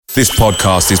This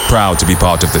podcast is proud to be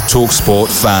part of the TalkSport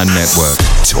Fan Network.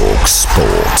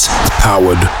 TalkSport.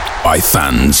 Powered by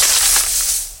fans.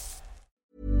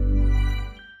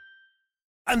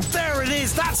 And there it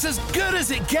is, that's as good as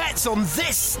it gets on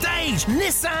this stage.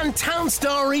 Nissan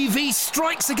Townstar EV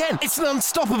strikes again. It's an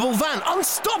unstoppable van,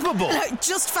 unstoppable.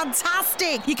 Just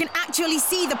fantastic. You can actually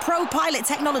see the ProPilot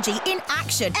technology in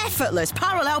action. Effortless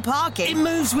parallel parking. It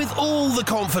moves with all the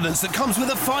confidence that comes with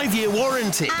a 5-year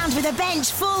warranty. And with a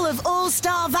bench full of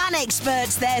all-star van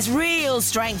experts, there's real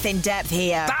strength in depth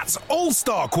here. That's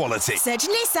all-star quality. Search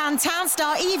Nissan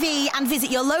Townstar EV and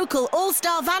visit your local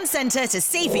all-star van centre to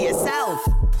see for yourself.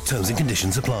 Terms and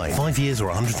conditions apply. 5 years or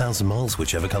 100,000 miles,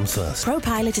 whichever comes first.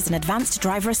 ProPilot is an advanced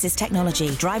driver assist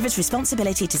technology. Driver's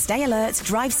responsibility to stay alert,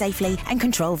 drive safely and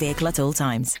control vehicle at all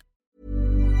times.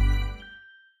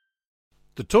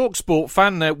 The TalkSport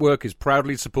Fan Network is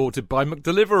proudly supported by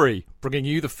McDelivery, bringing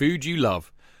you the food you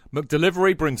love.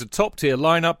 McDelivery brings a top-tier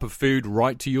lineup of food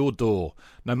right to your door.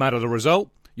 No matter the result,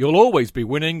 you'll always be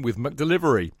winning with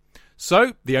McDelivery.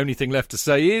 So, the only thing left to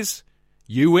say is,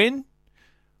 you win?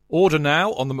 Order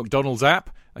now on the McDonald's app,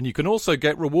 and you can also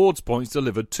get rewards points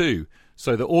delivered too,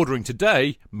 so that ordering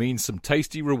today means some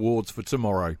tasty rewards for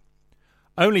tomorrow.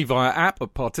 Only via app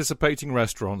at participating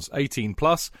restaurants. 18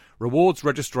 plus. Rewards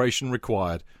registration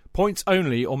required. Points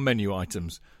only on menu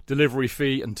items. Delivery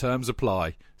fee and terms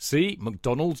apply. See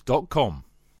mcdonalds.com.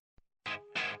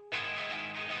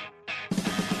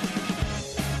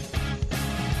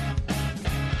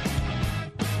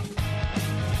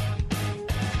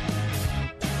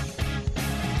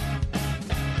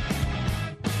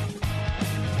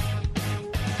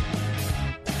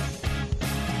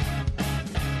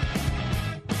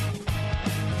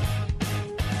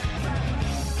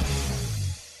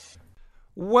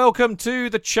 Welcome to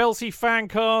the Chelsea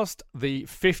Fancast. The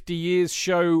 50 Years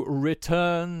show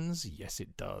returns. Yes,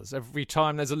 it does. Every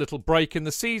time there's a little break in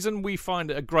the season, we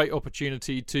find it a great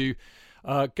opportunity to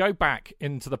go back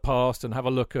into the past and have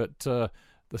a look at the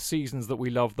seasons that we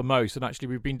love the most. And actually,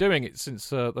 we've been doing it since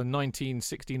the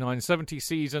 1969-70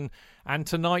 season. And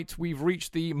tonight, we've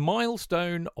reached the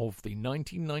milestone of the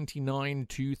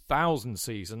 1999-2000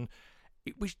 season.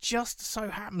 It was just so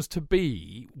happens to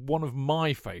be one of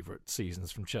my favourite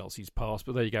seasons from Chelsea's past.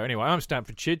 But there you go. Anyway, I'm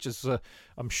Stamford Chidge, as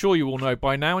I'm sure you all know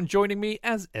by now. And joining me,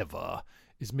 as ever,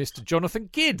 is Mr. Jonathan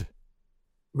Kidd.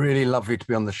 Really lovely to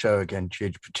be on the show again,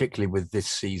 Chidge, particularly with this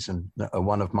season,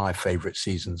 one of my favourite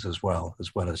seasons as well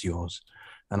as yours.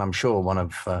 And I'm sure one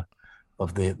of the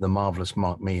marvellous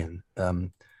Mark Meehan.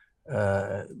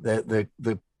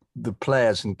 The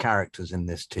players and characters in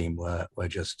this team were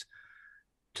just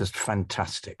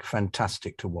fantastic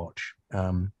to watch.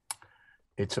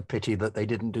 It's a pity that they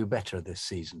didn't do better this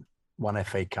season. One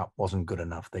FA Cup wasn't good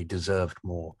enough. They deserved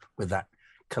more with that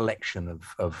collection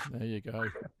of there you go.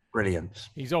 Brilliance.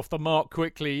 He's off the mark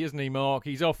quickly, isn't he, Mark?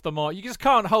 He's off the mark. You just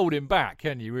can't hold him back,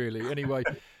 can you, really? Anyway,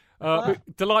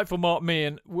 delightful Mark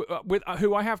Meehan, with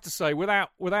who I have to say,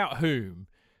 without whom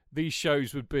these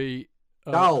shows would be...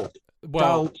 dull,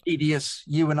 tedious,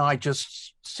 you and I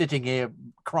just sitting here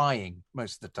crying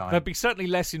most of the time. They'd be certainly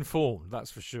less informed,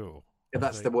 that's for sure. Yeah,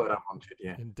 that's the word I wanted,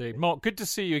 yeah. Indeed. Mark, good to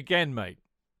see you again, mate.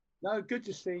 No, good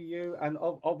to see you. And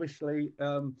obviously,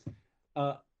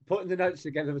 putting the notes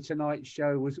together for tonight's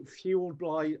show was fueled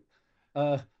by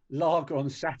lager on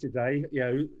Saturday,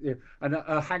 and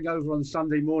a hangover on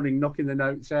Sunday morning, knocking the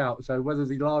notes out. So whether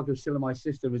the lager is still in my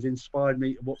system has inspired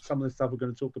me to what some of the stuff we're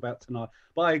going to talk about tonight.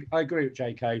 But I agree with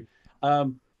JK.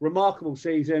 Remarkable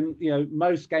season,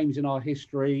 most games in our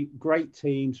history, great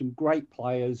team, some great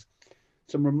players,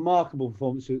 some remarkable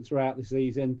performances throughout the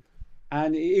season.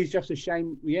 And it is just a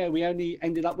shame, we only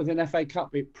ended up with an FA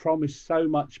Cup. It promised so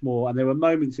much more. And there were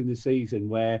moments in the season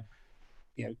where,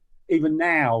 even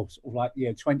now,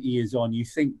 20 years on, you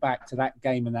think back to that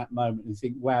game and that moment and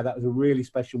think, wow, that was a really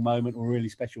special moment or a really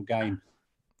special game.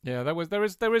 Yeah, there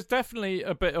is definitely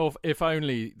a bit of if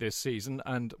only this season,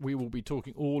 and we will be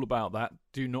talking all about that.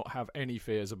 Do not have any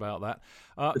fears about that.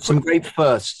 Some great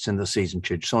firsts in the season,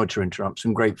 Chidge. Sorry to interrupt.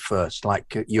 Some great firsts,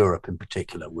 like Europe in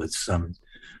particular, was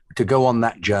to go on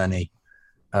that journey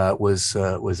was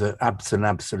an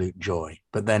absolute joy.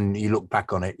 But then you look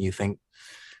back on it and you think,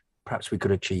 perhaps we could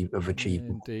have achieved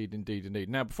more. Indeed.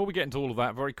 Now, before we get into all of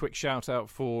that, very quick shout out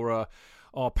for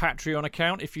our Patreon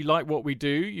account. If you like what we do,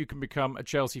 you can become a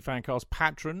Chelsea Fancast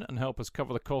patron and help us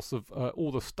cover the costs of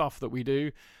all the stuff that we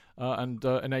do and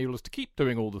enable us to keep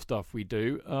doing all the stuff we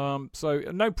do. So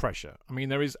no pressure. I mean,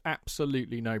 there is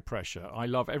absolutely no pressure. I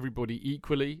love everybody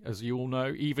equally, as you all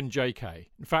know, even JK.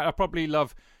 In fact, I probably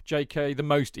love JK the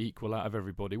most equal out of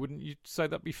everybody. Wouldn't you say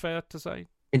that'd be fair to say?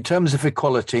 In terms of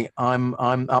equality, I'm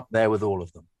up there with all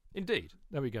of them. Indeed.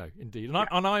 There we go. Indeed.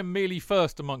 And I'm merely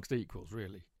first amongst equals,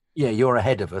 really. Yeah, you're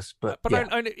ahead of us, but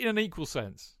only in an equal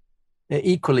sense.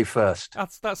 Equally first.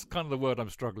 That's kind of the word I'm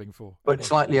struggling for. But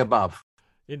slightly above.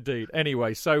 Indeed.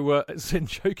 Anyway, so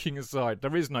joking aside,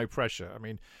 there is no pressure. I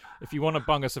mean, if you want to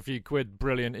bung us a few quid,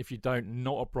 brilliant. If you don't,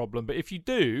 not a problem. But if you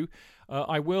do,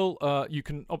 I will. You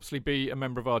can obviously be a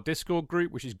member of our Discord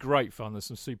group, which is great fun. There's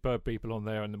some superb people on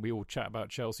there, and we all chat about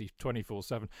Chelsea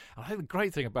 24/7. And I think the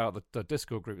great thing about the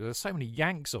Discord group is there's so many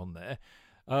Yanks on there.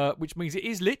 Which means it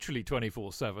is literally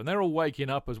 24/7. They're all waking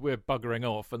up as we're buggering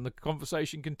off, and the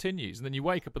conversation continues. And then you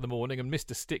wake up in the morning, and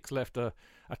Mr. Sticks left a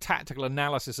tactical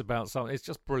analysis about something. It's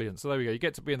just brilliant. So there we go. You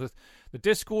get to be in the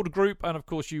Discord group, and of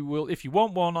course you will, if you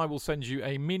want one, I will send you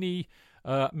a mini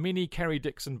Kerry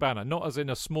Dixon banner, not as in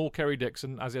a small Kerry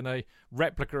Dixon, as in a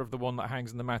replica of the one that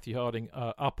hangs in the Matthew Harding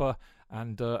upper,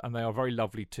 and they are very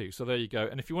lovely too. So there you go.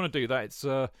 And if you want to do that, it's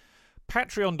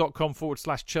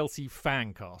patreon.com/Chelsea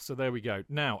Fancast. So there we go.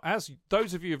 Now, as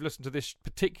those of you who've listened to this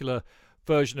particular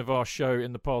version of our show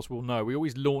in the past will know, we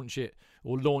always launch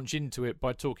into it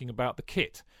by talking about the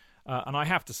kit. And I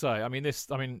have to say,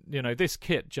 this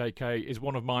kit, JK, is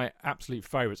one of my absolute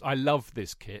favourites. I love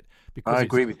this kit because I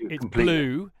agree with you completely.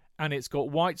 Blue and it's got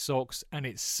white socks and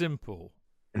it's simple.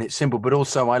 And it's simple, but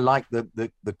also I like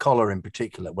the collar in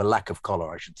particular. Well, lack of collar,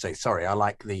 I should say. Sorry, I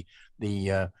like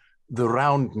the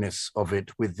roundness of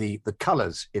it with the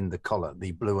colours in the collar,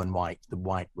 the blue and white, the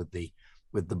white with the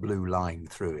blue line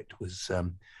through it was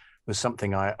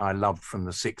something I loved from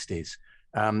the 60s.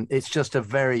 It's just a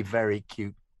very, very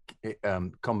cute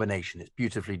combination. It's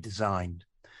beautifully designed.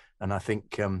 And I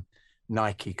think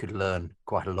Nike could learn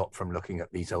quite a lot from looking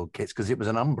at these old kits, because it was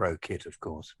an Umbro kit, of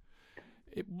course.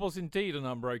 It was indeed an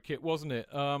Umbro kit, wasn't it?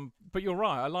 But you're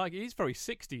right. I like it. It's very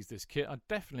 60s, this kit. I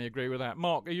definitely agree with that.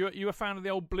 Mark, are you a fan of the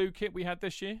old blue kit we had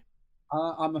this year?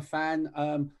 I'm a fan.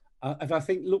 If I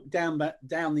think look down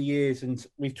the years, and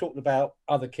we've talked about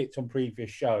other kits on previous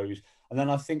shows, and then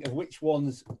I think of which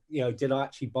ones did I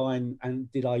actually buy and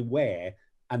did I wear?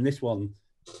 And this one,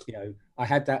 I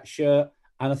had that shirt,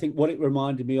 and I think what it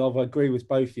reminded me of, I agree with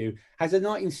both of you, has a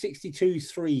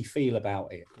 1962-3 feel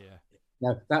about it. Yeah.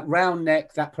 Now, that round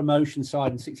neck, that promotion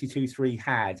side in 62-3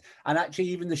 had, and actually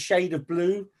even the shade of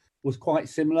blue was quite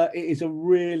similar. It is a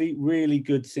really, really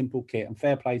good, simple kit, and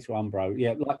fair play to Umbro.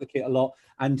 Yeah, like the kit a lot,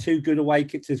 and two good away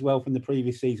kits as well from the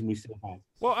previous season we still had.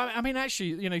 Well,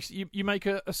 actually, you make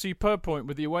a superb point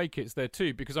with the away kits there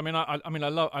too, because I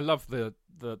love the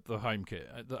home kit,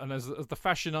 and as the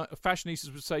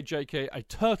fashionistas would say, JK, a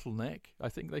turtleneck. I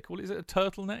think they call it. Is it a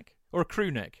turtleneck or a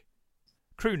crew neck?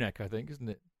 Crew neck, I think, isn't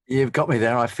it? You've got me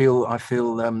there. I feel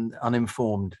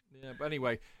uninformed. Yeah, but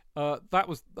anyway, that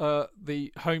was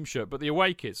the home shirt. But the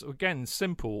away kits, again,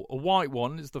 simple. A white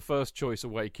one is the first choice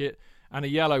away kit, and a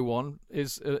yellow one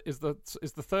is the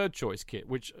third choice kit,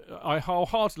 which I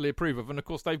wholeheartedly approve of. And of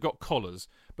course, they've got collars,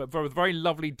 but very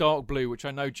lovely dark blue, which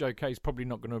I know Joe K is probably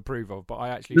not going to approve of. But I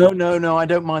actually no, I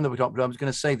don't mind the dark blue. I was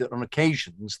going to say that on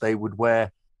occasions they would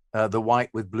wear the white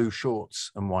with blue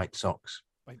shorts and white socks.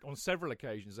 On several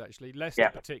occasions, actually. Leicester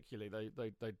particularly,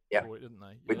 they bought it, didn't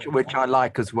they? Which I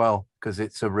like as well, because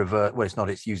it's a revert. Well, it's not.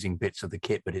 It's using bits of the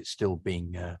kit, but it's still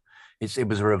being. It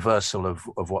was a reversal of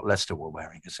what Leicester were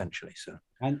wearing, essentially. So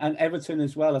and Everton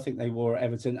as well. I think they wore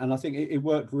Everton, and I think it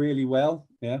worked really well.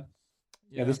 Yeah.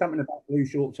 There's something about blue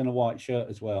shorts and a white shirt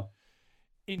as well.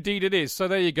 Indeed, it is. So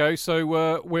there you go. So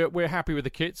we're happy with the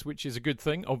kits, which is a good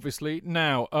thing, obviously.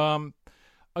 Now,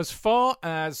 as far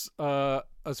as the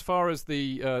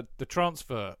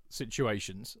transfer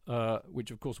situations,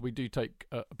 which of course we do take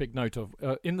a big note of,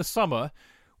 in the summer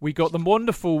we got the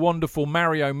wonderful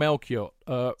Mario Melchiot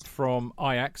from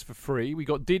Ajax for free. We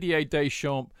got Didier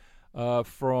Deschamps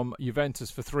from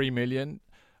Juventus for 3 million.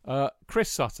 Chris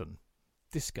Sutton,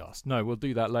 discuss. No, we'll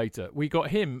do that later. We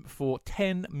got him for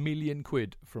 10 million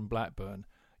quid from Blackburn.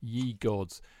 Ye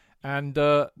gods. And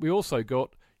we also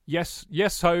got Yes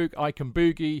Hogue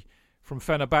Ikenboogie from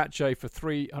Fenerbahce for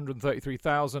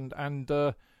 333,000,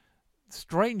 and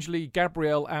strangely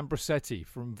Gabriel Ambrosetti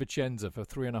from Vicenza for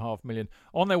 3.5 million.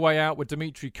 On their way out were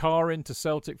Dimitri Karin to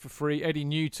Celtic for free, Eddie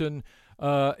Newton,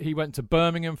 he went to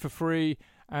Birmingham for free,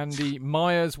 Andy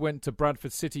Myers went to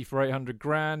Bradford City for 800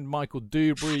 grand. Michael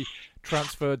Dewberry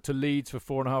transferred to Leeds for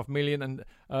 4.5 million. And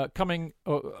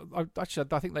actually,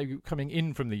 I think they were coming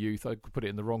in from the youth. I put it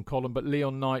in the wrong column, but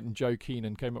Leon Knight and Joe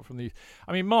Keenan came up from the youth.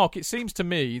 I mean, Mark, it seems to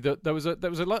me that there was a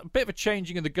bit of a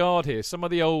changing of the guard here. Some of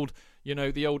the old,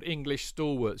 the old English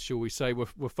stalwarts, shall we say, were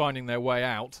finding their way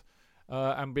out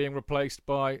and being replaced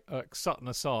by, Sutton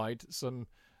aside, some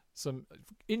some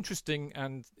interesting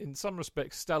and, in some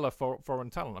respects, stellar foreign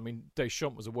talent. I mean,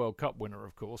 Deschamps was a World Cup winner,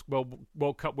 of course. Well,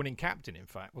 World Cup winning captain, in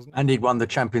fact, wasn't he? And he'd won the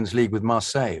Champions League with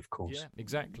Marseille, of course. Yeah,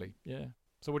 exactly. Yeah.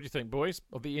 So what do you think, boys,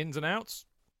 of the ins and outs?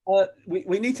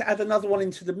 We need to add another one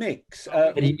into the mix.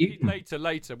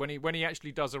 Later, when he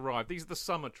actually does arrive. These are the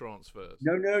summer transfers.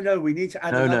 No. We need to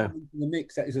add another one into the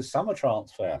mix that is a summer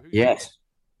transfer. Yes.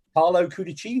 Carlo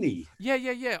Cudicini.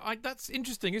 Yeah. That's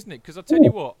interesting, isn't it? Because I tell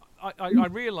you what, I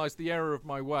realised the error of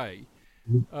my way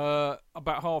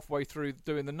about halfway through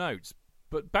doing the notes.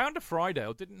 But Bounder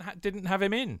Friedel didn't have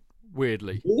him in,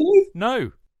 weirdly. Really?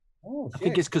 No. I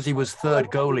think it's because he was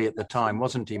third goalie at the time,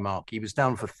 wasn't he, Mark? He was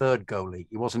down for third goalie.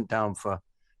 He wasn't down for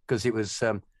because it was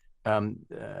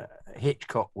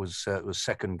Hitchcock was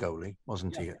second goalie,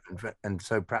 wasn't he? And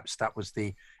so perhaps that was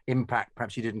the impact.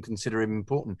 Perhaps you didn't consider him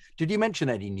important. Did you mention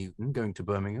Eddie Newton going to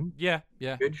Birmingham? Yeah.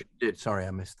 Good. You did. Sorry, I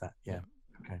missed that. Yeah.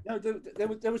 Okay. No,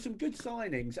 there were some good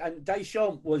signings, and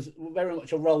Deschamps was very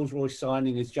much a Rolls-Royce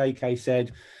signing, as JK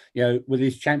said. With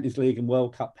his Champions League and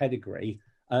World Cup pedigree.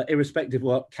 Irrespective of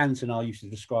what Cantona used to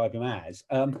describe him as.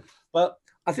 But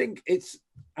I think it's,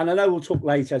 and I know we'll talk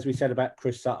later, as we said, about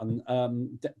Chris Sutton,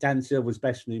 Dan Silver's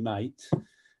best new mate.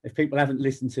 If people haven't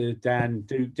listened to Dan,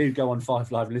 do go on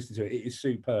Five Live and listen to it. It is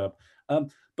superb.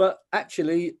 But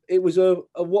actually, it was a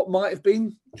what might have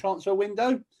been transfer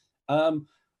window.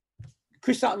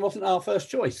 Chris Sutton wasn't our first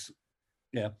choice.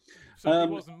 Yeah. So it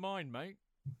wasn't mine, mate.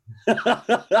 I've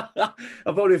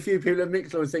probably a few people at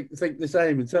Mixler think the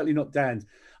same, and certainly not Dan's.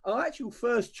 Our actual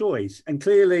first choice, and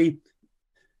clearly,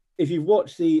 if you've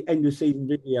watched the end of season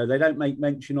video, they don't make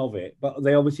mention of it, but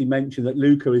they obviously mention that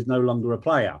Luca is no longer a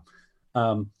player.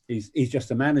 He's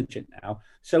just a manager now.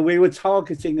 So we were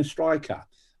targeting a striker,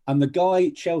 and the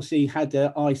guy Chelsea had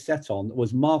their eye set on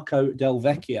was Marco Del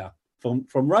Vecchia from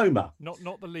Roma. Not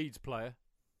the Leeds player.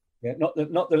 Yeah, not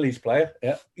the Leeds player.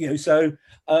 Yeah, so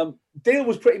deal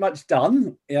was pretty much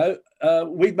done.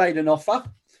 We'd made an offer.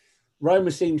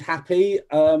 Roma seemed happy.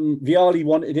 Vialli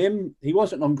wanted him. He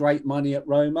wasn't on great money at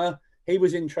Roma. He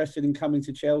was interested in coming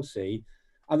to Chelsea.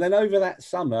 And then over that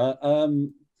summer,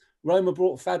 Roma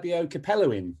brought Fabio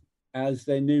Capello in as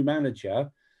their new manager.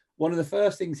 One of the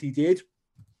first things he did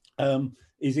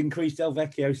is increase Del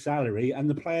Vecchio's salary, and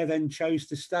the player then chose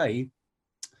to stay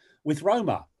with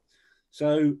Roma.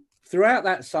 So throughout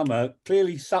that summer,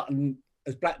 clearly Sutton,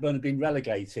 as Blackburn had been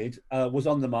relegated, was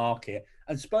on the market,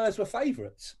 and Spurs were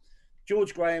favourites.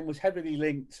 George Graham was heavily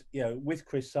linked, with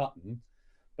Chris Sutton,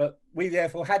 but we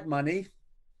therefore had money.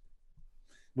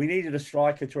 We needed a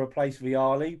striker to replace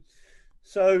Vialli.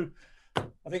 So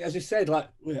I think, as I said,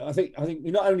 I think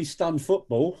we not only stunned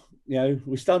football,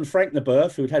 we stunned Frank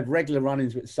Leboeuf, who had regular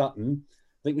run-ins with Sutton.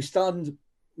 I think we stunned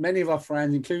many of our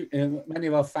fans,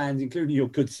 including your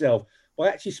good self, by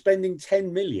actually spending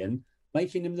 10 million,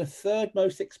 making him the third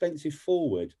most expensive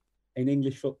forward in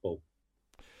English football.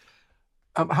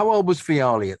 How old was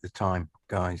Vialli at the time,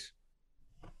 guys?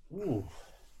 Ooh.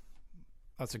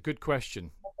 That's a good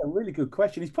question. That's a really good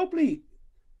question. He's probably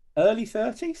early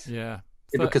 30s. Yeah.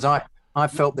 Because I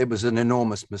felt there was an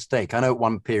enormous mistake. I know at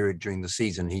one period during the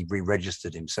season he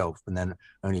re-registered himself and then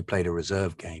only played a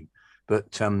reserve game.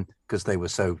 But because they were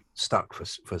so stuck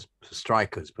for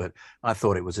strikers, but I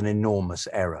thought it was an enormous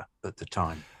error at the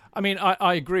time. I mean,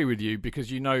 I agree with you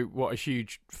because you know what a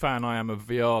huge fan I am of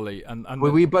Vialli, and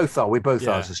we both are. We both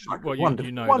are as a striker. Well,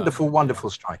 wonderful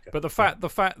striker. But the fact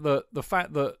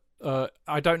that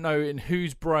I don't know in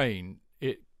whose brain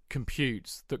it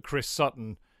computes that Chris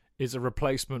Sutton is a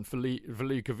replacement for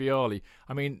Luca Vialli.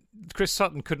 I mean, Chris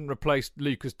Sutton couldn't replace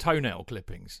Luca's toenail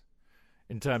clippings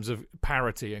in terms of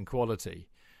parity and quality.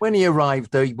 When he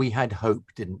arrived, though, we had hope,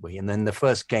 didn't we? And then the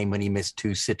first game when he missed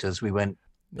two sitters, we went,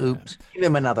 oops, give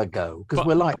him another go, because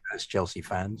we're like those Chelsea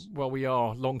fans. Well, we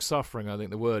are long-suffering, I think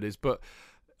the word is. But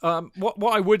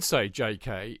what I would say,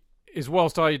 JK, is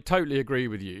whilst I totally agree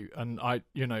with you, and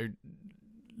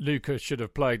Luca should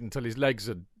have played until his legs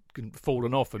had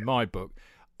fallen off in my book,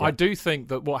 I do think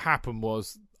that what happened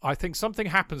was, I think something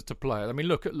happens to players. I mean,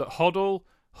 look, Hoddle,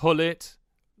 Hullet,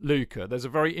 Luca. There's a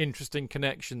very interesting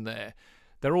connection there.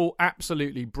 They're all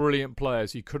absolutely brilliant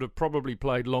players who could have probably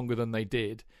played longer than they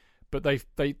did, but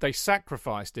they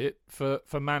sacrificed it for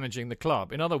managing the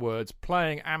club. In other words,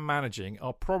 playing and managing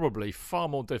are probably far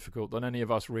more difficult than any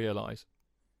of us realise.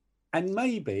 And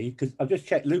maybe, because I've just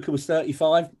checked, Luca was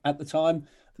 35 at the time.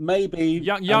 Maybe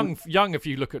young if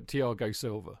you look at Thiago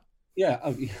Silva.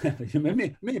 Yeah,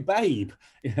 me babe.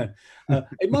 Yeah.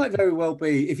 It might very well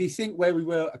be, if you think where we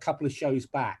were a couple of shows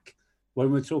back, when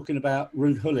we were talking about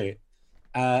Ruud Gullit,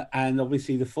 and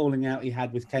obviously the falling out he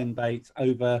had with Ken Bates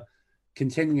over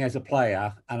continuing as a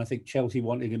player, and I think Chelsea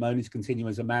wanted him only to continue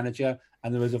as a manager.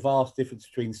 And there was a vast difference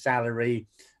between salary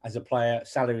as a player,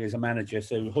 salary as a manager.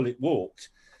 So Gullit walked.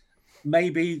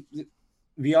 Maybe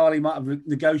Vialli might have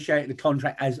negotiated the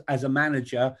contract as a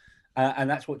manager, and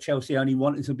that's what Chelsea only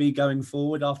wanted to be going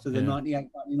forward after the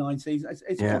 98-99 season.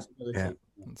 It's a possibility. Yeah.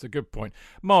 That's a good point.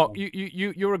 Mark,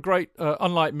 you're a great,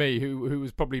 unlike me, who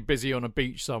was probably busy on a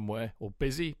beach somewhere, or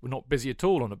busy, well, not busy at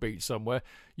all on a beach somewhere.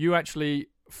 You actually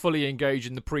fully engage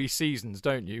in the pre-seasons,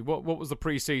 don't you? What was the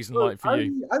pre-season like for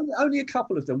you? Only a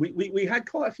couple of them. We had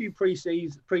quite a few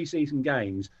pre-season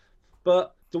games,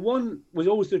 but the one was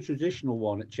always the traditional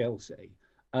one at Chelsea,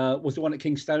 was the one at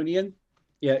Kingstonian.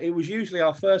 Yeah, it was usually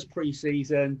our first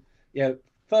pre-season,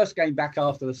 first game back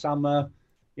after the summer.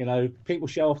 People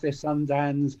show off their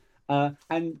sundans.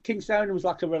 And Kingstonian was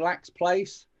like a relaxed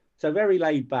place, so very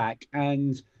laid back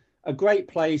and a great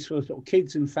place for sort of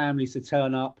kids and families to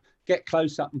turn up, get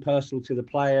close up and personal to the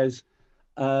players.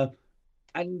 And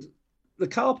the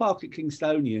car park at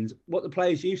Kingstonians, what the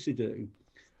players used to do,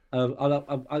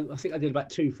 I think I did about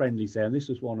 2 friendlies there, and this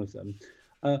was one of them.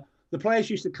 The players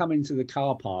used to come into the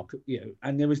car park,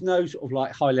 and there was no sort of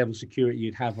like high-level security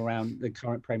you'd have around the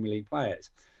current Premier League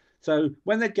players. So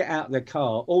when they'd get out of their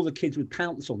car, all the kids would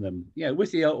pounce on them,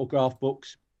 with the autograph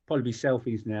books, probably be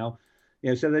selfies now.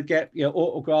 So they'd get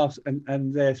autographs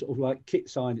and their sort of like kit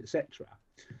signed, etc.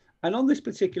 And on this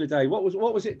particular day, what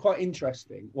was it quite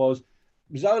interesting was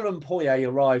Zola and Poyet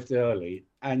arrived early,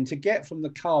 and to get from the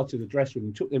car to the dressing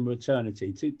room took them an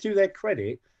eternity. To their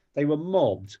credit, they were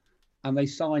mobbed and they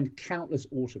signed countless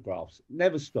autographs,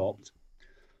 never stopped.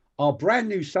 Our brand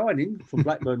new signing from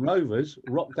Blackburn Rovers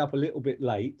rocked up a little bit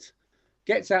late,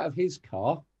 gets out of his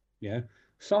car,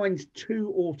 signs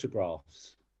 2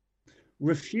 autographs,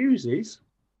 refuses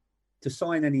to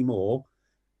sign any more,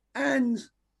 and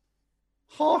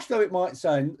harsh though it might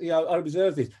sound, I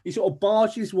observed this, he sort of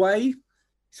barged his way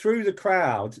through the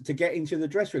crowd to get into the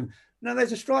dressing room. Now,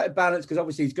 there's a straight balance because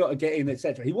obviously he's got to get in,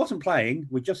 etc. He wasn't playing.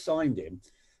 We just signed him,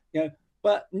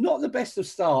 but not the best of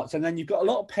starts. And then you've got a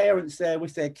lot of parents there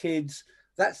with their kids.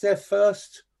 That's their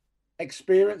first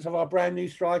experience of our brand new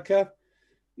striker.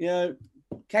 Came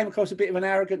across a bit of an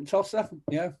arrogant tosser,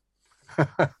 Not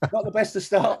the best of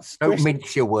starts. Don't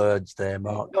mince your words there,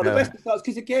 Mark. Not the best of starts,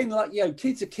 because again,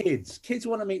 kids are kids. Kids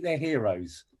want to meet their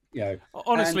heroes.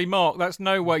 Honestly, Mark, that's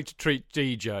no way to treat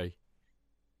DJ.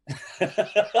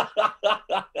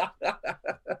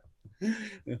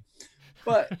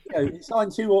 But he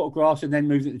signed 2 autographs and then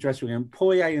moved into the dressing room.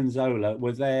 Poyet and Zola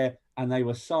were there, and they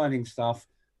were signing stuff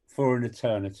for an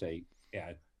eternity.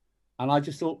 And I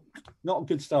just thought, not a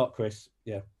good start, Chris.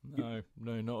 No,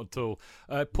 not at all.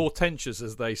 Portentous,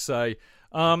 as they say.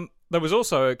 There was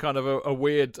also a kind of a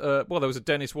weird. There was a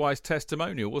Dennis Wise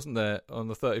testimonial, wasn't there, on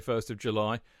the 31st of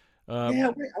July? I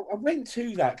went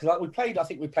to that because I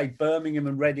think we played Birmingham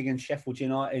and Reading and Sheffield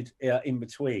United in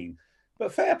between.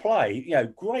 But fair play,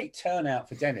 great turnout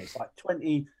for Dennis, like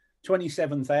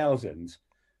 27,000.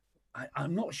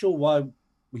 I'm not sure why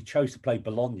we chose to play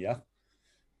Bologna.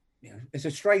 It's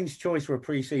a strange choice for a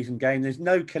pre-season game. There's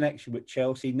no connection with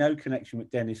Chelsea, no connection with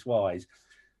Dennis Wise.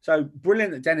 So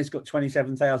brilliant that Dennis got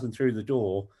 27,000 through the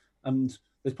door. And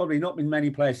there's probably not been many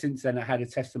players since then that had a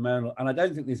testimonial. And I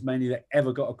don't think there's many that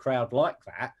ever got a crowd like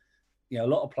that. A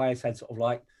lot of players had sort of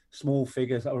like small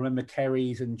figures. I remember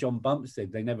Kerry's and John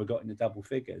Bumstead. They never got into double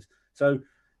figures. So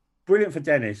brilliant for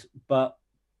Dennis, but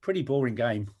pretty boring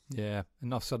game. Yeah,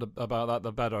 enough said about that,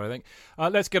 the better, I think.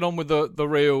 Let's get on with the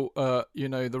real,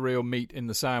 the real meat in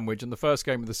the sandwich. And the first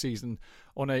game of the season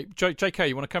on a... JK,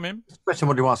 you want to come in? Question I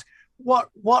want to ask. What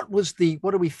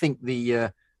do we think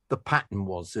the pattern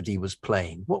was that he was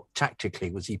playing? What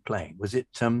tactically was he playing? Was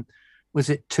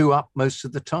it 2 up most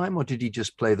of the time, or did he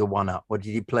just play the 1 up? Or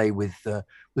did he play with?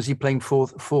 Was he playing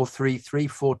 4-3-3,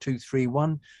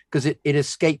 4-2-3-1? Because it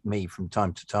escaped me from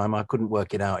time to time. I couldn't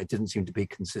work it out. It didn't seem to be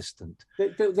consistent.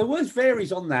 There was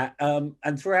varies on that,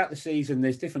 and throughout the season,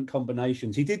 there's different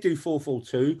combinations. He did do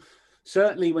 4-4-2.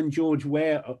 Certainly, when George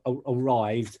Ware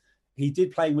arrived, he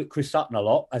did play with Chris Sutton a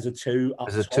lot as a 2.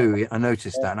 As a 2, I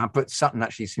noticed that. But Sutton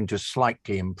actually seemed to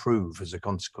slightly improve as a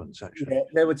consequence, actually. Yeah,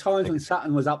 there were times when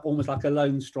Sutton was up almost like a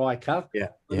lone striker.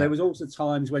 But there was also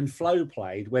times when Flo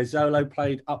played, where Zola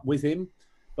played up with him,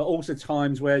 but also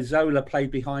times where Zola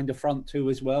played behind the front 2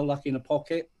 as well, like in a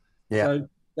pocket. Yeah. So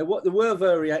there were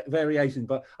variations,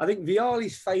 but I think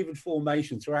Vialli's favoured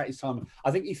formation throughout his time,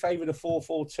 I think he favoured a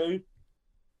 4-4-2.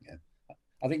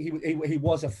 I think he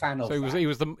was a fan of. So he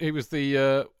was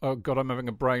the. Oh God, I'm having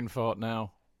a brain fart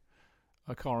now.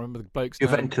 I can't remember the bloke's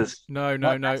Juventus. name.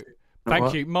 No.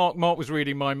 Thank you, Mark. Mark was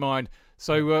reading my mind.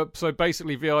 So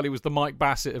basically, Vialli was the Mike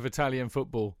Bassett of Italian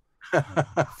football.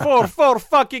 4-4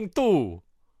 fucking 2.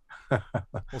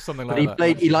 Or something like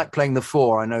that. He liked playing the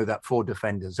 4. I know that, 4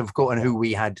 defenders. Of course, and who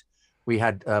we had.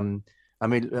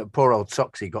 Poor old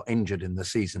Soxy got injured in the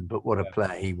season, but what a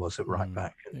player he was at right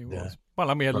back. He was.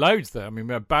 Well, we had loads there. We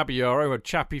had Babiaro, we had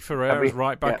Chappie Ferreira as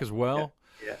right back as well.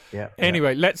 Yeah.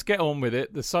 Anyway, let's get on with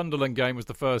it. The Sunderland game was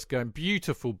the first game.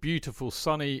 Beautiful, beautiful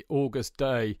sunny August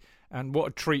day. And what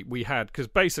a treat we had, because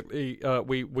basically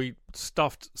we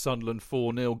stuffed Sunderland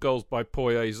 4-0, goals by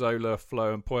Poyet, Zola,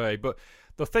 Flo and Poyet. But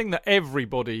the thing that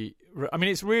everybody...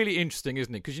 it's really interesting,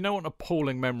 isn't it? Because you know what an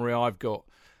appalling memory I've got?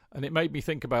 And it made me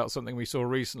think about something we saw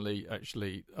recently,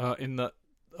 actually, in that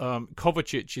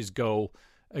Kovacic's goal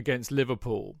against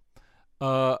Liverpool.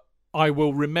 I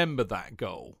will remember that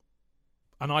goal.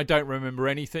 And I don't remember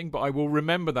anything, but I will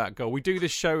remember that goal. We do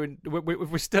this show, and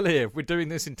we're still here. If we're doing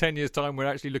this in 10 years' time, we're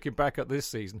actually looking back at this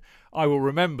season. I will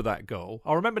remember that goal.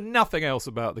 I'll remember nothing else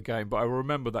about the game, but I will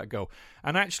remember that goal.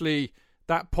 And actually,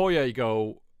 that Poyet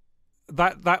goal...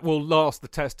 That will last the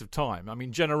test of time.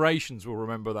 Generations will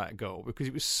remember that goal because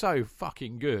it was so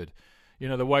fucking good. You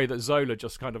know, the way that Zola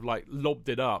just kind of like lobbed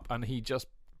it up and he just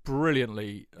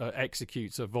brilliantly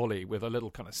executes a volley with a little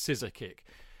kind of scissor kick.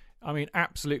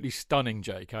 Absolutely stunning,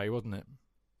 JK, wasn't it?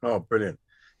 Oh, brilliant.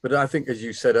 But I think, as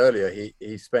you said earlier,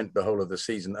 he spent the whole of the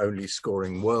season only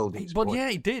scoring worldies. Well, yeah,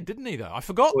 he did, didn't he, though? I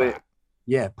forgot that.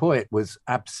 Yeah, Poyet was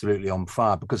absolutely on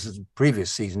fire because the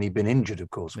previous season he'd been injured, of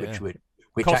course, which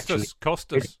cost us.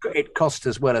 It cost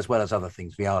us as well as other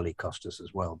things. Vialli cost us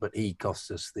as well, but he cost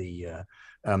us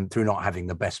through not having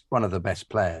one of the best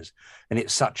players. And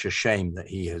it's such a shame that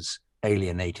he has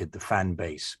alienated the fan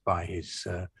base by his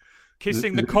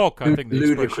kissing the cock. I think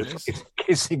the expression is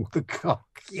kissing the cock.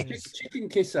 Yes. Chicken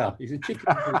kisser. He's a chicken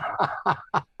kisser.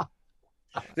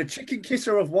 The chicken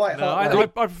kisser of White Hart. I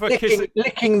prefer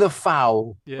licking the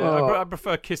foul. Yeah, I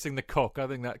prefer kissing the cock. I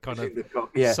think that kind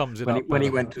of sums it up. When he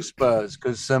went to Spurs,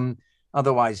 because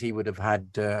otherwise he would have had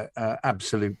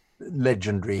absolute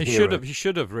legendary. He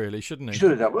should have really, shouldn't he?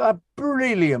 Should have. A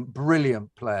brilliant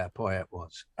player Poyet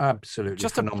was. Absolutely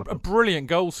just phenomenal. A brilliant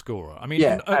goal scorer.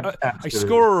 A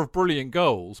scorer of brilliant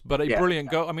goals, but a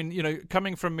brilliant goal.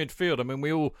 Coming from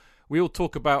midfield. We all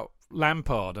talk about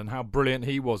Lampard and how brilliant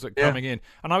he was at coming in.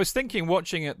 And I was thinking,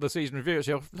 watching it, the season review,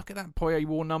 actually, look at that, Poyet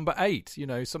wore number 8,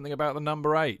 something about the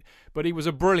number 8. But he was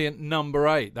a brilliant number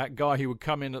 8, that guy who would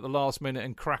come in at the last minute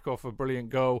and crack off a brilliant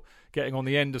goal, getting on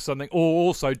the end of something, or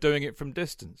also doing it from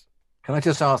distance. Can I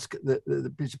just ask,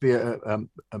 we'd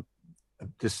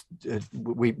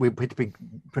be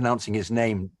pronouncing his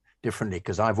name differently,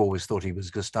 because I've always thought he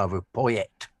was Gustavo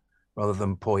Poyet rather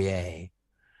than Poyet.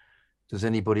 Does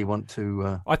anybody want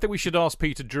to... I think we should ask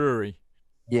Peter Drury.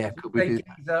 Yeah, could we do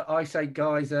that? I say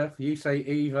Geyser, you say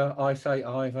Eva, I say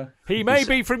Ivor. He may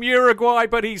be from Uruguay,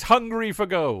 but he's hungry for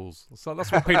goals. So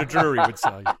that's what Peter Drury would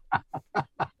say.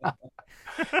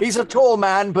 He's a tall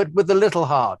man, but with a little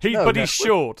heart. He's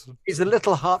short. He's a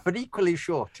little heart, but equally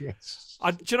short, yes.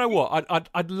 Do you know what?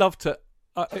 I'd love to...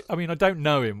 I don't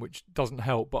know him, which doesn't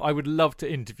help, but I would love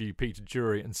to interview Peter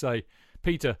Drury and say...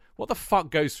 Peter, what the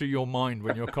fuck goes through your mind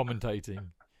when you're commentating?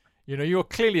 You're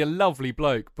clearly a lovely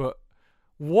bloke, but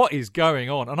what is going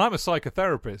on? And I'm a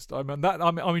psychotherapist.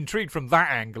 I'm intrigued from that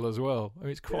angle as well.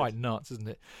 It's quite nuts, isn't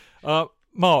it?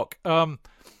 Mark,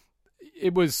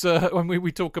 it was when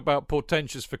we talk about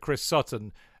portentous for Chris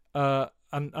Sutton, and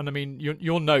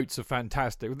your notes are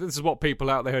fantastic. This is what people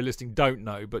out there who are listening don't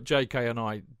know, but JK and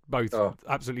I both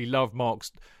absolutely love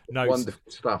Mark's notes.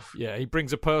 Wonderful stuff. Yeah, he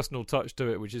brings a personal touch to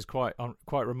it, which is quite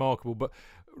remarkable. But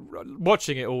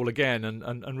watching it all again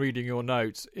and reading your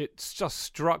notes, it's just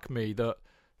struck me that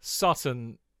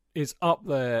Sutton is up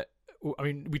there.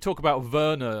 We talk about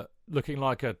Werner looking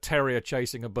like a terrier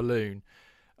chasing a balloon.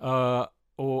 And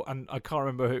I can't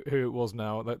remember who it was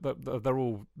now. They're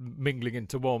all mingling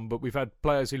into one, but we've had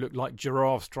players who look like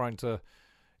giraffes trying to,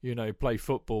 play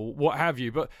football, what have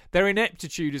you. But their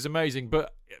ineptitude is amazing.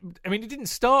 But, it didn't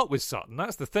start with Sutton.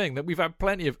 That's the thing, that we've had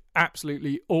plenty of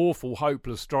absolutely awful,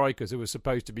 hopeless strikers who were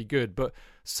supposed to be good. But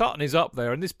Sutton is up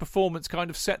there, and this performance kind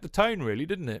of set the tone, really,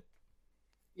 didn't it?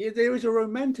 Yeah, there is a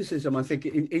romanticism, I think,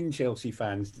 in Chelsea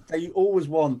fans. They always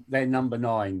want their number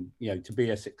 9, to be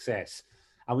a success.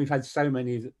 And we've had so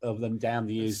many of them down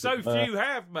the years. So few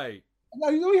have, mate. No,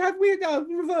 we had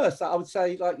reverse. I would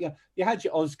say, you had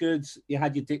your Osgoods, you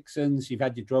had your Dixons, you've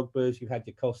had your Drogbas, you've had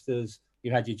your Costas,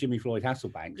 you had your Jimmy Floyd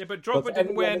Hasselbanks. Yeah, but Drogba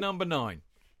didn't wear number 9.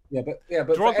 But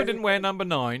Drogba didn't wear number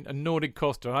 9, and nor did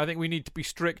Costa. And I think we need to be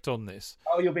strict on this.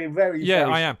 Oh, you're being very... Yeah,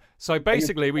 I am. So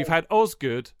basically, we've had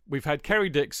Osgood, we've had Kerry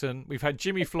Dixon, we've had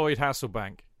Jimmy Floyd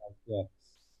Hasselbank. Yeah.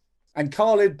 And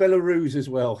Khalid Belarus as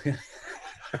well.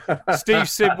 Steve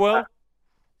Sidwell.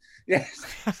 Yes.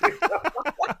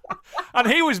 And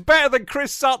he was better than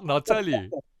Chris Sutton, I tell you.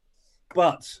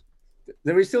 But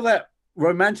there is still that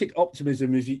romantic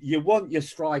optimism as you want your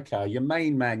striker, your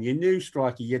main man, your new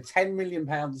striker, your £10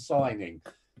 million signing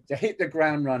to hit the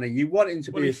ground running. You want him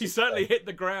to be. He certainly hit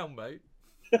the ground, mate.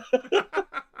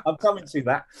 I'm coming to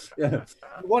that. Yeah.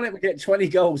 You want him to get 20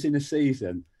 goals in a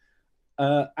season.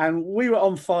 And we were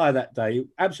on fire that day.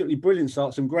 Absolutely brilliant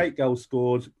start. Some great goals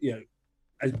scored. You know,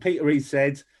 as Peter Reid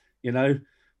said, you know,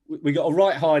 we got a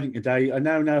right hiding today. I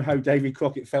now know how Davy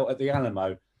Crockett felt at the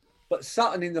Alamo. But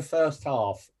Sutton in the first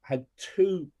half had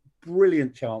two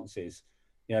brilliant chances.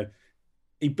 You know,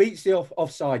 he beats the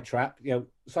offside trap. You know,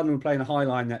 Sunderland playing a high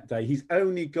line that day. He's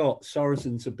only got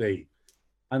Sorensen to beat.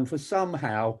 And for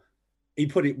somehow, he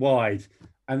put it wide.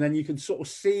 And then you can sort of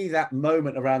see that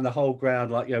moment around the whole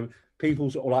ground, like, you know,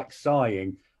 people sort of like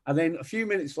sighing. And then a few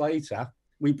minutes later,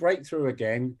 we break through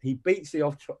again. He beats the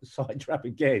offside trap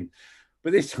again.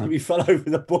 But this time he fell over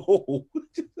the ball.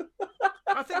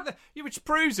 I think that, which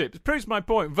proves it. It proves my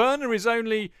point. Werner is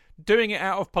only doing it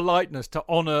out of politeness to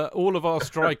honour all of our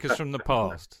strikers from the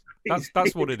past.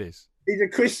 That's what it is. He's a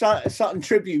Chris Sutton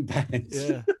tribute band.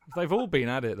 Yeah, they've all been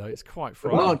at it though. It's quite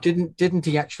frightening. Well, didn't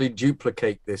he actually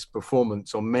duplicate this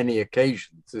performance on many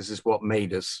occasions? This is what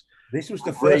made us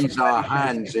raise our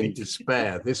hands in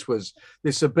despair. This was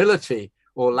this ability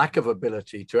or lack of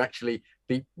ability to actually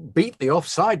beat the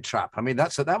offside trap. I mean,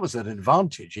 that was an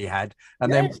advantage he had.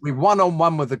 And then we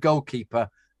 1-on-1 with the goalkeeper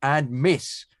and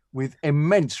miss with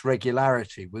immense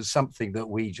regularity was something that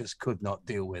we just could not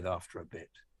deal with after a bit.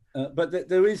 But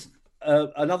there is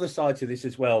another side to this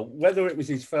as well. Whether it was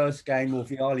his first game or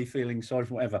Vialli feeling sorry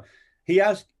for whatever, he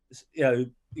has, you know,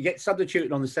 he gets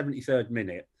substituted on the 73rd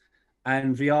minute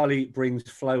and Vialli brings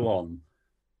Flo on.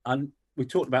 And we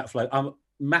talked about Flo. I'm a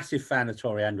massive fan of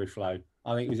Tore Andre Flo.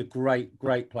 I think he was a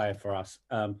great player for us.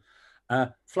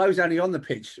 Flo's only on the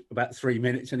pitch about 3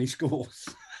 minutes and he scores.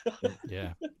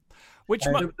 Yeah.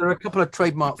 There are a couple of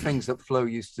trademark things that Flo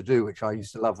used to do, which I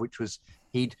used to love, which was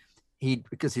he'd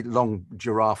because he had long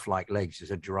giraffe-like legs, he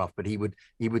said giraffe, but he would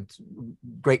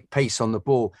great pace on the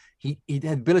ball. He had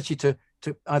the ability to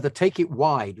either take it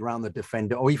wide around the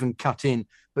defender or even cut in,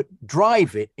 but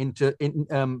drive it into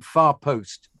far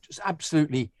post, just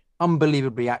absolutely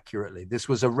unbelievably accurately. This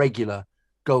was a regular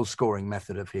goal-scoring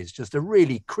method of his, just a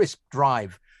really crisp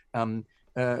drive,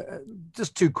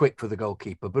 just too quick for the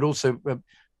goalkeeper, but also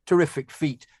terrific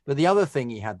feet. But the other thing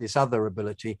he had, this other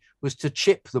ability, was to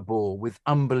chip the ball with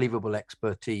unbelievable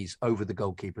expertise over the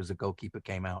goalkeeper as the goalkeeper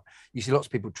came out. You see lots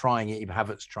of people trying it, even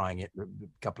Havertz trying it a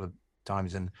couple of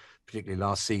times, and particularly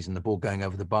last season, the ball going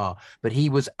over the bar. But he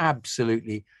was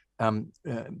absolutely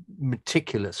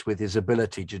meticulous with his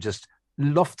ability to just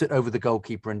loft it over the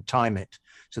goalkeeper and time it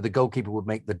so the goalkeeper would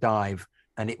make the dive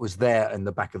and it was there in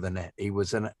the back of the net. He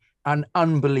was an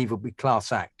unbelievably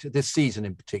class act this season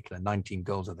in particular. 19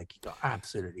 goals, I think he got.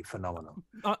 Absolutely phenomenal.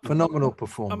 Phenomenal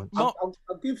performance. I'll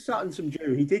give Sutton some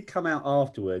due. He did come out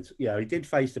afterwards. You know, he did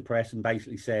face the press and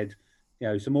basically said, you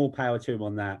know, some more power to him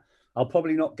on that. I'll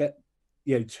probably not get,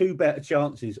 you know, two better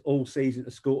chances all season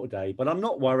to score today, but I'm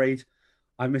not worried.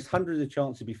 I missed hundreds of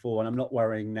chances before, and I'm not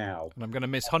worrying now. And I'm going to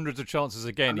miss hundreds of chances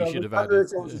again. He should have had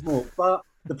hundreds of chances more. But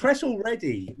the press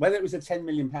already, whether it was a £10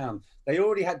 million, they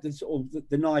already had the sort of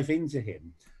the knife into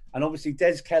him. And obviously,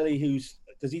 Des Kelly,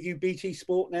 does he do BT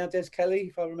Sport now? Des Kelly,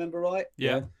 if I remember right.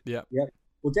 Yeah.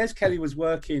 Well, Des Kelly was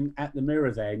working at the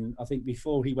Mirror then. I think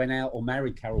before he went out or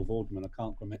married Carol Vorderman. I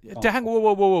can't remember.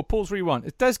 Whoa! Pause. Rewind.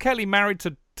 Is Des Kelly married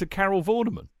to Carol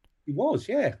Vorderman? He was,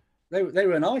 yeah. They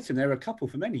were an item. They were a couple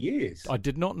for many years. I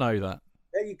did not know that.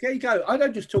 There you go. I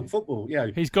don't just talk football. You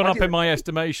know, he's gone up in my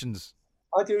estimations.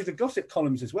 I do the gossip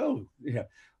columns as well. Yeah.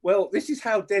 Well, this is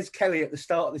how Des Kelly at the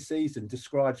start of the season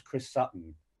describes Chris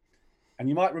Sutton. And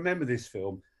you might remember this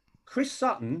film. Chris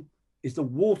Sutton is the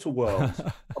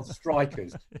Waterworld of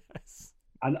strikers. Yes.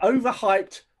 An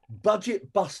overhyped,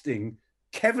 budget-busting,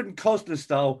 Kevin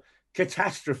Costner-style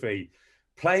catastrophe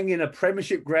playing in a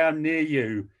Premiership ground near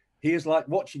you. He is like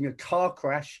watching a car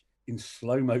crash in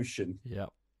slow motion. Yeah,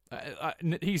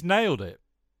 he's nailed it.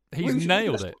 He's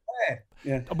nailed it.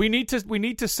 Yeah. We need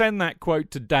to send that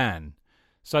quote to Dan,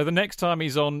 so the next time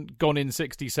he's on Gone in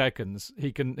 60 Seconds,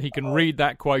 he can read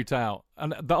that quote out,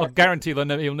 and I'll guarantee he'll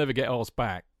never get asked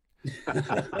back.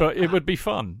 But it would be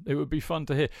fun. It would be fun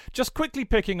to hear. Just quickly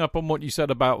picking up on what you said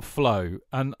about Flo,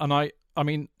 and I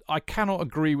mean, I cannot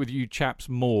agree with you chaps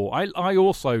more. I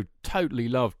also totally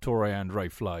love Tore Andre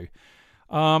Flo.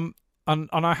 And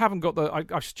I haven't got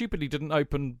I stupidly didn't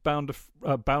open Bound to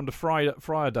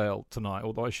Friardale tonight,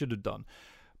 although I should have done.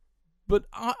 But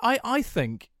I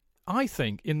think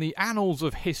in the annals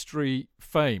of history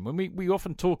fame, when we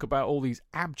often talk about all these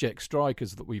abject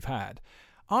strikers that we've had,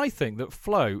 I think that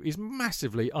Flo is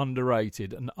massively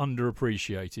underrated and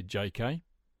underappreciated, JK.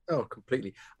 Oh,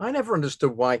 completely. I never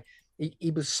understood why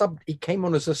he was he came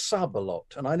on as a sub a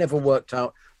lot, and I never worked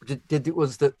out it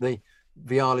was that the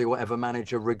Vialli or whatever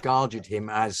manager regarded him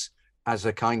as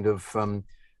a kind of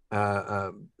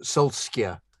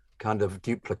Solskjaer kind of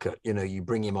duplicate. You know, you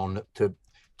bring him on to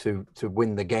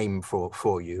win the game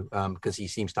for you because he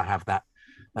seems to have that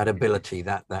ability,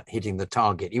 that hitting the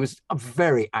target. He was a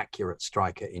very accurate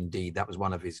striker indeed. That was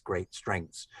one of his great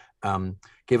strengths.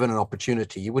 Given an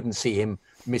opportunity, you wouldn't see him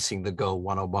missing the goal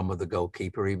one-on-one with the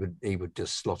goalkeeper. He would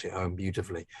just slot it home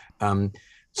beautifully.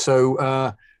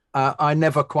 So I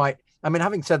never quite. I mean,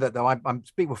 having said that, though, I'm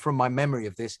speaking from my memory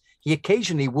of this. He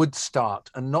occasionally would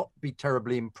start and not be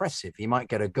terribly impressive. He might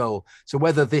get a goal. So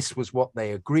whether this was what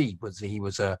they agreed was he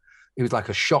was like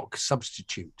a shock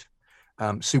substitute,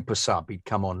 super sub. He'd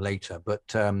come on later, but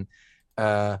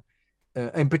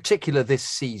in particular this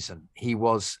season, he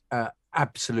was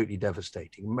absolutely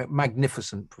devastating.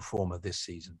 Magnificent performer this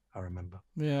season, I remember.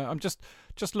 Yeah, I'm just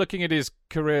looking at his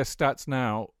career stats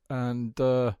now, and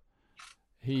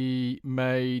he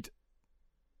made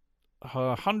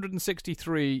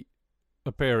 163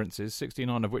 appearances,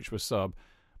 69 of which were sub,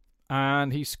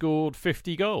 and he scored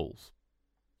 50 goals.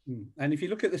 And if you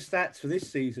look at the stats for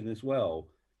this season as well,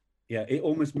 yeah, it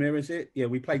almost mirrors it. Yeah,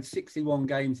 we played 61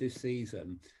 games this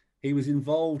season. He was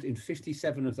involved in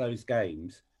 57 of those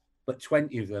games, but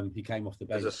 20 of them he came off the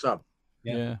bench as a sub.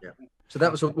 Yeah. So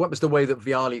that was what was the way that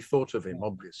Vialli thought of him,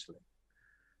 obviously.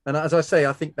 And as I say,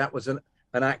 I think that was an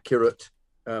accurate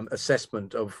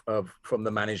assessment of from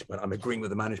the management. I'm agreeing with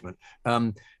the management.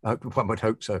 One would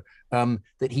hope so.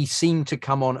 That he seemed to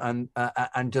come on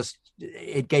and just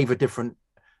it gave a different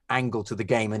angle to the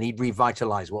game, and he'd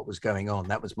revitalize what was going on.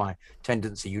 That was my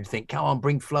tendency. You'd think, come on,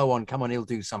 bring Flo on, come on, he'll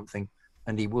do something,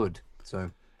 and he would.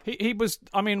 So he was.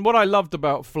 I mean, what I loved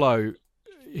about Flo,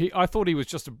 I thought he was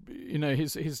just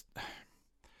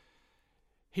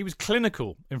he was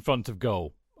clinical in front of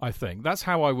goal. I think that's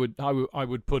how I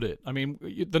would put it. I mean,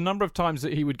 the number of times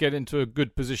that he would get into a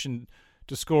good position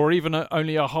to score, even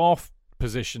only a half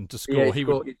position to score, he'd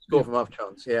score from half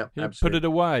chance. Yeah, he'd absolutely. put it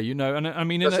away. You know, and I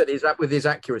mean, with his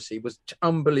accuracy, was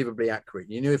unbelievably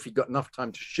accurate. You knew if he got enough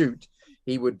time to shoot,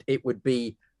 it would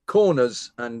be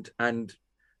corners and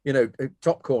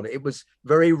top corner. It was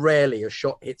very rarely a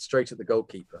shot hit straight at the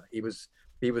goalkeeper. He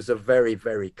was a very,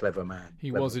 very clever man.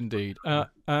 He was indeed.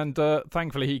 And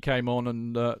thankfully he came on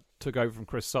and took over from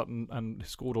Chris Sutton and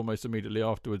scored almost immediately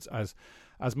afterwards, as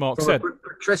Mark said.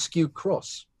 Rescue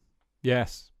cross.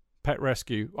 Yes, pet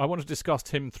rescue. I want to discuss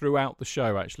him throughout the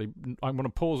show, actually. I want to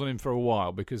pause on him for a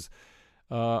while because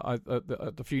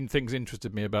a few things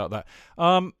interested me about that.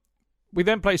 We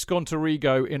then played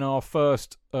Scontorigo in our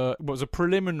first, was a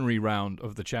preliminary round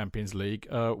of the Champions League.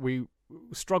 We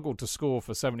struggled to score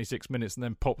for 76 minutes and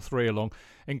then popped 3 along,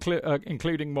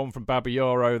 including one from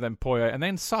Babayaro, then Poyet, and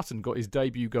then Sutton got his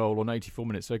debut goal on 84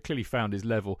 minutes, so he clearly found his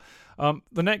level.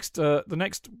 The next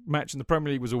match in the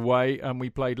Premier League was away, and we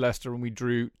played Leicester and we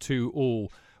drew 2-2,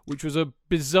 which was a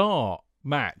bizarre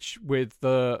match with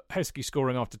Heskey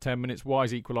scoring after 10 minutes,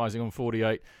 Wise equalising on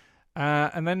 48.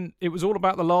 And then it was all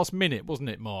about the last minute, wasn't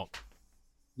it, Mark?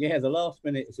 Yeah, the last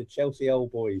minute is a Chelsea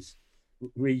Old Boys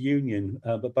reunion,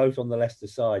 but both on the Leicester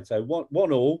side. So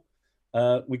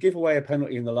 1-1. We give away a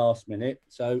penalty in the last minute.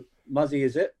 So Muzzy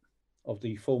is it of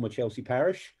the former Chelsea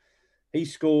parish. He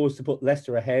scores to put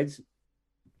Leicester ahead.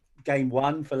 Game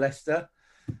 1 for Leicester.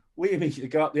 We immediately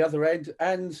go up the other end,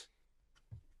 and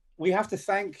we have to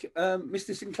thank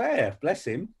Mr. Sinclair. Bless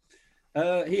him.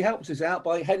 He helps us out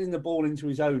by heading the ball into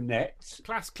his own net.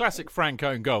 Classic Frank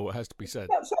own goal, it has to be said.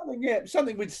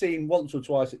 Something we'd seen once or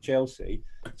twice at Chelsea.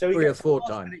 So he 3 or 4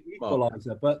 times.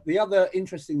 Equaliser. But the other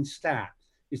interesting stat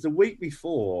is the week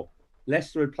before,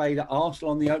 Leicester had played at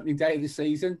Arsenal on the opening day of the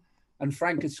season, and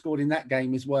Frank had scored in that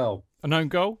game as well. An own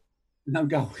goal? An own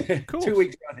goal. 2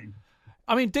 weeks running.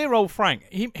 I mean, dear old Frank,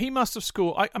 he must have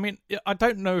scored. I mean, I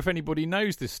don't know if anybody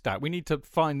knows this stat. We need to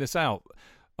find this out.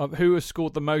 Who has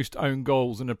scored the most own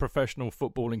goals in a professional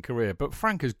footballing career? But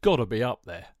Frank has got to be up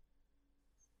there.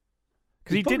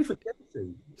 Because he did for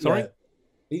Chelsea. Sorry,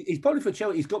 yeah. He's probably for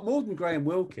Chelsea. He's got more than Graham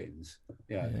Wilkins.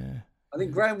 Yeah. I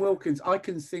think Graham Wilkins. I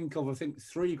can think of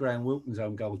 3 Graham Wilkins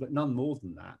own goals, but none more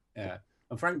than that. Yeah,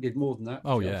 and Frank did more than that.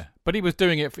 Oh yeah, but he was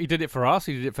doing it. He did it for us.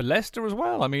 He did it for Leicester as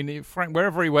well. I mean, Frank,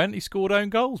 wherever he went, he scored own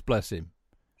goals. Bless him.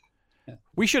 Yeah.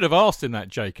 We should have asked him that,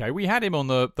 JK. We had him on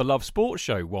the Love Sports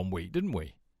show one week, didn't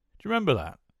we? Do you remember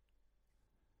that?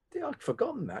 I'd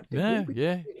forgotten that. Yeah, we?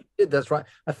 yeah. That's right.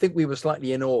 I think we were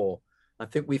slightly in awe. I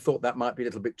think we thought that might be a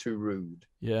little bit too rude.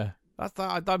 Yeah.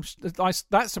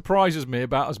 That surprises me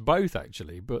about us both,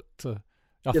 actually. But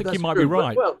I think you might be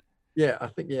right. Well, yeah, I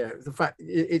think, the fact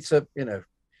it's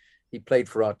he played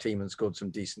for our team and scored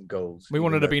some decent goals. We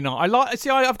wanted to be nice.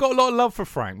 I've got a lot of love for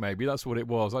Frank. Maybe that's what it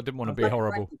was. I didn't want to be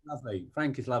horrible.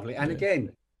 Frank is lovely. And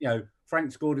again,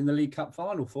 Frank scored in the League Cup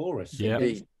final for us. Yeah,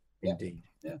 indeed.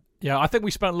 Yeah, I think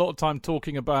we spent a lot of time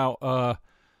talking about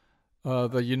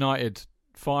the United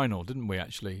final, didn't we?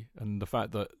 Actually, and the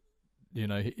fact that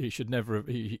he should never.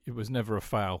 It was never a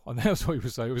foul, and that's what he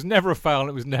was saying. It was never a foul, and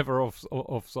it was never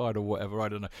offside or whatever. I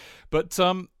don't know, but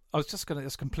I was just going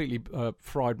to completely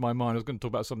fried my mind. I was going to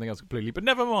talk about something else completely, but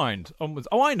never mind. Onwards.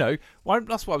 Oh, I know. Well,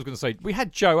 that's what I was going to say. We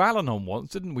had Joe Allen on once,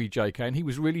 didn't we, JK? And he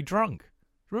was really drunk.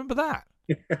 Remember that?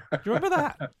 Do you remember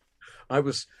that? I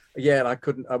was, and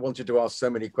I wanted to ask so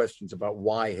many questions about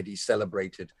why had he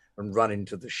celebrated and run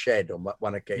into the shed on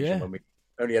one occasion when we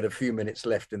only had a few minutes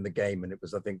left in the game, and it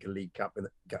was, I think, a League Cup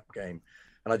game.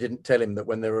 And I didn't tell him that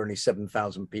when there were only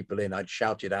 7,000 people in, I'd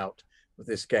shouted out with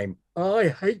this game, "I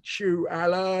hate you,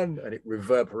 Alan," and it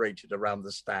reverberated around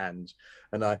the stands.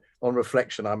 And on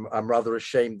reflection, I'm rather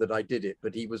ashamed that I did it,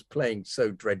 but he was playing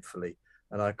so dreadfully,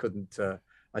 and I couldn't.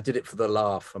 I did it for the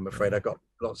laugh. I'm afraid I got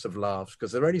lots of laughs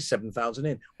because there are only 7,000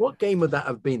 in. What game would that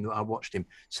have been that I watched him?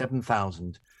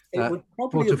 7,000. It would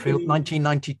probably Porterfield,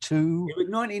 1992. It was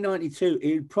 1992.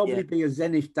 It would probably be a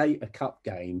Zenith Data Cup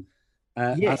game.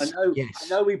 Yes. I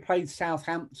know we played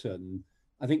Southampton.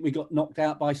 I think we got knocked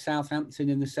out by Southampton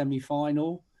in the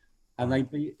semi-final, and they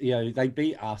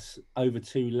beat us over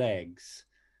 2 legs.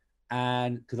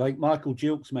 And because I think Michael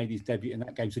Gilks made his debut in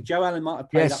that game, so Joe Allen might have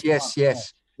played.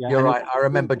 Yes. Yeah, you're right. I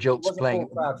remember Gilks playing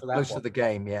most of the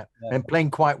game, and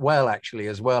playing quite well actually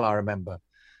as well. I remember.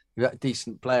 He was a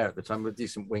decent player at the time, a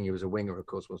decent wing. He was a winger, of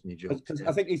course, wasn't he, Gilks? Because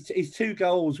I think his 2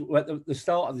 goals were at the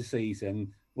start of the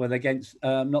season were against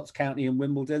Notts County and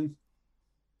Wimbledon.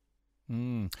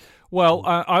 Well,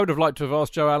 I would have liked to have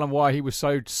asked Joe Allen why he was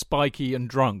so spiky and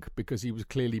drunk, because he was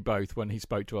clearly both when he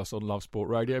spoke to us on Love Sport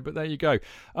Radio. But there you go.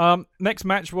 Next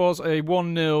match was a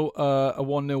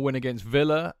 1-0 win against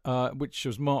Villa, which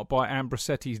was marked by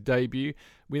Ambrosetti's debut.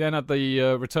 We then had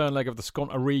the return leg of the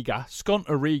Scontoriga.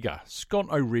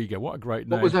 What a great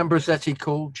name! What was Ambrosetti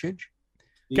called, Chidge?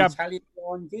 Italian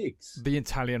Ryan Giggs. The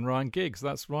Italian Ryan Giggs,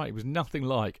 that's right. It was nothing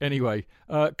like. Anyway,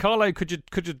 Carlo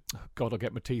God, I'll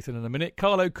get my teeth in a minute.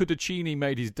 Carlo Cudicini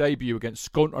made his debut against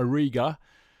Scontoriga.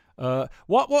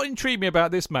 What intrigued me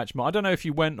about this match, Mark, I don't know if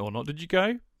you went or not. Did you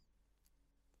go?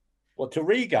 What, to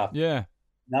Riga? Yeah.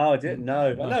 No, I didn't. No,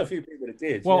 I know a few people that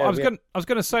did. Well, I was going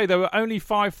to say there were only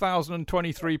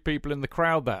 5,023 people in the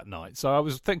crowd that night. So I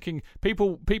was thinking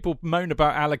people moan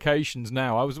about allocations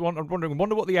now. I was wondering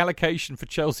what the allocation for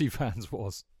Chelsea fans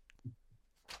was.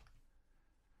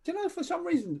 Do you know, for some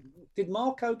reason, did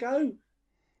Marco go?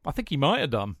 I think he might have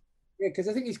done. Yeah, because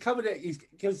I think he's covered it.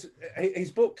 Because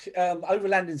his book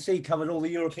Overland and Sea covered all the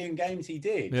European games he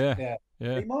did. Yeah.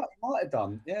 He might have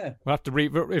done. Yeah. We'll have to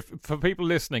read. For people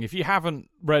listening, if you haven't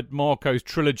read Marco's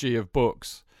trilogy of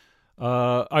books,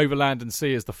 Overland and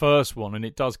Sea is the first one, and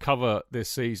it does cover this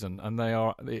season. And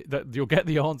you'll get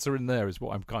the answer in there, is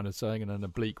what I'm kind of saying in an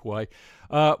oblique way.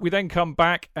 We then come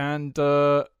back and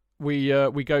we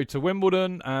go to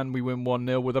Wimbledon and we win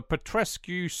 1-0 with a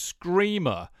Petrescu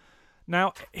screamer.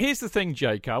 Now, here's the thing,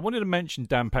 Jake. I wanted to mention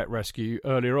Dan Petrescu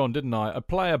earlier on, didn't I? A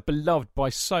player beloved by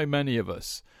so many of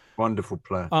us. Wonderful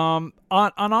player. And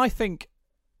I think,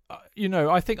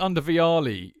 I think under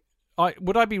Vialli,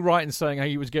 would I be right in saying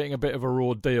he was getting a bit of a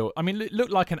raw deal? I mean, it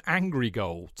looked like an angry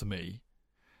goal to me.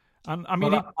 And I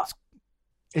mean,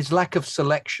 his lack of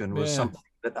selection was something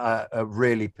that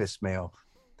really pissed me off.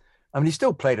 I mean, he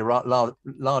still played a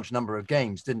large number of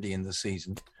games, didn't he, in the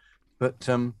season? But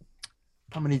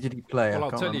how many did he play? Well,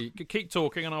 I'll tell you. Keep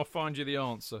talking and I'll find you the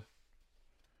answer.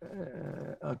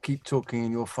 I'll keep talking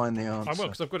and you'll find the answer. I will,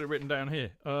 because I've got it written down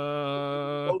here.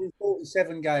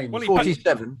 47 games. Well,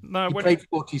 47? He played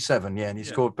 47, and he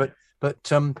scored.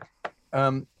 But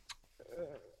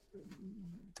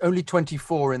only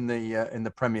 24 in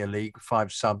the Premier League,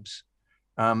 5 subs.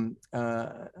 And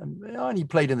he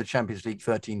played in the Champions League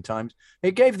 13 times.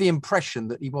 It gave the impression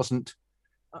that he wasn't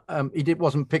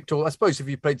picked all. I suppose if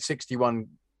you played 61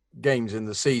 games in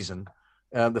the season,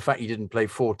 the fact he didn't play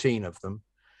 14 of them,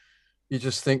 you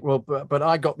just think, well, but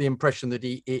I got the impression that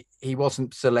he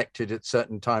wasn't selected at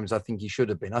certain times. I think he should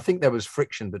have been. I think there was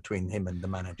friction between him and the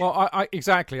manager. Well,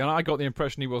 exactly, and I got the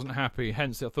impression he wasn't happy.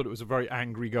 Hence, I thought it was a very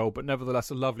angry goal, but nevertheless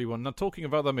a lovely one. Now, talking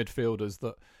of other midfielders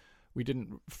that I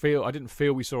didn't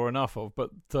feel we saw enough of.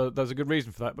 But there's a good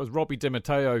reason for that. Because Robbie Di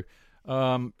Matteo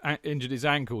injured his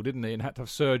ankle, didn't he, and had to have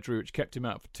surgery, which kept him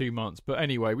out for 2 months. But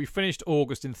anyway, we finished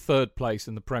August in 3rd place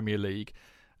in the Premier League.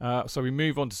 So we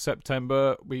move on to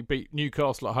September. We beat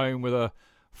Newcastle at home with a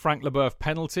Frank Leboeuf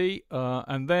penalty.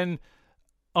 And then,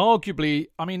 arguably,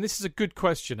 I mean, this is a good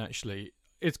question, actually.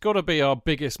 It's got to be our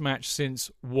biggest match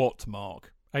since what,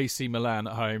 Mark? AC Milan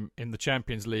at home in the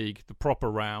Champions League, the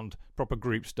proper round, proper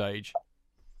group stage.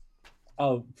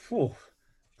 Oh,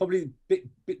 probably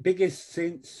biggest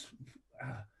since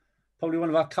probably one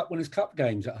of our Winners' Cup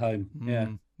games at home.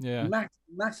 Yeah.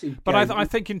 Massive. But I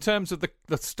think in terms of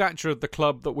the stature of the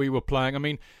club that we were playing, I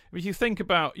mean, if you think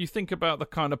about the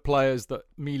kind of players that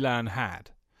Milan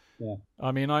had. Yeah.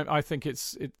 I mean, I think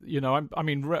I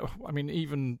mean,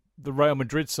 even the Real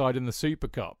Madrid side in the Super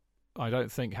Cup, I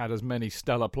don't think had as many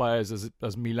stellar players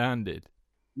as Milan did.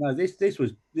 No, this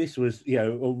was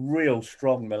a real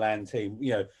strong Milan team.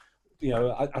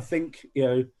 I think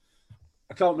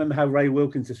I can't remember how Ray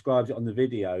Wilkins describes it on the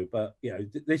video, but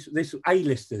this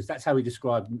A-listers. That's how he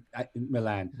described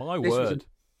Milan. My word.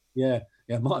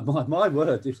 My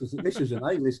word. This was an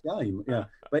A-list game. Yeah,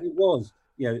 but it was.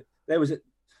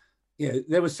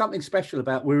 There was something special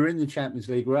about. We were in the Champions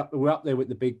League. We're up there with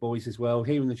the big boys as well,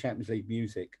 hearing the Champions League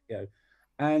music.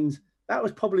 And that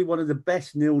was probably one of the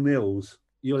best 0-0s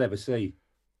you'll ever see.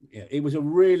 Yeah, it was a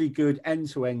really good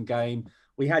end-to-end game.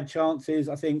 We had chances.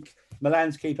 I think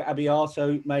Milan's keeper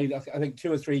Abbiato made, I think,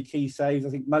 2 or 3 key saves. I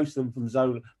think most of them from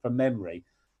Zola from memory.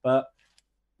 But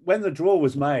when the draw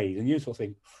was made, and you sort of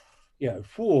think,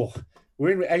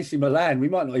 we're in with AC Milan, we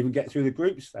might not even get through the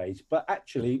group stage. But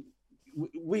actually,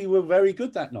 we were very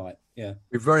good that night. Yeah,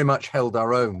 we very much held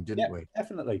our own, didn't we?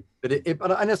 Definitely. But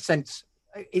but in a sense,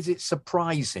 is it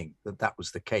surprising that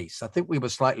was the case? I think we were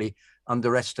slightly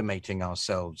underestimating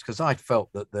ourselves, because I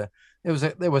felt that there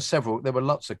were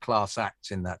lots of class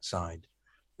acts in that side.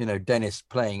 Dennis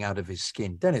playing out of his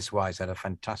skin. Dennis Wise had a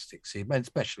fantastic season,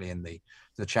 especially in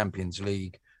the Champions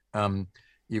League.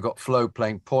 You've got Flo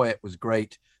playing. Poyet was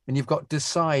great. And you've got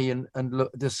Desai and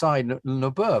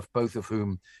Leboeuf, both of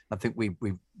whom, I think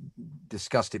we've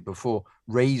discussed it before,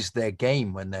 raise their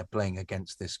game when they're playing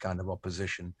against this kind of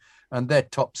opposition. And their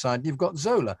top side, you've got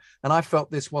Zola. And I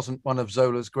felt this wasn't one of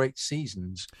Zola's great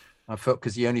seasons. I felt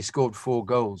because he only scored 4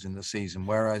 goals in the season,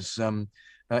 whereas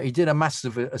he did a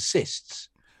massive assists.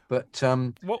 But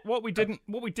what we didn't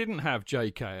have,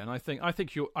 JK, and I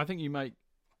think you make.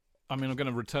 I mean, I'm going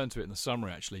to return to it in the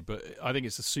summary actually, but I think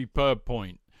it's a superb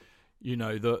point.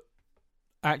 That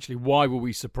actually, why were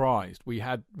we surprised? We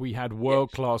had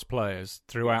world-class players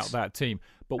throughout that team.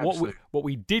 But what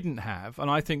we didn't have,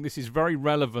 and I think this is very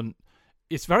relevant,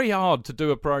 it's very hard to do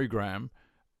a programme.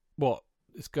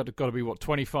 It's got to be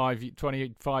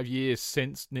 25 years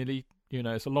since nearly,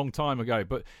 it's a long time ago.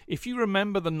 But if you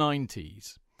remember the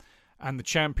 90s and the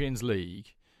Champions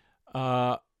League,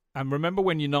 and remember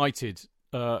when United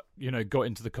got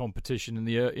into the competition in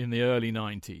the early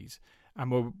 90s, and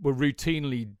were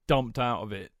routinely dumped out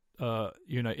of it,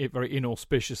 very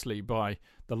inauspiciously by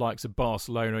the likes of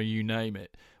Barcelona, you name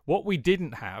it. What we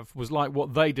didn't have was like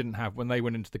what they didn't have when they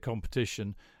went into the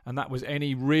competition, and that was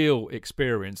any real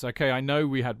experience. Okay, I know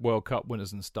we had World Cup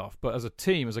winners and stuff, but as a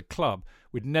team, as a club,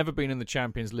 we'd never been in the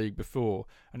Champions League before,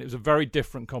 and it was a very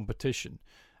different competition.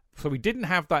 So we didn't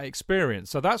have that experience.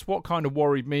 So that's what kind of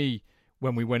worried me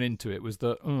when we went into it, was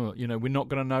that, we're not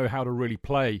going to know how to really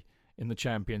play in the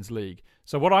Champions League.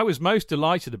 So what I was most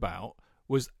delighted about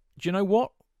was, do you know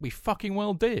what? We fucking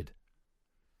well did.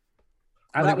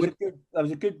 And that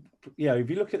was a good, if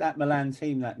you look at that Milan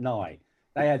team that night,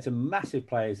 they had some massive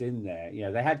players in there.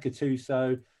 They had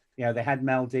Gattuso, they had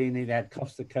Maldini, they had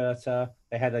Costa Curta,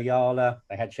 they had Ayala,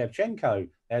 they had Shevchenko,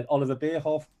 they had Oliver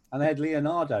Bierhoff, and they had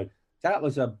Leonardo. That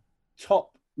was a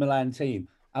top Milan team.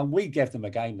 And we gave them a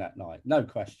game that night, no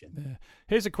question. Yeah.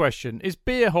 Here's a question. Is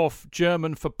Bierhoff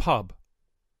German for pub?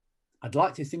 I'd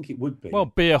like to think it would be. Well,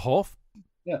 Bierhoff,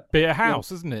 beer house,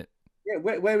 isn't it? Yeah,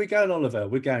 where are we going, Oliver?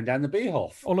 We're going down the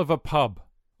Bierhoff. Oliver Pub.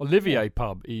 Olivier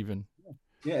Pub, even.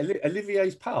 Yeah,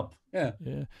 Olivier's Pub. Yeah.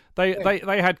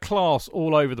 They had class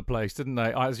all over the place, didn't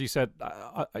they? As you said,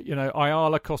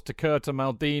 Ayala, Costa Curta,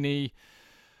 Maldini,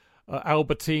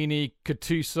 Albertini,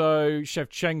 Gattuso,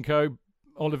 Shevchenko,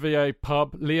 Olivier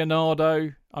Pub,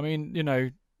 Leonardo. I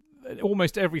mean,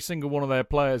 almost every single one of their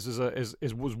players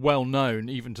was well known,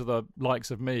 even to the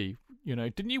likes of me.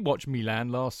 Didn't you watch Milan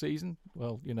last season?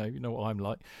 Well, you know what I'm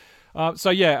like.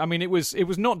 I mean, it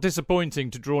was not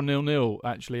disappointing to draw 0-0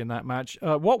 actually in that match.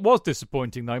 What was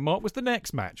disappointing though, Mark, was the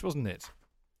next match, wasn't it?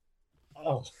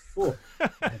 Oh,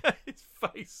 his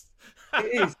face.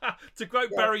 It is. To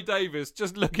quote Barry Davis,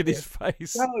 just look at his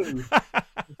face. No.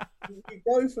 We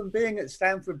go from being at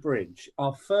Stamford Bridge,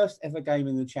 our first ever game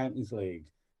in the Champions League,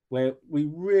 where we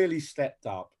really stepped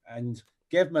up and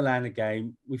gave Milan a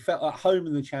game. We felt at home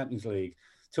in the Champions League,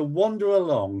 to wander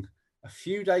along a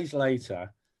few days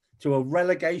later to a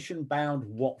relegation-bound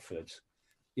Watford.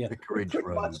 Yeah, Vicarage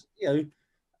Road.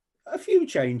 A few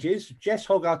changes. Jess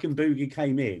Hogarth and Boogie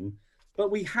came in,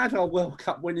 but we had our World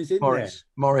Cup winners in there.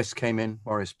 Morris came in.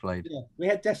 Morris played. Yeah, we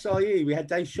had Desailly, we had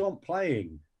Deschamps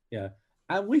playing. Yeah,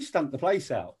 and we stunk the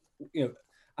place out. And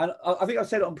I think I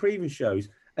said it on previous shows.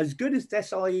 As good as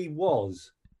Desailly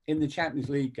was in the Champions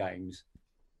League games,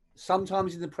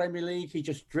 sometimes in the Premier League he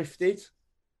just drifted,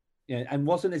 and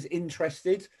wasn't as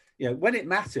interested. When it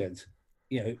mattered,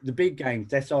 the big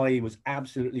games, Desailly was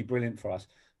absolutely brilliant for us.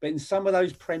 But in some of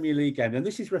those Premier League games, and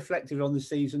this is reflected on the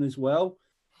season as well,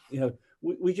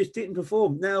 we just didn't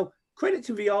perform. Now, credit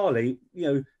to Vialli,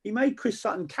 he made Chris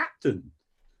Sutton captain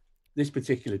this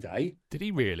particular day. Did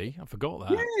he really? I forgot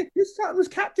that. Yeah, Chris Sutton was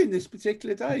captain this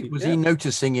particular day. Was he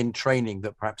noticing in training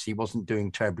that perhaps he wasn't doing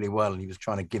terribly well and he was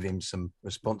trying to give him some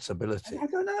responsibility? I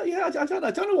don't know. Yeah,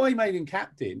 I don't know why he made him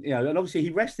captain. And obviously he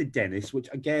rested Dennis, which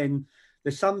again,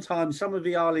 there's sometimes some of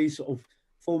Vialli's sort of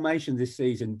formation this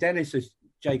season. Dennis, as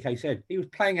JK said, he was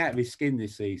playing out of his skin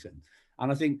this season.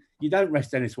 And I think you don't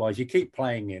rest Dennis Wise, you keep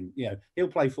playing him. He'll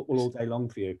play football all day long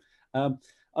for you.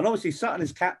 And obviously Sutton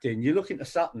as captain, you're looking to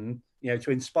Sutton,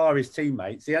 to inspire his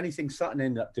teammates. The only thing Sutton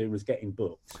ended up doing was getting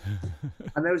booked.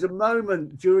 And there was a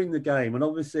moment during the game, and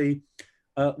obviously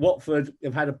Watford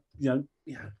have had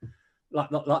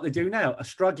like they do now, a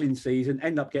struggling season,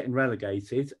 end up getting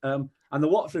relegated. And the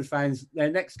Watford fans,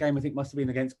 their next game I think must have been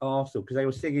against Arsenal, because they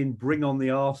were singing "Bring on the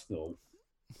Arsenal,"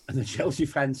 and the Chelsea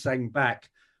fans sang back,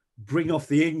 "Bring off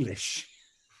the English."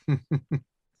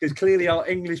 Because clearly our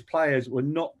English players were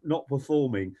not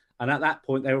performing. And at that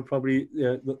point, they were probably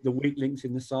the weak links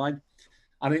in the side.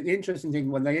 I think the interesting thing,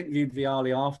 when they interviewed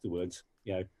Vialli afterwards,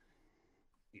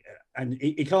 and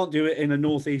he can't do it in a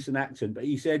northeastern accent, but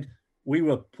he said, "We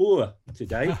were poor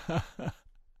today."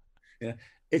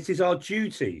 It is our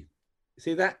duty.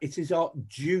 See that? It is our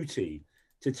duty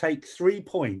to take 3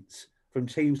 points from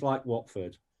teams like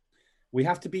Watford. We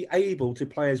have to be able to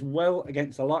play as well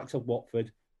against the likes of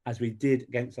Watford as we did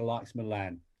against the likes of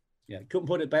Milan. Couldn't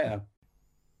put it better.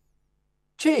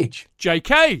 Cheech.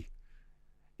 JK,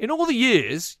 in all the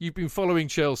years you've been following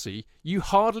Chelsea, you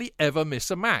hardly ever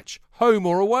miss a match, home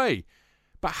or away.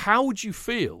 But how would you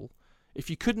feel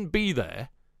if you couldn't be there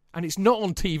and it's not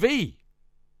on TV?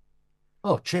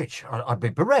 Oh, Cheech, I'd be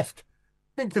bereft.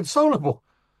 Inconsolable.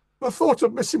 The thought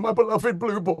of missing my beloved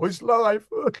Blue Boys live.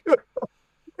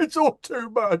 It's all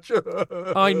too much.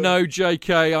 I know,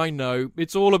 JK, I know.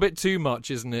 It's all a bit too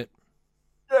much, isn't it?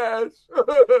 Yes.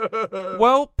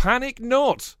 Well, panic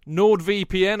not.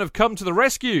 NordVPN have come to the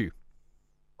rescue.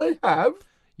 They have?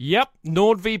 Yep,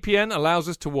 NordVPN allows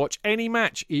us to watch any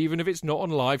match, even if it's not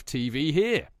on live TV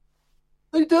here.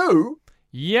 They do?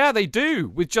 Yeah, they do.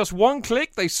 With just one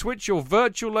click, they switch your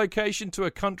virtual location to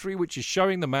a country which is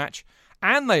showing the match,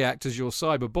 and they act as your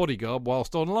cyber bodyguard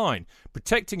whilst online,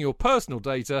 protecting your personal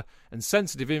data and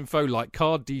sensitive info like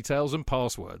card details and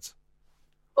passwords.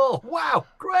 Oh, wow,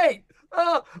 great.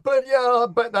 But I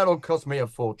bet that'll cost me a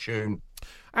fortune.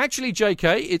 Actually,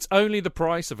 JK, it's only the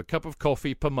price of a cup of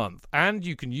coffee per month, and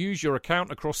you can use your account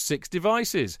across 6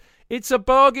 devices. It's a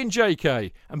bargain,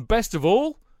 JK, and best of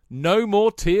all, no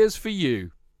more tears for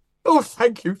you. Oh,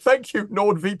 thank you,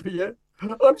 NordVPN.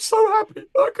 I'm so happy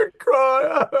I could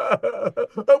cry.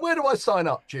 Where do I sign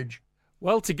up, Chidge?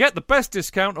 Well, to get the best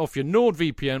discount off your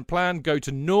NordVPN plan, go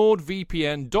to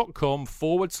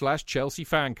nordvpn.com/Chelsea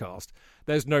Fancast.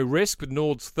 There's no risk with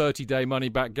Nord's 30-day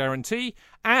money-back guarantee,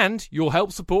 and you'll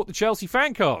help support the Chelsea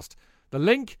Fancast. The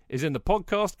link is in the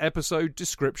podcast episode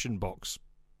description box.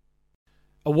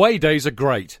 Away days are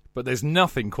great, but there's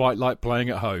nothing quite like playing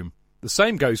at home. The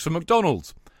same goes for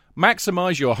McDonald's.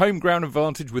 Maximise your home ground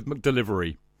advantage with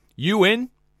McDelivery. You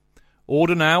in?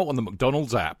 Order now on the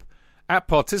McDonald's app. At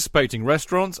participating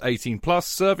restaurants, 18 plus,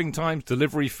 serving times,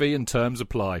 delivery fee and terms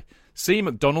apply. See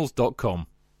mcdonalds.com.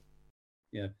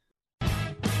 Yeah.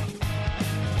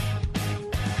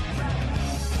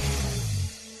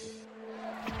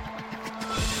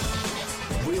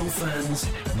 Real fans,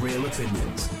 real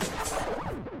opinions.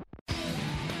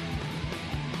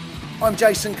 I'm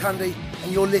Jason Cundy,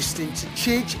 and you're listening to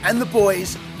Chidge and the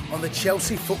boys on the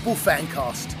Chelsea Football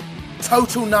Fancast.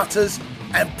 Total nutters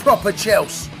and proper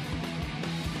Chelsea.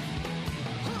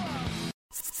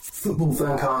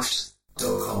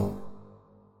 Footballfancast.com.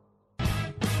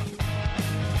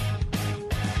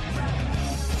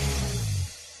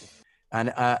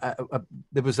 And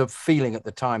there was a feeling at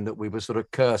the time that we were sort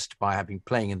of cursed by having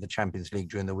playing in the Champions League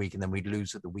during the week and then we'd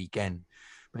lose at the weekend.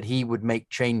 But he would make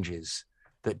changes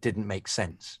that didn't make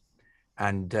sense,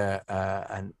 and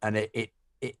it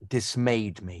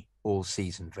dismayed me all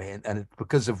season for him. And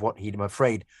because of what I'm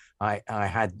afraid I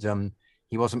had.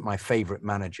 He wasn't my favourite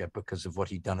manager because of what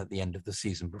he'd done at the end of the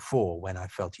season before, when I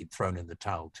felt he'd thrown in the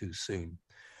towel too soon.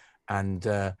 And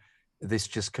this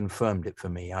just confirmed it for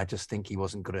me. I just think he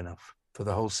wasn't good enough for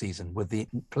the whole season with the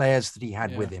players that he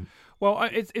had with him. Well,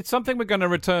 it's something we're going to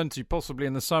return to possibly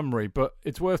in the summary, but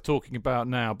it's worth talking about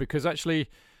now because actually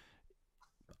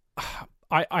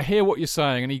I hear what you're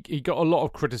saying, and he got a lot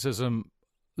of criticism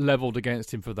levelled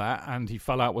against him for that, and he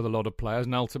fell out with a lot of players,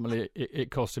 and ultimately it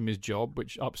cost him his job,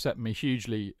 which upset me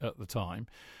hugely at the time.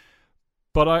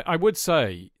 But I would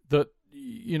say that,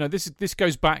 you know, this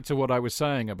goes back to what I was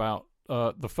saying about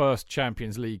the first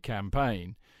Champions League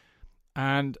campaign.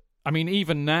 And I mean,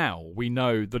 even now we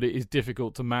know that it is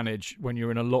difficult to manage when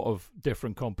you're in a lot of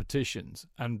different competitions,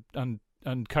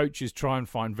 and coaches try and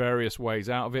find various ways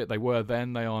out of it. They were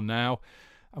then, they are now.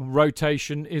 And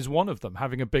rotation is one of them,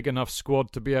 having a big enough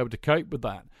squad to be able to cope with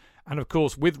that. And of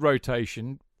course, with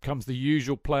rotation comes the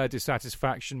usual player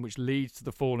dissatisfaction, which leads to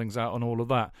the fallings out and all of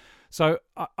that. So,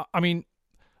 I mean,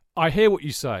 I hear what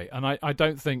you say, and I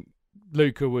don't think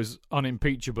Luca was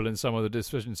unimpeachable in some of the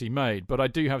decisions he made, but I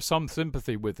do have some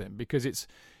sympathy with him because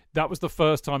that was the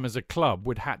first time as a club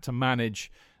we'd had to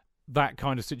manage that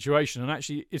kind of situation. And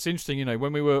actually, it's interesting, you know,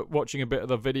 when we were watching a bit of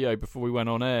the video before we went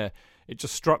on air, it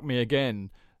just struck me again.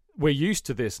 We're used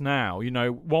to this now. You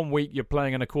know, one week you're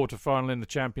playing in a quarter-final in the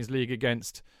Champions League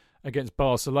against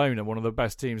Barcelona, one of the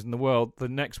best teams in the world. The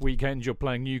next weekend you're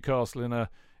playing Newcastle in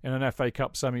an FA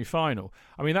Cup semi-final.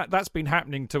 I mean, that's been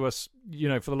happening to us, you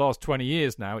know, for the last 20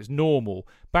 years now. It's normal.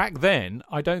 Back then,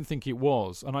 I don't think it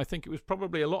was, and I think it was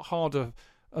probably a lot harder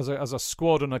as a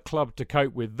squad and a club to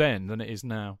cope with then than it is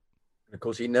now. And of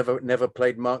course, he never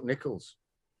played Mark Nichols.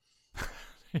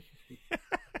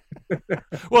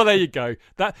 Well, there you go.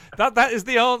 That is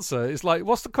the answer. It's like,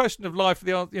 what's the question of life?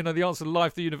 The answer to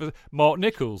life, the universe. Mark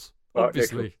Nichols,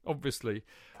 obviously.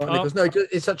 Mark Nichols. No,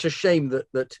 it's such a shame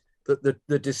that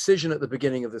the decision at the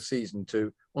beginning of the season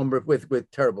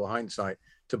with terrible hindsight,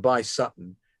 to buy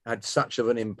Sutton had such of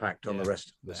an impact on the rest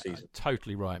of the season.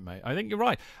 Totally right, mate. I think you're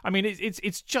right. I mean,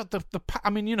 it's just I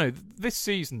mean, you know, this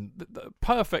season, the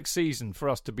perfect season for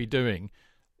us to be doing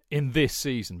in this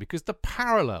season, because the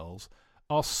parallels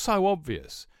are so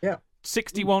obvious. Yeah.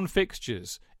 61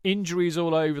 fixtures, injuries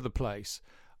all over the place,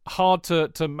 hard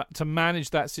to manage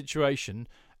that situation,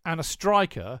 and a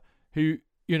striker who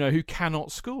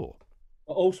cannot score.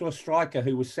 Also a striker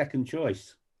who was second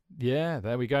choice. Yeah,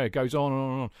 there we go. It goes on and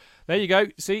on and on. There you go.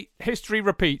 See, history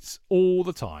repeats all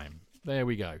the time. There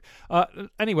we go.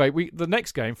 Anyway, the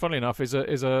next game, funnily enough, is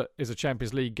a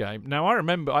Champions League game. Now, I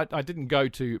remember I didn't go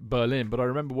to Berlin, but I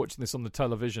remember watching this on the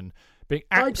television.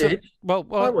 I did. Well,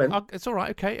 I went. It's all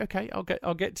right. Okay.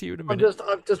 I'll get to you in a minute.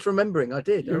 I'm just remembering. I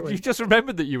did. You just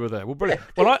remembered that you were there. Well, brilliant.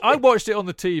 Well, I watched it on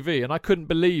the TV and I couldn't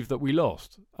believe that we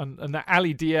lost. And that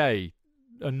Ali Dia,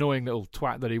 annoying little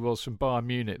twat that he was from Bayern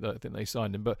Munich, that I think they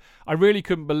signed him. But I really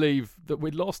couldn't believe that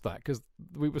we'd lost that, because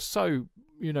we were so,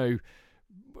 you know,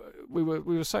 we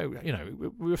were so, you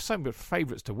know, we were so good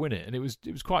favourites to win it, and it was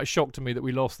quite a shock to me that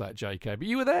we lost that, JK. But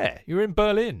you were there. You were in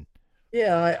Berlin.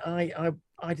 Yeah,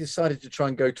 I decided to try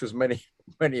and go to as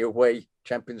many away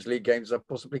Champions League games as I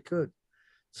possibly could.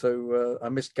 So I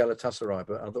missed Galatasaray,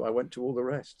 but I went to all the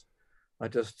rest. I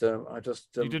just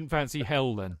you didn't fancy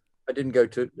hell then? I didn't go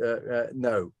to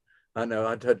no. I know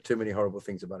I'd heard too many horrible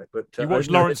things about it. But you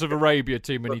watched Lawrence of Arabia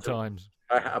too many times.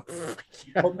 I have.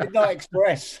 Midnight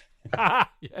Express.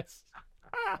 Yes.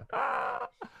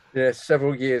 Yeah,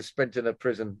 several years spent in a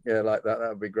prison. Yeah, like that. That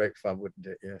would be great fun, wouldn't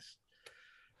it? Yes.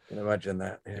 Can imagine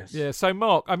that. Yes. Yeah. So,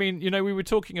 Mark, I mean, you know, we were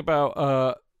talking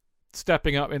about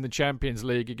stepping up in the Champions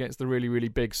League against the really, really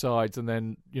big sides, and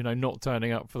then, you know, not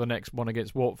turning up for the next one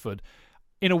against Watford.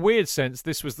 In a weird sense,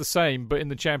 this was the same, but in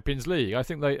the Champions League. I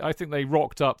think they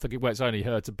rocked up thinking, well, it's only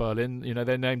Hertha Berlin. You know,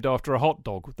 they're named after a hot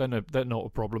dog. They're not a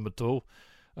problem at all.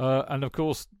 And of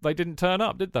course, they didn't turn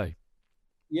up, did they?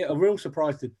 Yeah, a real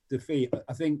surprise to defeat.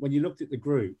 I think when you looked at the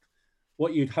group,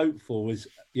 what you'd hoped for was,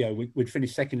 you know, we'd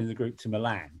finish second in the group to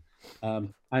Milan,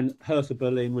 and Hertha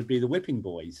Berlin would be the whipping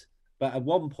boys. But at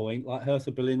one point, like,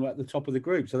 Hertha Berlin were at the top of the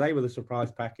group, so they were the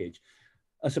surprise package.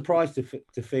 A surprise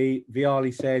defeat.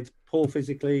 Vialli said, poor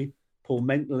physically, poor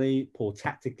mentally, poor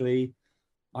tactically.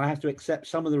 I have to accept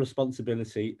some of the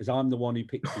responsibility, as I'm the one who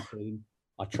picks the team.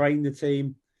 I train the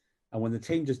team, and when the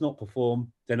team does not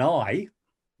perform, then I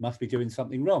must be doing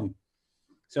something wrong.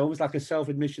 So almost like a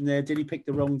self-admission there. Did he pick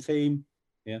the wrong team?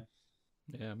 Yeah.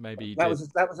 Yeah, maybe that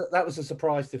was a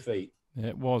surprise defeat. Yeah,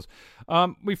 it was.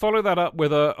 We followed that up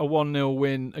with a 1-0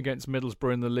 win against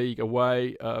Middlesbrough in the league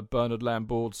away. Bernard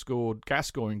Lambord scored.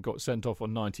 Gascoigne got sent off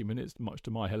on 90 minutes, much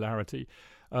to my hilarity.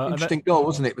 Interesting goal,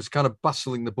 wasn't it? It was kind of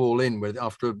bustling the ball in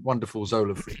after a wonderful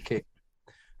Zola free kick.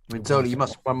 I mean, Zola,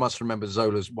 one must remember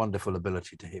Zola's wonderful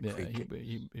ability to hit free kick.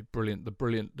 The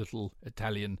brilliant little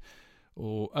Italian.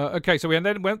 Okay, so we had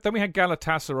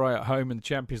Galatasaray at home in the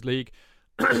Champions League.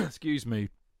 Excuse me.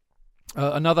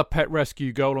 Another pet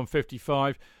rescue goal on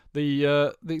 55.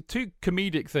 The two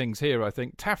comedic things here, I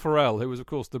think. Taffarel, who was, of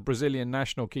course, the Brazilian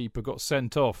national keeper, got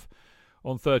sent off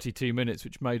on 32 minutes,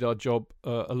 which made our job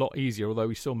a lot easier, although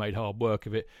we still made hard work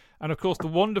of it. And, of course, the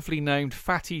wonderfully named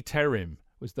Fatih Terim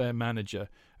was their manager.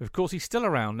 Of course, he's still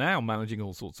around now managing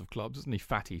all sorts of clubs, isn't he,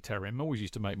 Fatih Terim? Always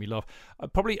used to make me laugh.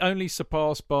 Probably only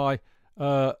surpassed by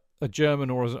a German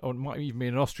or it might even be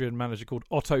an Austrian manager called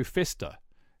Otto Pfister,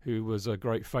 who was a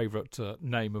great favourite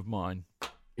name of mine.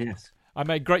 Yes. I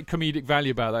made great comedic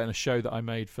value about that in a show that I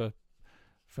made for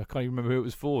I can't even remember who it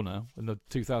was for now, in the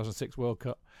 2006 World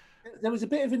Cup. There was a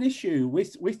bit of an issue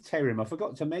with Terim. I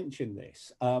forgot to mention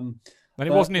this. And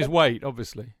it wasn't his weight,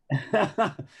 obviously.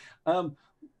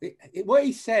 What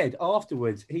he said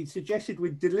afterwards, he suggested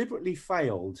we deliberately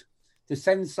failed to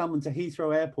send someone to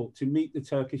Heathrow Airport to meet the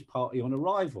Turkish party on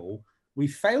arrival. We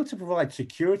failed to provide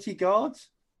security guards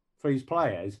for his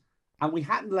players, and we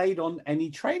hadn't laid on any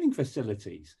training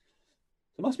facilities.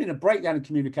 There must have been a breakdown in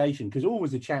communication, because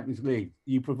always the Champions League,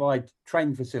 you provide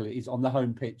training facilities on the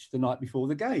home pitch the night before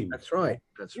the game. That's right.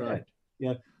 Right.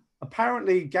 Yeah.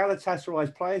 Apparently,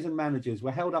 Galatasaray's players and managers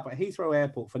were held up at Heathrow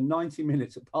Airport for 90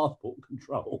 minutes at passport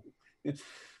control.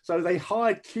 So they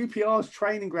hired QPR's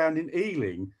training ground in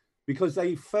Ealing because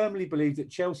they firmly believed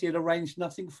that Chelsea had arranged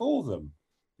nothing for them.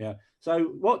 Yeah. So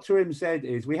what Terim said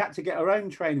is, we had to get our own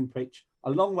training pitch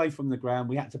a long way from the ground.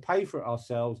 We had to pay for it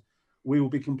ourselves. We will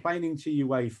be complaining to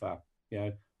UEFA.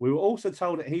 Yeah. We were also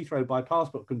told at Heathrow by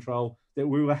passport control that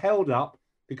we were held up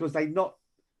because they'd not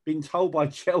been told by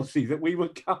Chelsea that we were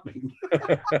coming.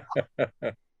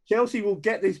 Chelsea will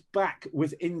get this back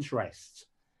with interest.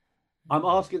 I'm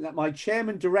asking that my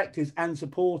chairman, directors and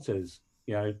supporters,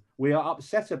 we are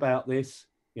upset about this,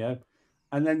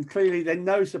 and then clearly then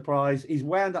no surprise, he's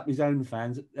wound up his own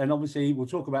fans, and obviously we'll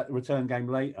talk about the return game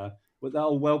later, but they're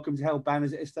all welcome to held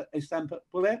banners at Istanbul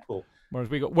Airport. Whereas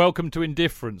we got welcome to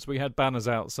indifference. We had banners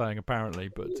out saying apparently,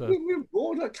 but we're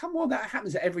bored. Come on, that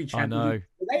happens at every Champions League.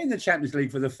 They're in the Champions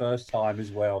League for the first time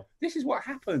as well. This is what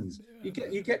happens. You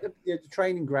get the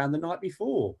training ground the night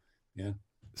before. Yeah,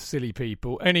 silly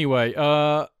people. Anyway,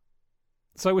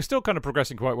 so we're still kind of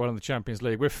progressing quite well in the Champions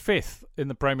League. We're 5th in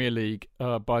the Premier League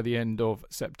by the end of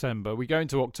September. We go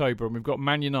into October and we've got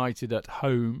Man United at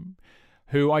home,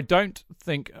 who I think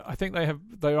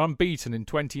they're unbeaten in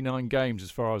 29 games as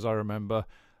far as I remember.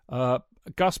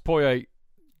 Gus Poyet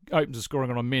opens the scoring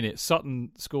on a minute.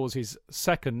 Sutton scores his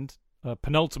second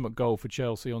penultimate goal for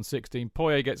Chelsea on 16.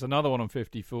 Poyet gets another one on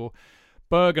 54.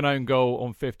 Berg an own goal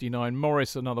on 59.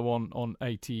 Morris another one on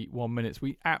 81 minutes.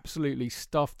 We absolutely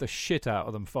stuffed the shit out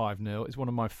of them 5-0. It's one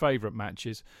of my favourite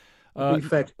matches. To be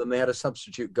fair to them, they had a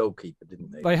substitute goalkeeper,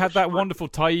 didn't they? They had that wonderful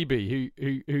Taibbi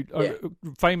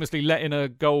who famously let in a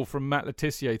goal from Matt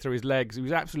Letitia through his legs. He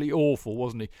was absolutely awful,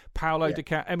 wasn't he? Paolo Di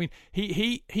Canio. I mean,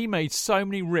 he made so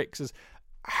many ricks.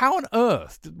 How on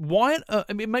earth? Why on earth?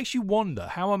 I mean, it makes you wonder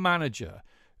how a manager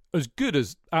as good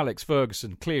as Alex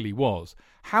Ferguson clearly was,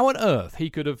 how on earth he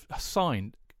could have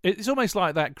signed. It's almost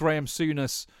like that Graham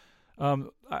Souness.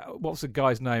 What's the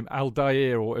guy's name? Al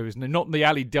Dair, or it was not the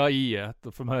Ali Dair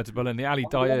from Hertha Berlin, the Ali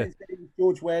Dair.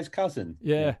 George Ware's cousin.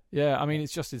 Yeah. I mean,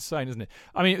 it's just insane, isn't it?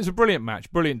 I mean, it was a brilliant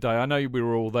match, brilliant day. I know we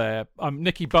were all there.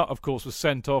 Nicky Butt, of course, was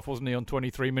sent off, wasn't he, on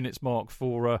 23 minutes mark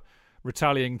for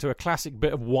retaliating to a classic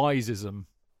bit of Wiseism.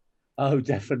 Oh,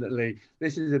 definitely.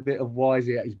 This is a bit of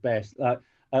Wisey at his best.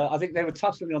 I think they were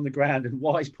tussling on the ground, and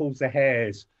Wise pulls the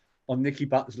hairs on Nicky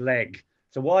Butt's leg.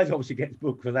 So Wise obviously gets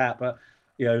booked for that, but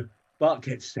Butt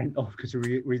gets sent off because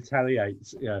he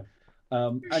retaliates. Yeah,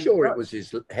 sure it was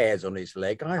his hairs on his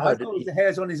leg. I thought it was the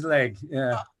hairs on his leg.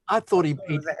 Yeah, I thought he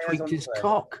tweaked his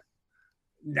cock.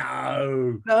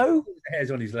 No, the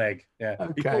hairs on his leg. Yeah,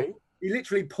 okay. He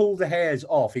literally pulled the hairs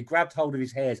off. He grabbed hold of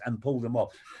his hairs and pulled them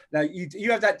off. Now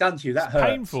you have that done to you. That hurts.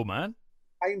 Painful, man.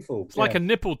 Painful. It's like a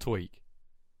nipple tweak.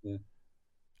 Yeah.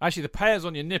 Actually, the hairs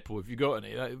on your nipple, if you got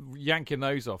any, yanking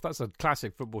those off, that's a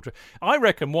classic football trick. I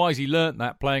reckon Wisey learnt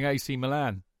that playing AC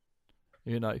Milan.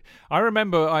 I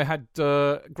remember I had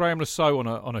Graham Lasso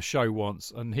on a show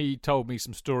once, and he told me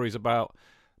some stories about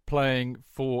playing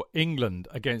for England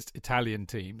against Italian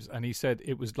teams, and he said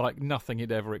it was like nothing he'd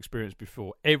ever experienced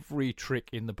before. Every trick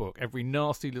in the book, every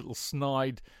nasty little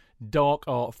snide, dark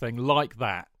art thing like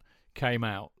that came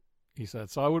out, he said.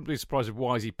 So I wouldn't be surprised if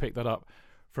Wisey picked that up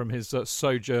from his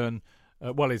sojourn,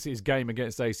 his game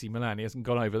against AC Milan. He hasn't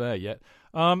gone over there yet.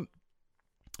 I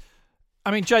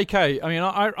mean, JK,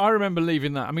 I remember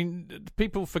leaving that. I mean,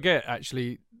 people forget,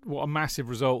 actually, what a massive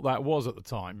result that was at the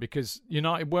time, because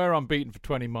United were unbeaten for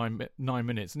 29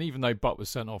 minutes, and even though Butt was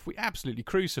sent off, we absolutely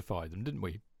crucified them, didn't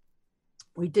we?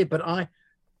 We did, but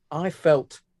I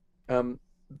felt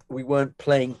we weren't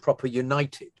playing proper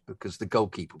United because the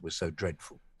goalkeeper was so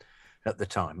dreadful at the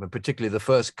time, and particularly the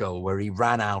first goal where he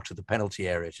ran out of the penalty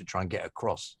area to try and get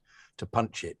across to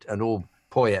punch it, and all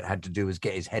Poyet had to do was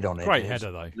get his head on it. Great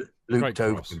header, though. Looped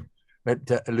over him.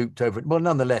 Looped over it. Well,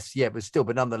 nonetheless,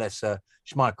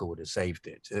 Schmeichel would have saved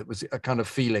it. It was a kind of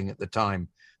feeling at the time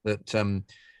that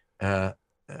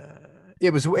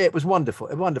it was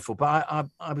wonderful. But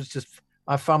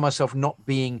I found myself not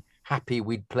being happy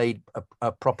we'd played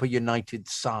a proper United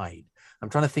side. I'm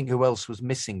trying to think who else was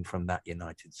missing from that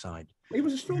United side. It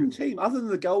was a strong team, other than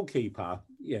the goalkeeper.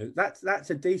 That's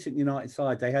a decent United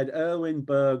side. They had Irwin,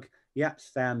 Berg,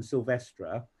 Yapstam,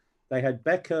 Silvestre. They had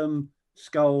Beckham,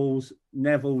 Scholes,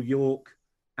 Neville, York,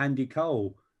 Andy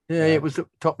Cole. Yeah, it was a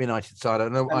top United side. I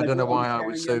don't know why I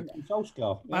was so.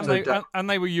 And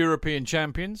they were European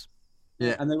champions.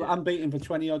 Yeah, and they were unbeaten for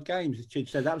 20-odd games, as Chidge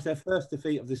said. That was their first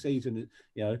defeat of the season,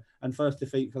 and first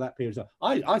defeat for that period. So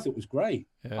I thought it was great.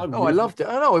 Yeah. I loved it.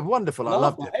 I know, wonderful. I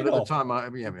loved it. But at the time,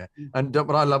 And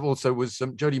what I love also was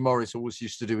Jody Morris always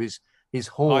used to do his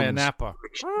horns. Iron Napa.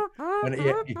 And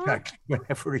exactly.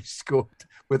 Whenever he scored,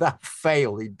 without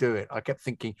fail, he'd do it. I kept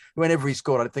thinking, whenever he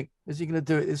scored, I'd think, is he going to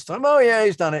do it this time? Oh, yeah,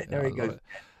 he's done it. There he goes.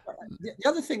 The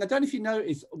other thing, I don't know if you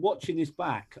noticed, watching this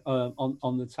back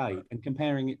on the tape and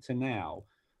comparing it to now,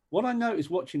 what I noticed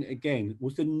watching it again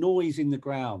was the noise in the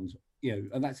ground,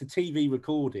 and that's a TV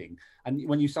recording. And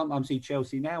when you sometimes see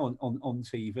Chelsea now on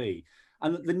TV,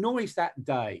 and the noise that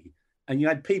day, and you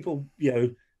had people,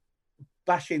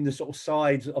 bashing the sort of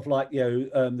sides of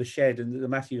the shed and the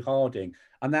Matthew Harding,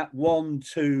 and that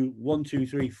 1-2,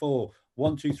 1-2-3-4,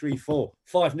 1-2-3-4,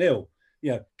 5-0.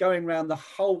 Going around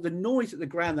the noise at the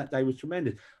ground that day was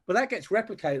tremendous. But that gets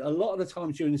replicated a lot of the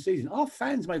times during the season. Our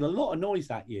fans made a lot of noise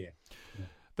that year.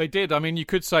 They did. I mean, you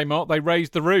could say, Mark, they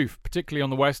raised the roof, particularly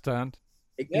on the West Stand.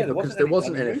 Because there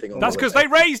wasn't anything on That's because they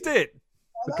raised it.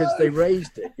 Because they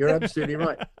raised it. You're absolutely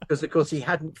right. Because, of course, he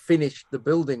hadn't finished the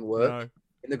building work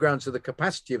in the ground. So the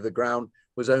capacity of the ground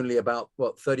was only about,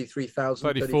 33,000?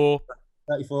 34.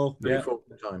 34 at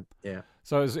the time, yeah.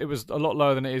 So it was a lot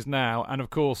lower than it is now. And,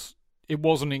 of course, it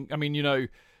wasn't. It's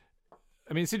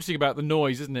interesting about the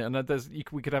noise, isn't it? And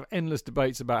we could have endless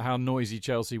debates about how noisy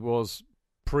Chelsea was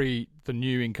pre the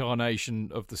new incarnation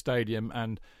of the stadium,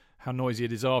 and how noisy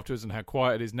it is afterwards, and how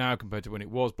quiet it is now compared to when it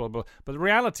was. Blah blah. But the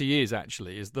reality is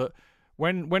that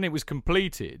when it was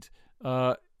completed,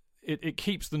 it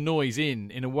keeps the noise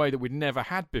in a way that we'd never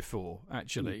had before.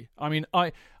 Actually, I mean,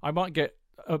 I might get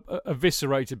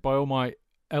eviscerated by all my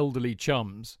elderly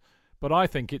chums, but I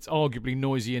think it's arguably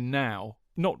noisier now,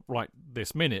 not right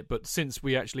this minute, but since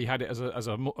we actually had it as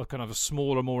a kind of a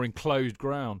smaller, more enclosed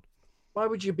ground. Why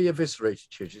would you be eviscerated,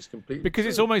 Chidge? It's completely because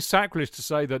it's almost sacrilege to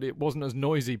say that it wasn't as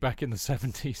noisy back in the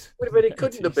 70s. But it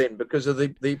couldn't have been because of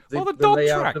the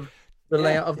layout of the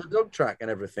layout of the dog track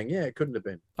and everything. Yeah, it couldn't have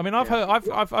been. I mean,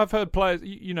 I've heard players.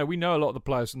 We know a lot of the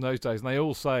players from those days, and they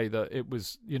all say that it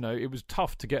was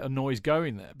tough to get a noise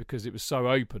going there because it was so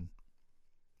open.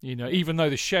 Even though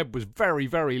the shed was very,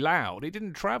 very loud, it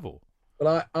didn't travel.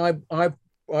 Well,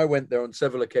 I went there on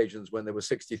several occasions when there were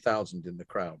 60,000 in the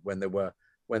crowd, when there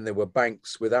were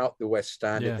banks without the West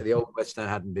Stand. Yeah. The old West Stand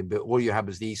hadn't been built. All you had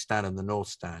was the East Stand and the North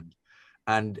Stand.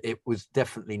 And it was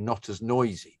definitely not as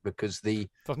noisy because the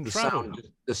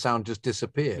sound just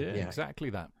disappeared. Yeah,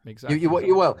 exactly that. Exactly.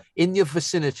 You in your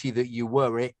vicinity that you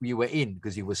were in,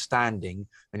 because you were standing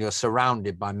and you're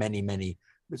surrounded by many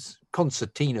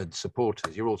concertinaed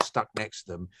supporters. You're all stuck next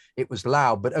to them. It was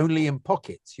loud, but only in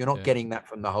pockets. You're not getting that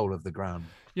from the whole of the ground.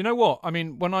 You know what? I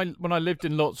mean, when I lived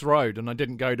in Lots Road and I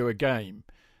didn't go to a game,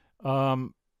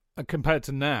 compared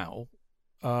to now,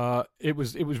 it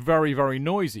was very, very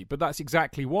noisy. But that's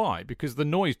exactly why, because the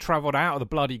noise travelled out of the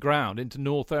bloody ground into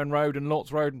Northern Road and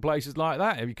Lots Road and places like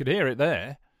that. You could hear it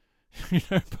there,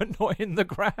 but not in the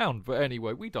ground. But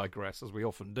anyway, we digress, as we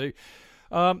often do.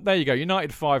 There you go.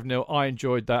 United 5-0. I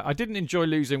enjoyed that. I didn't enjoy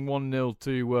losing 1-0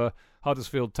 to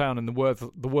Huddersfield Town in the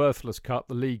Worthless Cup,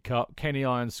 the League Cup. Kenny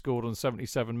Irons scored on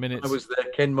 77 minutes. I was there.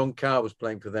 Ken Moncur was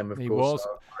playing for them, of He course. was.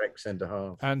 Our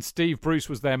ex-centre-half. And Steve Bruce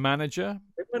was their manager.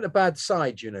 It weren't a bad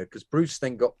side, because Bruce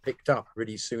then got picked up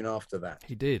really soon after that.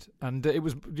 He did. And it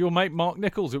was your mate Mark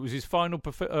Nichols. It was his final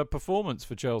performance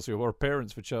for Chelsea, or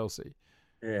appearance for Chelsea.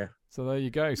 Yeah. So there you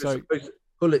go. So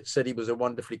Pullet said he was a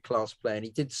wonderfully class player, and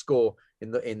he did score in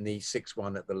the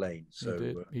 6-1 at the Lane.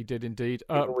 So he did indeed.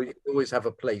 Always have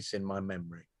a place in my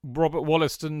memory. Robert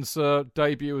Wollaston's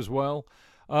debut as well.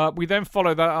 We then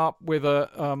followed that up with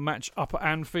a match up at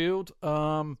Anfield,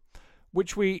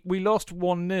 which we lost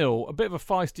 1-0. A bit of a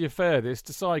feisty affair, this.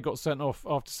 Desai got sent off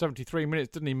after 73 minutes,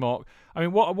 didn't he, Mark? I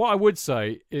mean, what I would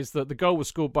say is that the goal was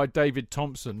scored by David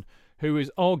Thompson, who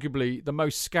is arguably the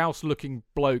most Scouse-looking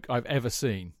bloke I've ever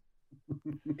seen.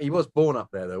 He was born up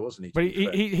there, though, wasn't he? But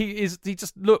he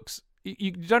just looks...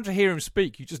 You don't have to hear him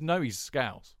speak. You just know he's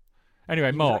Scouse.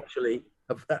 Anyway, Mark. Actually,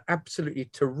 an absolutely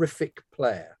terrific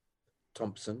player,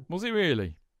 Thompson. Was he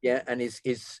really? Yeah, and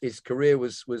his career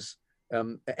was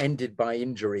ended by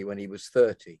injury when he was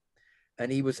 30,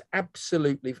 and he was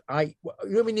absolutely.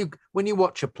 When you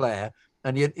watch a player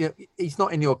and he's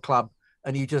not in your club,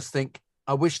 and you just think,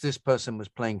 I wish this person was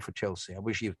playing for Chelsea. I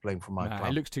wish he was playing for my club.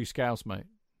 He looks too Scouse, mate.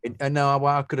 And no,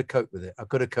 I could have coped with it. I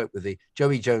could have coped with it.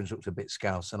 Joey Jones looked a bit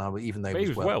Scouse, and even though he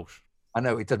was Welsh. I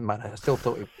know, it doesn't matter. I still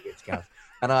thought he was a bit Scouse,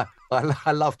 and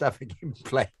I loved having him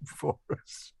playing for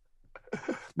us.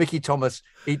 Mickey Thomas,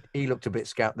 he looked a bit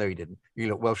Scout. No, he didn't. He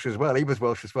looked Welsh as well. He was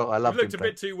Welsh as well. I loved him. He looked a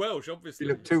bit too Welsh, obviously.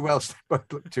 He looked too Welsh.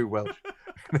 Both looked too Welsh.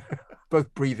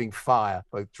 Both breathing fire,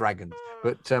 both dragons.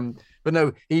 But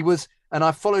no, he was, and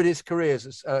I followed his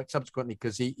careers subsequently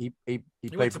because he played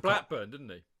went to Blackburn,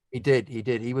 didn't he? He did.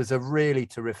 He was a really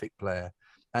terrific player,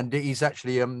 and he's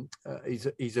actually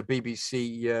he's a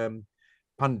BBC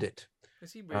pundit.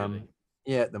 Is he really?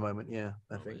 Yeah, at the moment, yeah,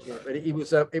 I think. Yeah. But it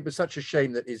was such a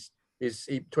shame that he's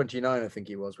 29, I think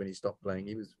he was when he stopped playing.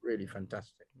 He was really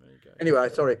fantastic. There you go. Anyway,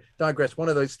 sorry, digress. One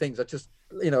of those things. I just,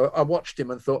 I watched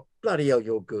him and thought, bloody hell,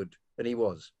 you're good, and he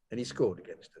was, and he scored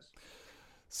against us.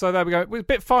 So there we go. It was a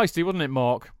bit feisty, wasn't it,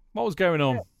 Mark? What was going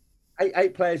on? Yeah.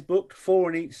 Eight players booked, 4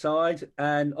 on each side,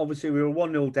 and obviously we were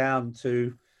 1-0 down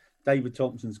to David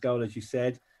Thompson's goal, as you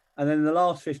said. And then in the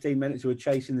last 15 minutes, we were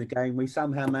chasing the game. We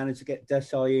somehow managed to get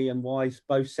Desai and Wise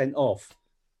both sent off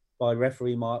by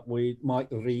referee Mike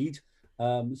Reed.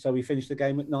 So we finished the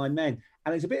game with 9 men.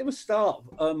 And it's a bit of a start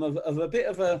of a bit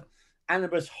of a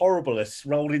Annibus Horribilis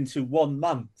rolled into 1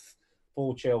 month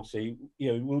for Chelsea.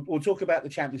 We'll talk about the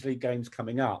Champions League games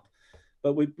coming up.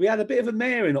 But we had a bit of a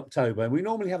mare in October, and we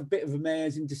normally have a bit of a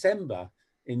mares in December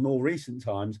in more recent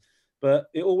times. But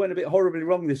it all went a bit horribly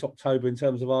wrong this October in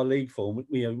terms of our league form.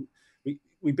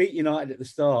 We beat United at the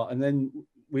start, and then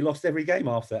we lost every game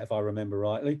after that, if I remember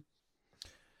rightly.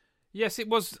 Yes, it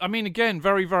was. I mean, again,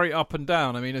 very, very up and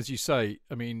down. I mean, as you say,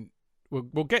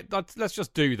 we'll get. Let's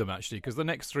just do them actually, because the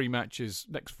next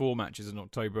 4 matches in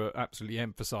October absolutely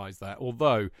emphasise that.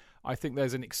 Although I think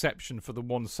there's an exception for the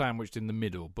one sandwiched in the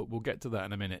middle, but we'll get to that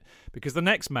in a minute. Because the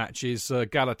next match is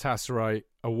Galatasaray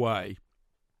away,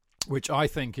 which I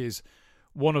think is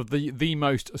one of the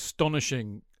most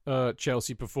astonishing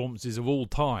Chelsea performances of all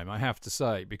time, I have to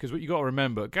say. Because what you got to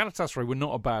remember, Galatasaray were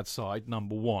not a bad side,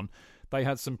 number one. They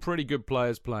had some pretty good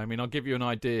players playing. I mean, I'll give you an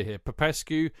idea here.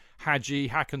 Popescu, Hadji,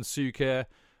 Hakan Suker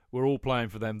were all playing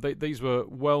for them. These were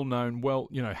well-known,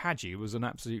 Hadji was an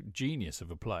absolute genius of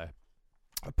a player.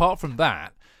 Apart from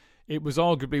that, it was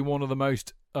arguably one of the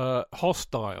most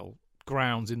hostile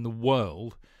grounds in the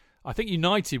world. I think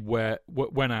United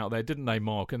went out there, didn't they,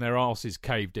 Mark? And their arses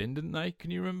caved in, didn't they?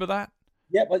 Can you remember that?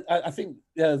 Yeah, but I think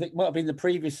it might have been the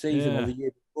previous season or the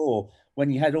year before when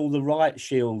you had all the riot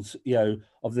shields,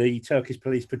 of the Turkish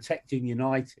police protecting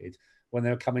United when they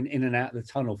were coming in and out of the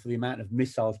tunnel for the amount of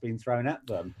missiles being thrown at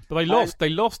them. But they lost. They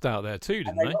lost out there too,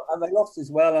 didn't they? And they lost as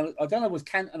well. And I don't know, was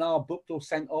Cantona booked or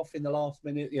sent off in the last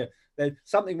minute?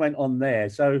 Something went on there.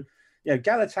 So,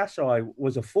 Galatasaray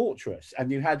was a fortress,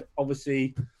 and you had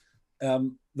obviously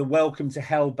the welcome to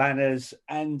hell banners.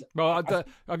 And I'm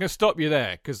going to stop you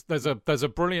there because there's a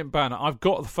brilliant banner. I've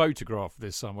got the photograph of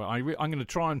this somewhere. I'm going to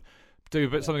try and do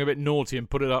something a bit naughty and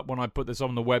put it up when I put this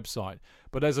on the website.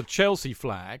 But there's a Chelsea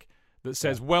flag that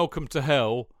says "Welcome to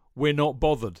Hell. We're not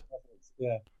bothered."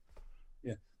 Yeah.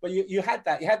 But you had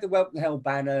that. You had the Welcome to Hell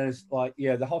banners,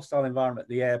 the hostile environment at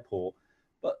the airport.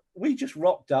 But we just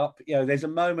rocked up. There's a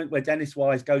moment where Dennis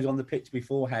Wise goes on the pitch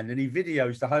beforehand and he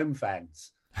videos the home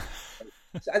fans.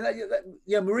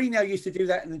 Mourinho used to do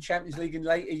that in the Champions League in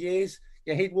later years.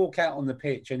 He'd walk out on the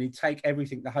pitch and he'd take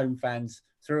everything the home fans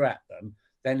threw at them.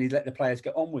 then he let the players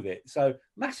get on with it. So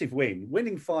massive win,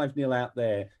 winning 5-0 out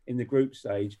there in the group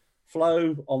stage.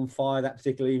 Flo on fire that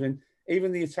particular evening.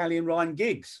 Even the Italian Ryan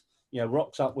Giggs,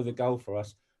 rocks up with a goal for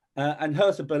us. And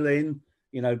Hertha Berlin,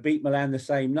 beat Milan the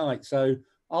same night. So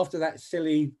after that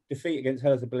silly defeat against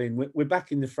Hertha Berlin, we're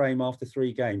back in the frame after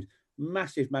 3 games.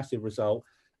 Massive, massive result.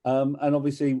 And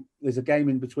obviously there's a game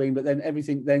in between, but then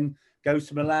everything then goes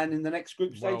to Milan in the next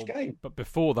group stage game. But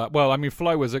before that,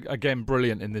 Flo was again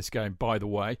brilliant in this game, by the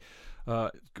way,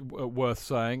 worth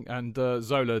saying. And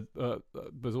Zola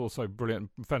was also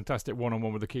brilliant, fantastic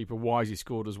one-on-one with the keeper. Wisey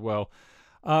scored as well.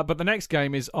 But the next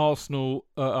game is Arsenal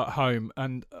at home.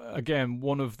 And again,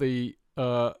 one of the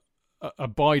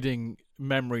abiding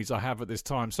memories I have at this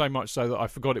time, so much so that I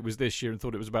forgot it was this year and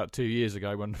thought it was about 2 years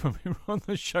ago when we were on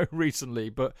the show recently.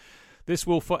 But this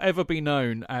will forever be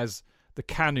known as the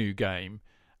Kanu game,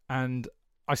 and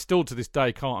I still to this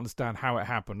day can't understand how it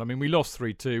happened. I mean, we lost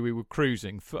 3-2, we were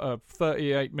cruising,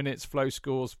 38 minutes, Flo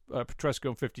scores, Petrescu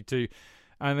on 52,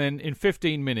 and then in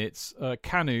 15 minutes,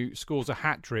 Kanu scores a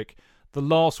hat-trick, the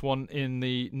last one in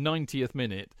the 90th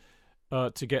minute,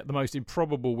 to get the most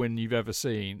improbable win you've ever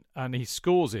seen. And he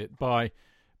scores it by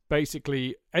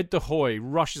basically Ed de Hoy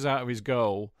rushes out of his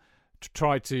goal to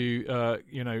try to,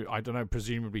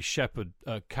 presumably shepherd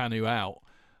Kanu out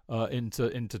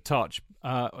into touch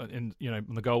on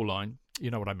the goal line.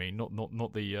 You know what I mean?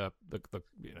 Not the.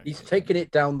 He's taken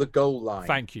it down the goal line.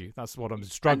 Thank you. That's what I'm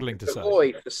struggling to say.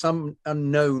 Boy, for some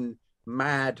unknown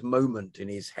mad moment in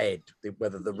his head,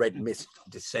 whether the red mist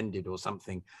descended or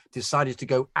something, decided to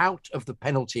go out of the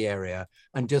penalty area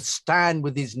and just stand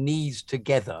with his knees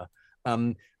together,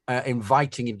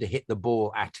 inviting him to hit the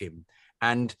ball at him.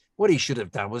 And what he should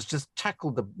have done was just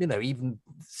tackle even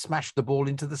smash the ball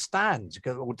into the stands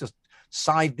or just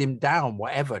side him down,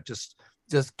 whatever, just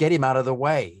get him out of the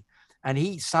way. And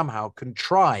he somehow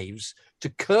contrives to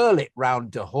curl it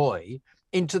round De Hoy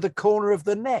into the corner of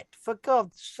the net. For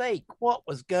God's sake, what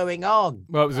was going on?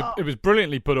 Well, it was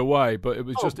brilliantly put away, but it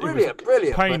was brilliant,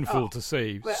 painful to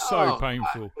see.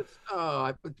 Painful.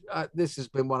 This has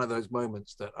been one of those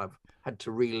moments that I've had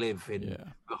to relive in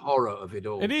the horror of it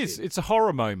all. It is. It's a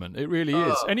horror moment. It really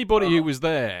is. Anybody who was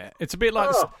there, it's a bit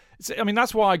like.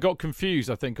 That's why I got confused.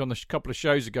 I think on the couple of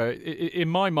shows ago, in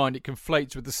my mind, it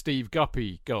conflates with the Steve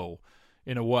Guppy goal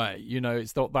in a way.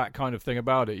 It's not that kind of thing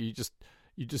about it.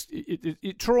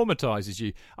 It traumatizes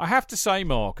you. I have to say,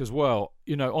 Mark, as well,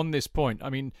 on this point, I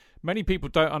mean, many people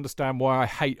don't understand why I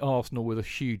hate Arsenal with a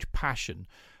huge passion.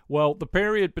 Well, the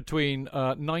period between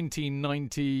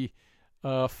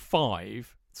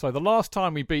 1995, so the last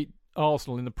time we beat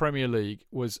Arsenal in the Premier League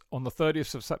was on the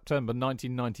 30th of September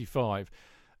 1995.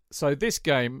 So this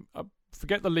game,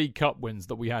 forget the League Cup wins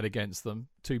that we had against them,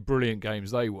 2 brilliant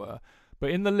games they were,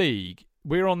 but in the league,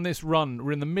 we're on this run.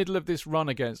 We're in the middle of this run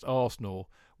against Arsenal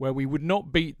where we would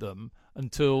not beat them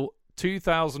until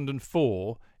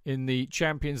 2004 in the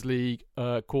Champions League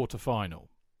quarter-final.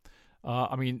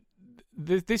 It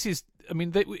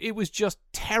was just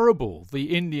terrible,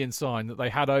 the Indian sign that they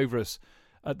had over us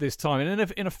at this time.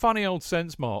 And in a funny old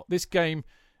sense, Mark, this game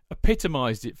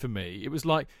epitomised it for me. It was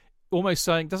like almost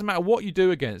saying, doesn't matter what you do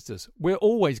against us, we're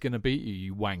always going to beat you,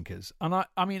 you wankers. And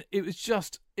it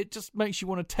just makes you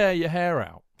want to tear your hair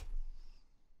out.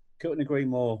 Couldn't agree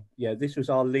more. Yeah, this was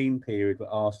our lean period with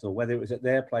Arsenal, whether it was at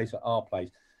their place or our place.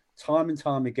 Time and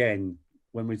time again,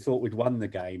 when we thought we'd won the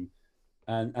game,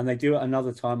 and they do it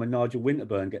another time when Nigel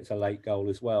Winterburn gets a late goal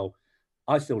as well.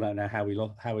 I still don't know how we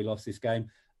lost this game.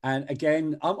 And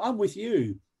again, I'm with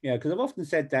you, because I've often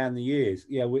said down the years,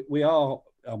 we are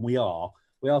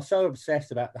so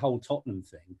obsessed about the whole Tottenham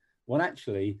thing, when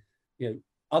actually,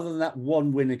 other than that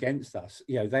one win against us,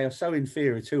 they are so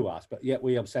inferior to us, but yet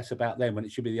we obsess about them when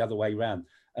it should be the other way around.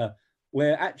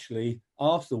 Where actually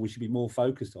Arsenal we should be more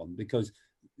focused on, because,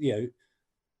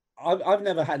 I've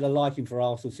never had a liking for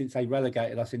Arsenal since they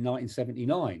relegated us in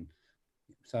 1979.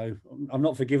 So I'm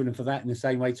not forgiving them for that in the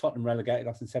same way Tottenham relegated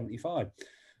us in 75.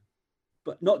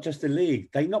 But not just the league.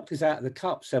 They knocked us out of the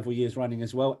cup several years running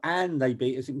as well, and they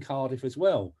beat us in Cardiff as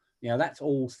well. That's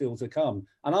all still to come.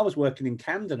 And I was working in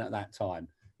Camden at that time.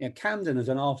 Camden is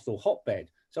an Arsenal hotbed.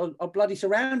 So I'm bloody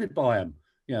surrounded by them.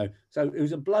 So it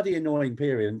was a bloody annoying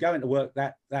period. And going to work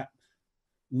that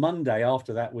Monday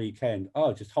after that weekend,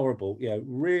 just horrible.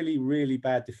 Really, really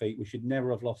bad defeat. We should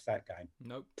never have lost that game.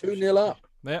 Nope. 2-0 up.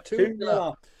 Yep. 2-0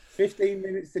 up. 15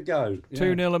 minutes to go.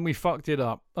 2-0 and we fucked it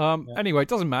up. Anyway, it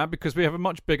doesn't matter because we have a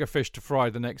much bigger fish to fry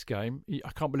the next game.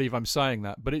 I can't believe I'm saying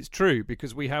that, but it's true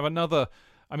because we have another.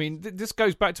 I mean, this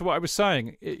goes back to what I was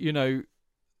saying.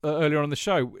 earlier on the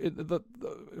show.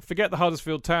 Forget the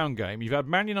Huddersfield Town game. You've had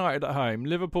Man United at home,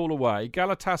 Liverpool away,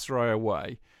 Galatasaray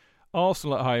away,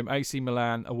 Arsenal at home, AC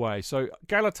Milan away. So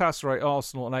Galatasaray,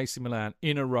 Arsenal and AC Milan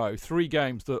in a row. 3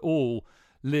 games that all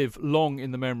live long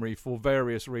in the memory for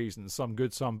various reasons, some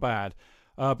good, some bad.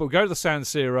 But we go to the San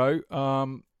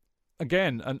Siro.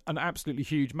 Again, an absolutely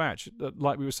huge match.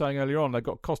 Like we were saying earlier on, they've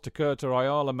got Costa Curta,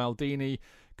 Ayala, Maldini,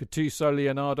 Gattuso,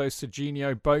 Leonardo,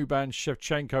 Serginho, Boban,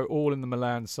 Shevchenko, all in the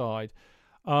Milan side.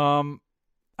 And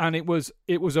it was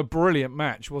a brilliant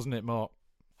match, wasn't it, Mark?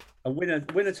 A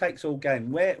winner takes all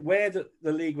game. Where the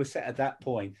league was set at that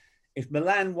point, if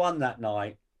Milan won that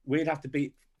night, we'd have to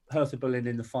beat Hertha Berlin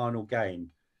in the final game.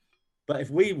 But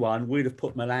if we won, we'd have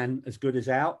put Milan as good as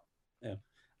out. Yeah.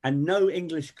 And no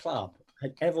English club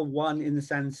had ever won in the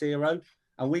San Siro,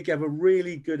 and we gave a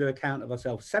really good account of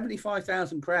ourselves.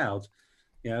 75,000 crowds,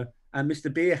 and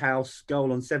Mr. Beerhouse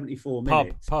goal on 74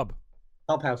 minutes. Pub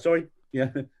House, sorry.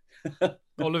 Yeah.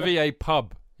 Olivier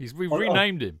Pub. We've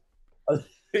renamed him.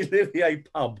 Olivier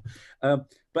Pub.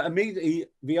 But immediately,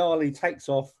 Vialli takes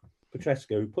off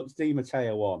Petrescu, puts Di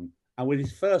Matteo on, and with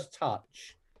his first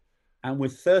touch, and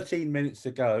with 13 minutes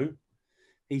to go,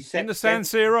 he set... In the San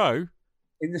Siro?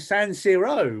 In the San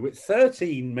Siro, with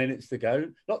 13 minutes to go,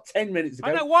 not 10 minutes to go.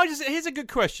 I know. Here's a good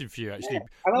question for you, actually. Yeah.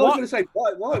 And I was going to say,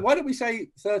 why don't we say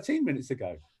 13 minutes to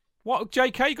go? What,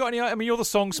 JK, got any... I mean, you're the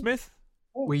songsmith.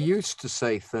 We used to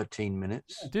say 13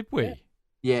 minutes. Did we?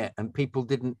 Yeah, and people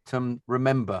didn't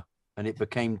remember, and it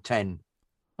became 10.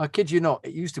 I kid you not.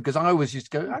 It used to, because I always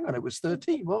used to go, hang on, it was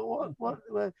 13.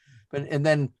 What? And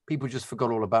then people just forgot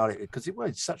all about it because it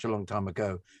was such a long time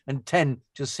ago. And 10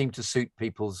 just seemed to suit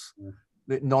people's...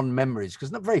 non-memories, because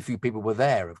not very few people were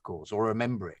there, of course, or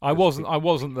remember it. I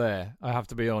wasn't there, I have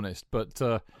to be honest, but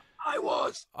I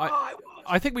was.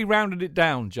 I think we rounded it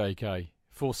down, JK,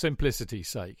 for simplicity's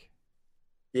sake.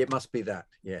 It must be that,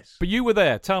 yes. But you were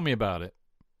there. Tell me about it.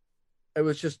 It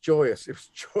was just joyous. It was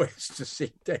joyous to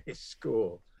see Dennis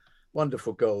score.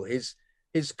 Wonderful goal. His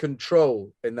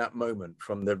control in that moment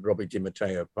from the Robbie Di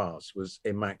Matteo pass was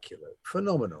immaculate.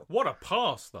 Phenomenal. What a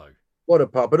pass, though. What a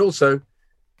pass. But also,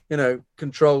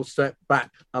 control, step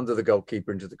back under the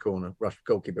goalkeeper into the corner.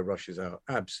 Goalkeeper rushes out.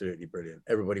 Absolutely brilliant.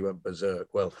 Everybody went berserk.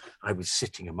 Well, I was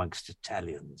sitting amongst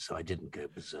Italians, so I didn't go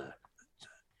berserk.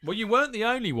 Well, you weren't the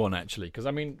only one, actually, because,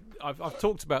 I mean, I've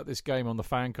talked about this game on the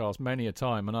Fancast many a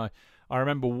time, and I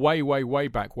remember way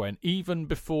back when, even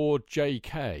before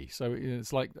JK, so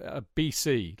it's like a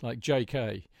BC, like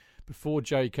JK, before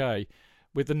JK,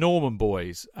 with the Norman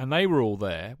boys, and they were all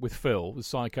there with Phil, with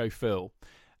Psycho Phil.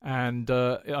 And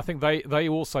I think they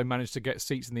also managed to get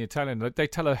seats in the Italian. They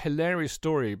tell a hilarious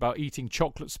story about eating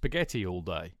chocolate spaghetti all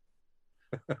day.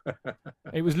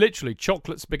 It was literally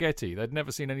chocolate spaghetti. They'd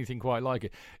never seen anything quite like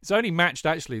it. It's only matched,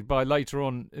 actually, by later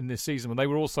on in this season when they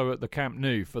were also at the Camp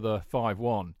Nou for the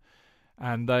 5-1.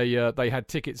 And they had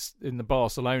tickets in the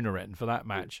Barcelona end for that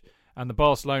match. And the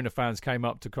Barcelona fans came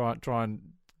up to try and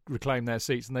reclaim their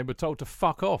seats, and they were told to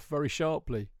fuck off very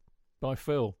sharply by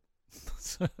Phil.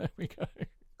 So there we go.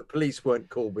 The police weren't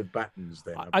called with batons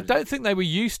then. I don't think they were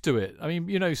used to it. I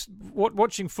mean,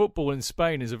 watching football in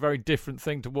Spain is a very different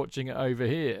thing to watching it over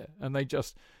here. And they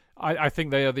just, I think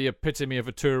they are the epitome of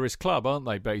a tourist club, aren't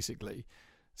they, basically?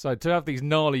 So to have these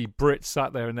gnarly Brits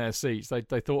sat there in their seats, they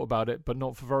thought about it, but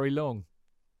not for very long.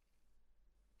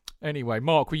 Anyway,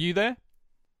 Mark, were you there?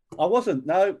 I wasn't.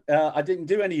 No, I didn't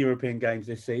do any European games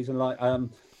this season. Like,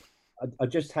 I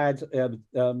just had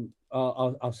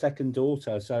our second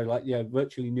daughter, so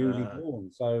virtually newly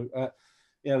born. So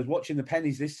I was watching the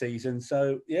pennies this season.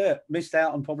 So missed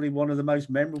out on probably one of the most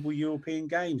memorable European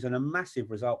games and a massive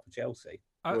result for Chelsea.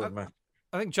 I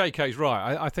think JK's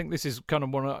right. I think this is kind of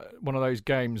one of those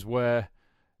games where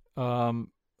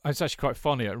it's actually quite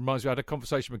funny. It reminds me, I had a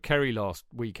conversation with Kerry last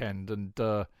weekend,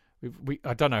 and we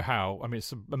I don't know how. I mean,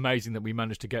 it's amazing that we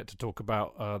managed to get to talk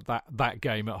about that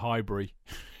game at Highbury.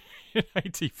 In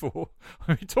 84,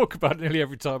 we talk about it nearly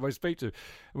every time I speak to him.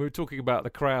 We were talking about the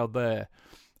crowd there,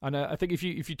 and I think if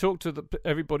you talk to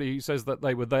everybody who says that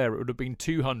they were there, it would have been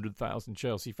 200,000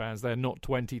 Chelsea fans there, not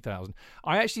 20,000.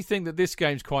 I actually think that this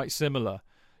game's quite similar.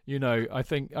 I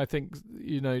think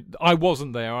I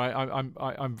wasn't there.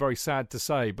 I'm very sad to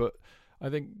say, but I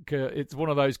think it's one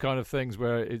of those kind of things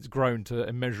where it's grown to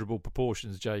immeasurable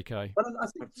proportions. JK, but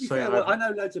I know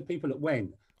loads of people that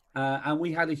went. And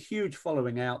we had a huge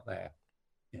following out there.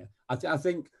 Yeah, I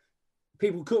think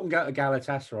people couldn't go to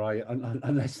Galatasaray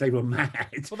unless they were mad.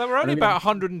 Well, there were only about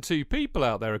 102 people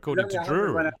out there, according to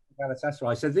Drury. Went out to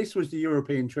Galatasaray. So this was the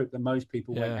European trip that most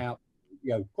people went out.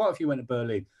 Quite a few went to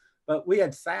Berlin, But we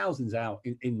had thousands out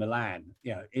in Milan,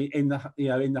 in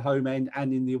the home end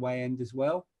and in the away end as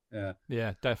well.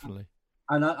 Yeah, definitely.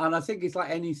 And I think it's like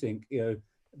anything, it'd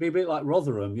be a bit like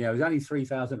Rotherham. There's only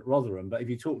 3,000 at Rotherham, but if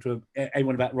you talk to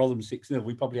anyone about Rotherham 6-0,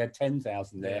 we probably had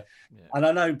 10,000 there. Yeah. And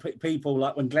I know people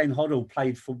like when Glenn Hoddle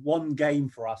played for one game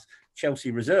for us,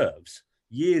 Chelsea reserves,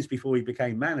 years before he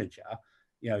became manager.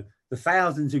 The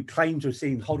thousands who claimed to have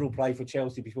seen Hoddle play for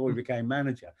Chelsea before he became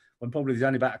manager, when probably there's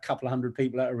only about a couple of hundred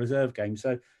people at a reserve game.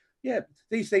 So,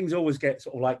 these things always get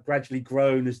sort of like gradually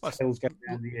grown as tails go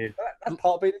down the years. That's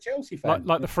part of being a Chelsea fan.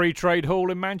 Like the Free Trade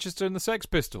Hall in Manchester and the Sex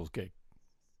Pistols gig.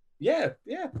 Yeah.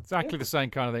 Exactly the same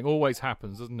kind of thing. Always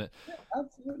happens, doesn't it? Yeah,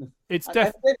 absolutely. It's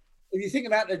if you think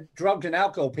about the drugs and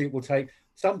alcohol people take,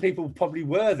 some people probably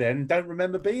were then and don't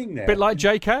remember being there. A bit like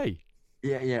JK.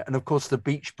 Yeah. And of course, the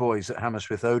Beach Boys at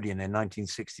Hammersmith Odeon in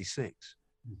 1966.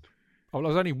 Well, I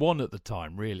was only one at the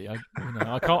time, really.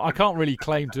 I can't really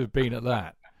claim to have been at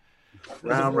that.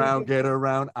 Round, get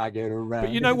around, I get around.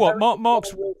 But you know what,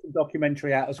 Mark's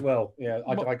documentary out as well.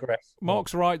 I digress.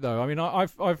 Mark's right, though. I mean,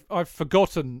 I've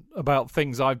forgotten about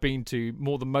things I've been to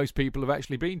more than most people have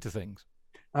actually been to things.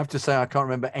 I have to say, I can't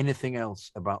remember anything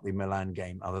else about the Milan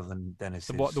game other than Dennis's.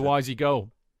 The Wisey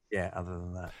goal. Yeah, other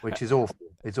than that, which is awful.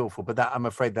 It's awful. But I'm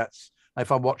afraid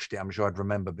if I watched it, I'm sure I'd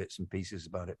remember bits and pieces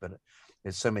about it. But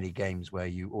there's so many games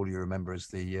where all you remember is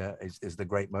the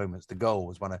great moments. The goal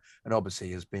was one, and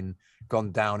obviously has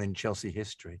gone down in Chelsea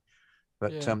history.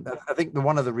 But I think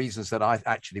one of the reasons that I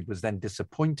actually was then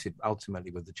disappointed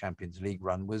ultimately with the Champions League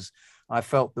run was I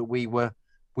felt that we were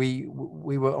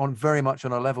on very much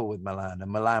on a level with Milan, and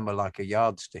Milan were like a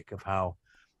yardstick of how.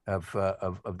 It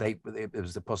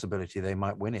was the possibility they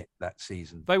might win it that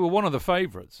season. They were one of the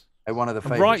favourites. They're one of the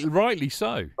favourites. Rightly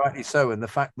so. Rightly so, and the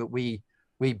fact that we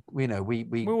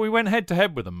went head to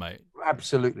head with them, mate.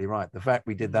 Absolutely right. The fact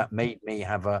we did that made me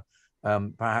have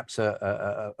perhaps an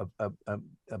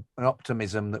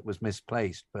optimism that was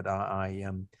misplaced. But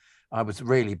I was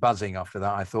really buzzing after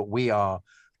that. I thought we are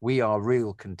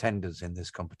real contenders in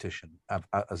this competition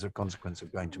as a consequence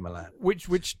of going to Milan.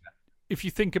 Which. If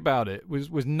you think about it,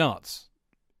 was nuts,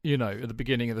 at the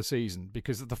beginning of the season,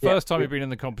 because the first time we've been in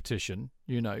the competition,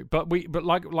 but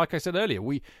like I said earlier,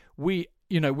 we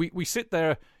sit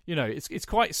there, it's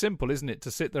quite simple, isn't it, to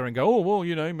sit there and go, oh well,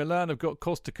 Milan have got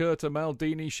Costa Curta,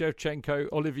 Maldini, Shevchenko,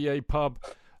 Olivier Pub,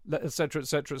 etc.,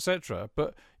 etc., etc.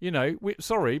 But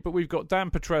we've got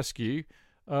Dan Petrescu,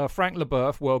 Frank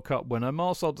Leboeuf, World Cup winner,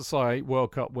 Marcel Desailly,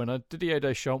 World Cup winner, Didier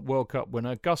Deschamps, World Cup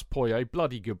winner, Gus Poyet,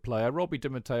 bloody good player, Robbie Di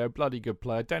Matteo, bloody good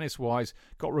player, Dennis Wise,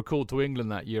 got recalled to England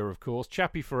that year, of course,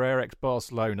 Chappie Ferrer,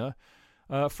 ex-Barcelona,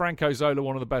 Franco Zola,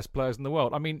 one of the best players in the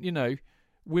world. I mean,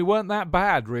 we weren't that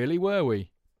bad, really, were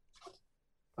we?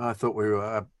 I thought we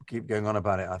were, keep going on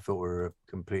about it, I thought we were a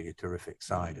completely terrific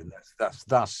side, and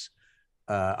that's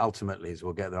ultimately, as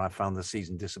we'll get there, I found the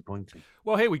season disappointing.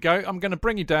 Well, here we go. I'm going to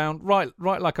bring you down right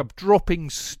like a dropping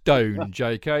stone,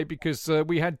 JK, because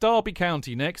we had Derby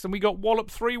County next, and we got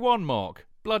Wallop 3-1. Mark,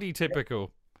 bloody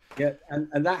typical. Yeah,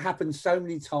 and that happened so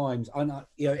many times. And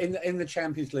in the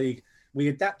Champions League, we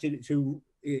adapted it to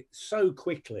it so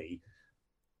quickly,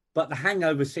 but the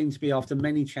hangover seemed to be after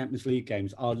many Champions League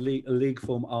games, our league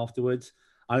form afterwards.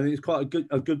 I think it's quite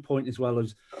a good point as well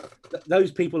as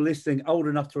those people listening old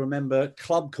enough to remember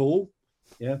Club Call.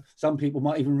 Yeah, some people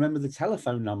might even remember the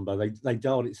telephone number. They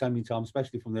dialed it so many times,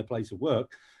 especially from their place of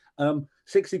work.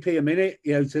 60p a minute,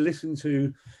 to listen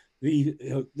to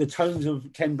the tones of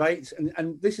Ken Bates.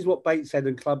 And this is what Bates said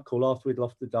in Club Call after we'd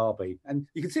lost the Derby. And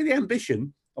you can see the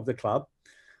ambition of the club.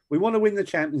 We want to win the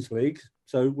Champions League,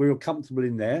 so we were comfortable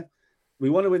in there. We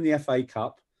want to win the FA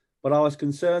Cup, but I was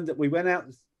concerned that we went out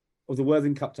of the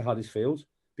Worthing Cup to Huddersfield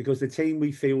because the team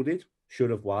we fielded should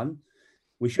have won.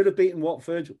 We should have beaten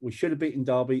Watford. We should have beaten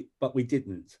Derby, but we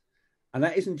didn't. And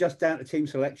that isn't just down to team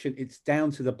selection. It's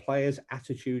down to the players'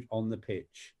 attitude on the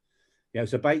pitch.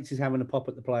 So Bates is having a pop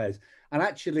at the players. And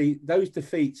actually, those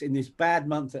defeats in this bad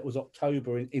month that was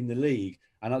October in the league,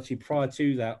 and actually prior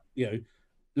to that,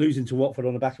 losing to Watford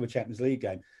on the back of a Champions League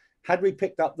game, had we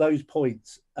picked up those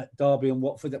points at Derby and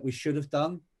Watford that we should have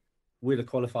done, we'd have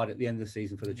qualified at the end of the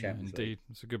season for the Champions League. Indeed,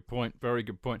 that's a good point. Very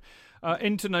good point.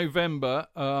 Into November.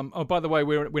 By the way,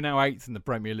 we're now 8th in the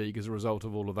Premier League as a result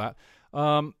of all of that.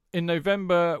 In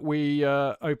November, we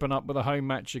open up with a home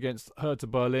match against Hertha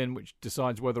Berlin, which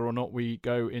decides whether or not we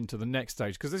go into the next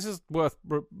stage. Because this is I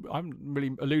haven't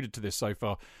really alluded to this so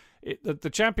far. The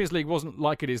Champions League wasn't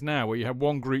like it is now, where you have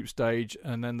one group stage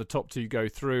and then the top two go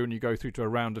through and you go through to a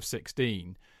round of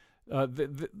 16.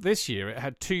 This year it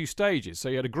had two stages. So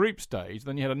you had a group stage,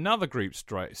 then you had another group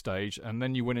stage, and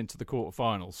then you went into the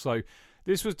quarterfinals. So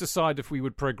This was decided if we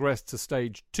would progress to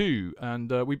stage 2,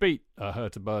 and we beat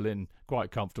Hertha Berlin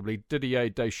quite comfortably. Didier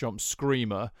Deschamps'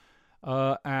 screamer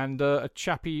and a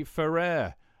Chappie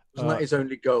Ferrer. Wasn't that his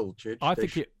only goal, Chidge?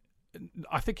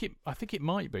 I think it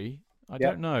might be. I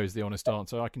don't know is the honest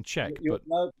answer. I can check.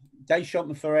 No, Deschamps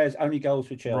and Ferrer's only goals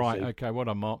for Chelsea. Right, okay, well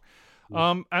done, Mark.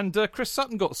 And Chris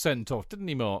Sutton got sent off, didn't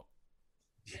he, Mark?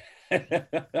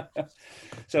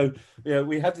 So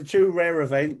we have the two rare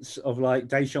events of like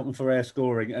Deschamps and Ferrer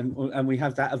scoring, and we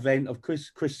have that event of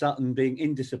Chris Sutton being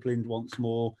indisciplined once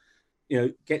more.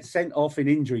 Gets sent off in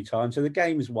injury time, so the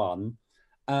game's won.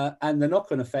 And the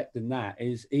knock-on effect in that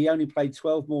is he only played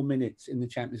 12 more minutes in the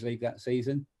Champions League that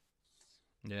season.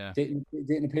 Yeah, didn't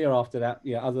appear after that.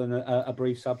 Yeah, other than a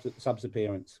brief subs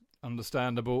appearance.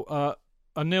 Understandable.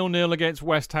 A 0-0 against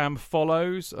West Ham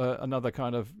follows another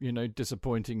kind of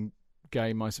disappointing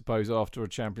game, I suppose, after a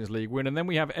Champions League win, and then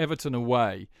we have Everton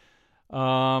away,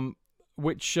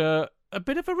 which a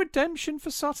bit of a redemption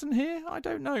for Sutton here. I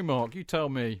don't know, Mark. You tell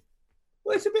me.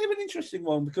 Well, it's a bit of an interesting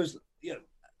one because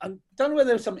I don't know whether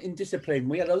there was some indiscipline.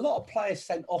 We had a lot of players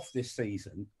sent off this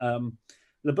season.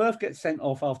 Leboeuf gets sent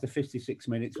off after 56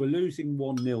 minutes. We're losing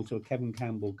 1-0 to a Kevin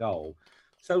Campbell goal.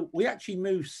 So we actually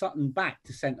moved Sutton back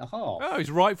to centre-half. Oh,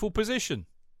 his rightful position.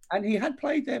 And he had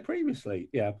played there previously,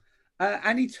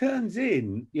 and he turns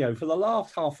in, for the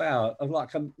last half hour of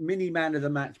like a mini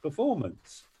man-of-the-match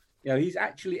performance. He's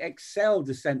actually excelled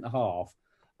as centre-half.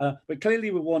 But clearly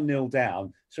we're 1-0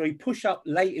 down. So he pushed up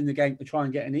late in the game to try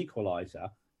and get an equaliser.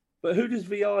 But who does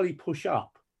Vialli push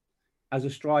up as a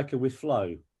striker with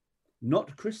flow?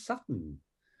 Not Chris Sutton.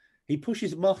 He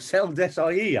pushes Marcel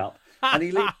Desailly up and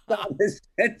he leaves Sutton as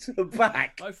centre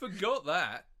back. I forgot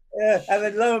that. Yeah, and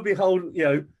then lo and behold,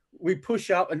 we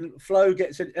push up and Flo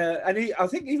gets it. And I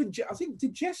think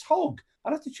did Jess Hogg?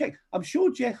 I'd have to check. I'm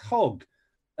sure Jess Hogg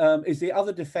is the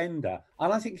other defender,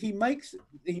 and I think he makes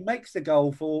the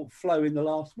goal for Flo in the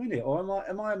last minute. Or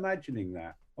am I imagining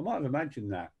that? I might have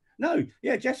imagined that. No,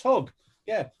 yeah, Jess Hogg.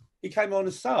 Yeah, he came on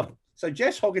as sub. So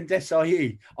Jess Hogg and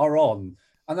Desailly are on,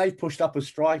 and they've pushed up as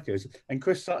strikers, and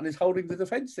Chris Sutton is holding the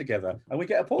defence together, and we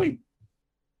get a point.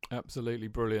 Absolutely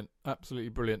brilliant. Absolutely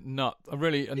brilliant. Nut. I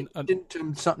really...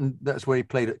 Didn't Sutton, that's where he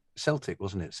played at Celtic,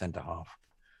 wasn't it, centre-half?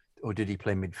 Or did he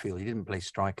play midfield? He didn't play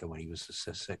striker when he was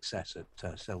a success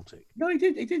at Celtic. No, he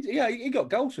did. Yeah, he got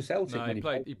goals for Celtic.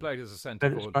 No, he played as a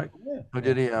centre forward. Yeah. Oh,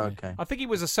 did he? Oh, okay. I think he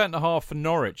was a centre half for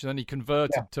Norwich, and then he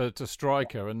converted to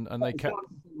striker, and they kept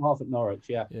half at Norwich.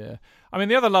 Yeah. Yeah. I mean,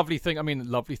 the other lovely thing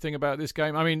about this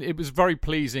game. I mean, it was very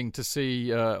pleasing to see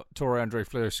Tore-André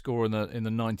Fleur score in the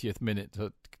 90th minute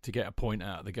to get a point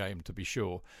out of the game. To be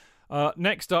sure.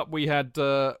 Next up, we had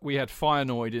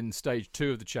Feyenoord in stage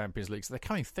 2 of the Champions League. So they're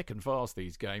coming thick and fast,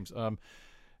 these games. I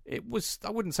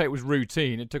wouldn't say it was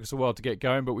routine. It took us a while to get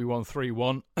going, but we won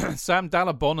 3-1. Sam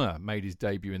Dallabonna made his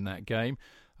debut in that game.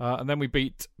 And then we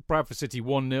beat Bradford City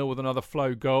 1-0 with another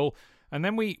Flo goal. And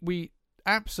then we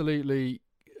absolutely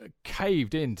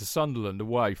caved in to Sunderland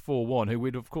away 4-1, who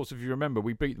we'd, of course, if you remember,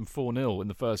 we beat them 4-0 in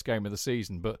the first game of the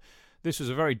season. But this was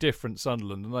a very different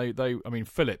Sunderland, and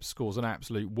Phillips scores an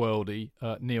absolute worldie.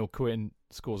 Neil Quinn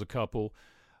scores a couple.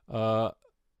 Phillips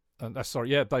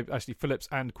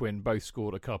and Quinn both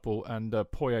scored a couple, and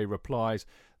Poyet replies.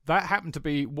 That happened to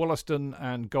be Wollaston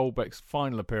and Goldbeck's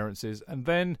final appearances, and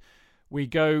then we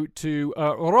go to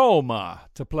Roma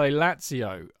to play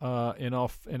Lazio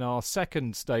in our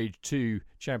second stage 2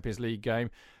 Champions League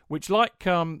game, which, like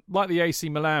the AC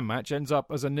Milan match, ends up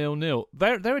as a 0-0.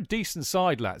 They're a decent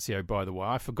side, Lazio, by the way.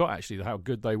 I forgot actually how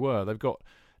good they were. They've got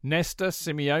Nesta,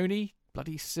 Simeone.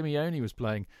 Bloody Simeone was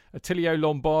playing. Attilio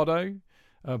Lombardo,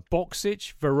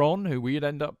 Boksic, Veron, who we'd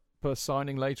end up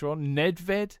signing later on.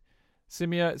 Nedved,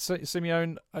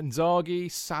 Simeone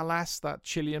Inzaghi, Salas, that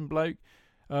Chilean bloke.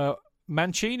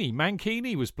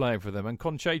 Mancini was playing for them, and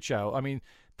Conceição. I mean,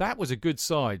 that was a good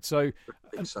side. So,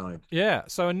 big side. Yeah.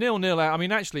 So a 0-0 out. I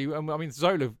mean, actually,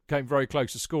 Zola came very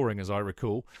close to scoring, as I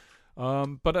recall.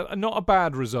 But not a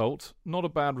bad result. Not a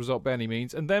bad result by any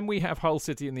means. And then we have Hull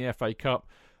City in the FA Cup,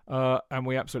 and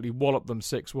we absolutely wallop them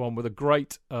 6-1 with a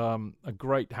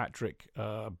great hat trick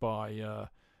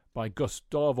by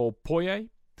Gustavo Poyet.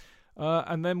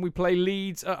 And then we play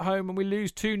Leeds at home and we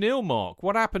lose 2-0. Mark,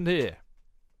 what happened here?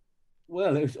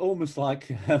 Well, it was almost like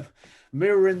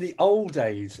mirroring the old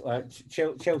days, like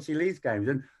Chelsea Leeds games.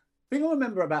 And the thing I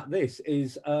remember about this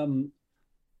is I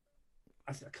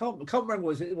can't remember.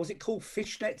 Was it called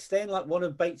Fishnets then, like one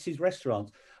of Bates's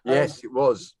restaurants? Yes, it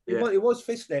was. Yeah. It was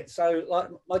Fishnets. So,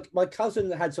 like my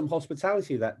cousin had some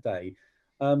hospitality that day.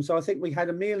 So I think we had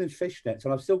a meal in Fishnets,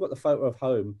 and I've still got the photo of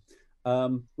home.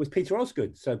 with Peter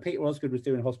Osgood. So Peter Osgood was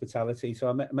doing hospitality. So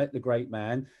I met the great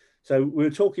man. So we were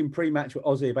talking pre-match with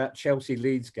Ozzy about Chelsea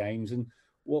Leeds games and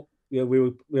what we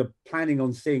were planning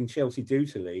on seeing Chelsea do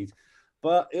to Leeds,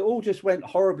 but it all just went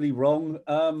horribly wrong.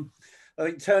 I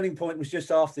think turning point was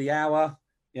just after the hour.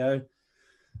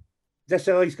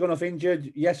 Desailly's gone off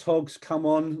injured. Yes, Hogg's come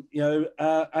on.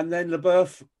 And then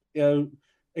Leboeuf,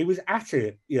 he was at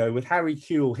it. With Harry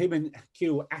Kewell, him and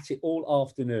Kewell at it all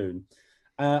afternoon.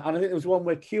 And I think there was one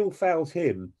where Kewell fouls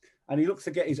him, and he looks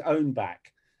to get his own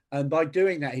back. And by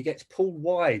doing that, he gets pulled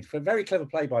wide for a very clever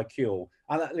play by Kewell.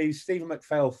 And that leaves Stephen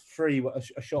McPhail free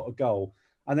with a shot, a goal.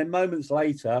 And then moments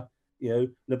later,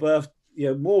 Leboeuf,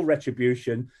 more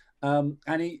retribution. And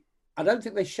I don't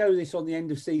think they show this on the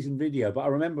end of season video, but I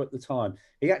remember at the time,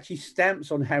 he actually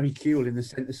stamps on Harry Kewell in the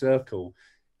centre circle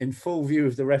in full view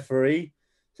of the referee.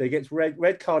 So he gets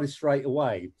red carded straight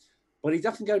away. But he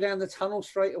doesn't go down the tunnel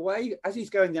straight away. As he's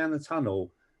going down the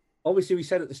tunnel, obviously, we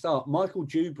said at the start, Michael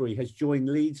Dewberry has joined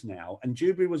Leeds now, and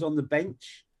Dewberry was on the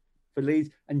bench for Leeds,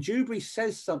 and Dewberry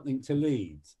says something to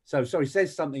Leeds.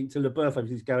 Says something to Leboeuf as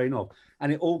he's going off,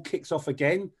 and it all kicks off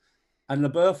again. And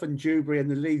Leboeuf and Dewberry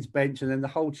and the Leeds bench, and then the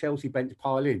whole Chelsea bench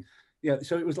pile in.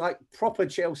 So it was like proper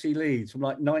Chelsea Leeds from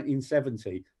like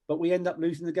 1970, but we end up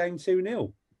losing the game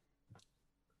 2-0.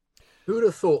 Who would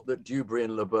have thought that Dewberry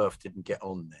and Leboeuf didn't get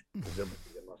on then? There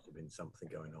must have been something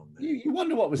going on there. You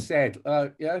wonder what was said.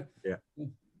 Yeah.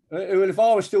 If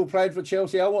I was still playing for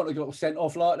Chelsea, I wouldn't have got sent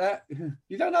off like that.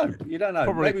 You don't know.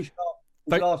 Probably.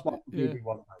 Maybe last month.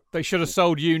 They should have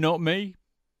sold you, not me.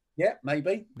 Yeah,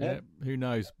 maybe. Yeah, who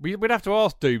knows? We'd have to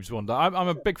ask Doobs one day. I'm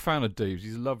a big fan of Doobs.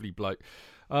 He's a lovely bloke.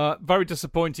 Very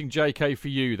disappointing, JK, for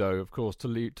you, though, of course, to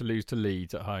lose to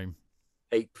Leeds at home.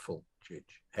 Hateful, Chidge.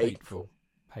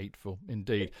 Hateful,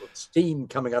 indeed. Hateful. Steam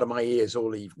coming out of my ears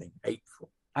all evening. Hateful.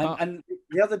 And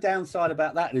the other downside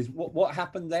about that is what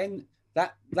happened then.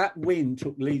 That win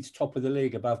took Leeds top of the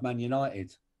league above Man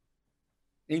United.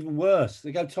 Even worse,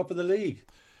 they go top of the league.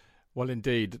 Well,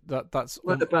 indeed, that's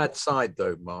weren't a bad side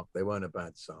though, Mark. They weren't a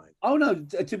bad side. Oh no,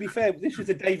 to be fair, this was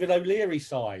the David O'Leary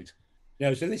side.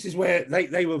 So this is where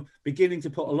they were beginning to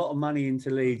put a lot of money into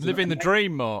Leeds. Living the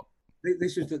dream, Mark.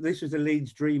 This was the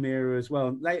Leeds dream era as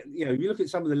well. You look at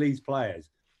some of the Leeds players.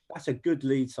 That's a good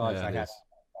Leeds side.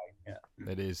 Yeah,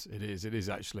 it is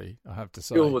actually. I have to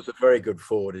say, Kewell was a very good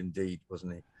forward indeed,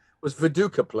 wasn't he? Was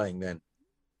Viduka playing then?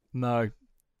 No,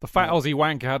 the fat Aussie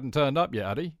wanker hadn't turned up yet,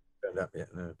 had he? Turned up yet?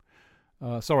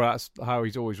 No. Sorry, that's how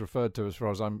he's always referred to, as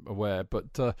far as I'm aware.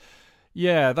 But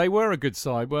yeah, they were a good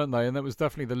side, weren't they? And that was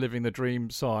definitely the living the dream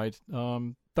side.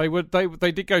 They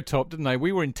did go top, didn't they?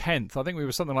 We were in 10th. I think we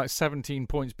were something like 17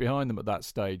 points behind them at that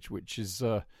stage, which is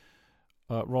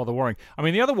rather worrying. I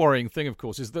mean, the other worrying thing, of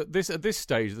course, is that at this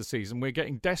stage of the season, we're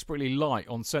getting desperately light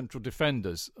on central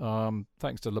defenders,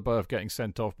 thanks to Leboeuf getting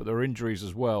sent off, but there are injuries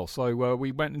as well. So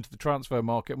we went into the transfer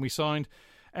market and we signed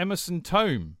Emerson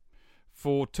Tome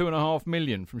for $2.5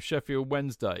 million from Sheffield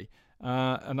Wednesday.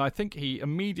 And I think he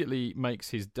immediately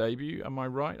makes his debut. Am I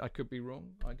right? I could be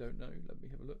wrong. I don't know. Let me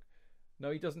have a look.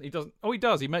 No, he doesn't. Oh, he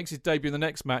does. He makes his debut in the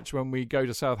next match when we go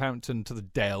to Southampton to the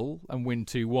Dell and win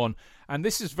 2-1. And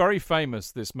this is very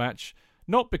famous, this match,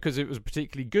 not because it was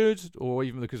particularly good or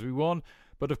even because we won,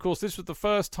 but of course this was the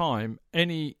first time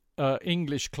any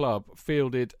English club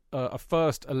fielded a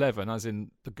first 11, as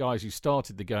in the guys who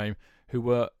started the game, who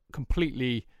were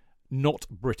completely not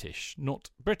British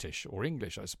or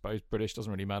English, I suppose. British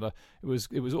doesn't really matter. It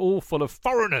was all full of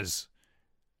foreigners.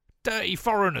 Dirty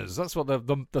foreigners. That's what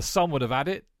the Sun would have had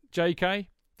it. JK,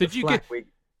 did you get?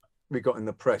 We got in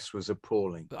the press was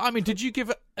appalling. I mean, did you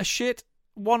give a shit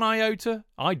one iota?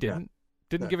 I didn't.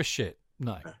 Didn't give a shit.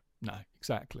 No,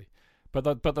 exactly.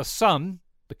 But the Sun,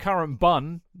 the current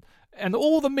bun, and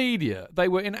all the media, they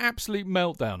were in absolute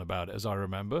meltdown about it, as I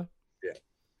remember.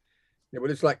 Yeah,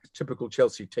 well, it's like typical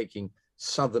Chelsea taking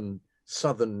southern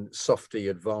softy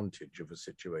advantage of a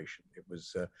situation. It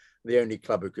was the only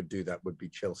club who could do that would be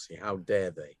Chelsea. How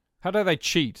dare they? How dare they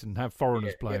cheat and have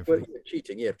foreigners playing for them?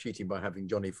 Cheating by having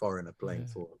Johnny Foreigner playing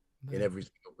for them in every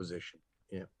single position.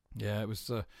 Yeah,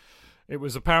 it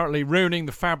was apparently ruining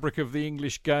the fabric of the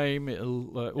English game.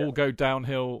 It'll all go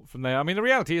downhill from there. I mean, the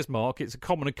reality is, Mark, it's a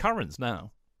common occurrence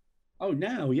now. Oh,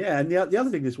 now, yeah. And the other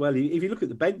thing as well, if you look at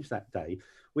the bench that day,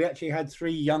 we actually had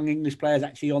 3 young English players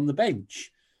actually on the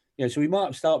bench. So we might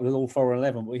have started with all 4 and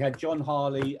 11, but we had John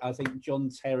Harley, I think John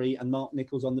Terry and Mark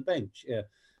Nichols on the bench. Yeah.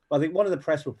 But I think one of the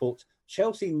press reports,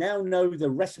 Chelsea now know the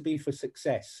recipe for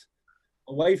success.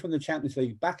 Away from the Champions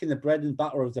League, back in the bread and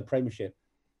butter of the Premiership,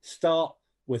 start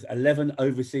with 11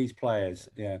 overseas players.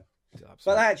 Yeah. Absolutely.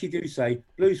 But I actually do say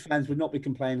Blues fans would not be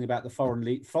complaining about the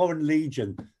Foreign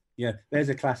Legion Yeah, there's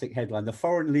a classic headline: the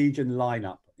Foreign Legion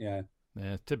lineup. Yeah,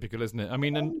 typical, isn't it? I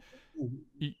mean, and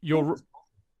you're.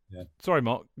 Yeah. Sorry,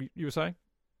 Mark, you were saying?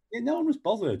 Yeah, no one was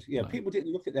bothered. Yeah, No. people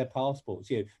didn't look at their passports.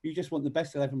 Yeah, you just want the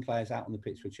best 11 players out on the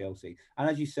pitch for Chelsea. And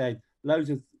as you said, loads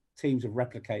of teams have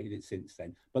replicated it since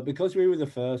then. But because we were the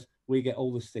first, we get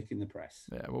all the stick in the press.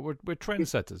 Yeah, well, we're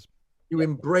trendsetters. You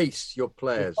embrace your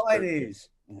players, Pioneers.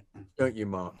 don't you,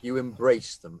 Mark? You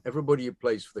embrace them. Everybody who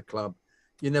plays for the club,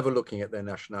 you're never looking at their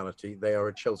nationality. They are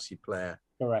a Chelsea player.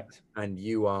 Correct. And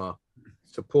you are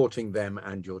supporting them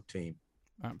and your team.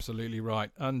 Absolutely right.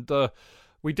 And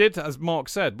we did, as Mark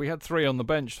said, we had 3 on the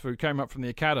bench who came up from the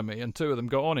academy, and 2 of them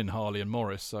got on in Harley and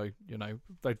Morris. So, you know,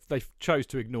 they chose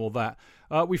to ignore that.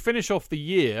 We finish off the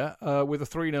year with a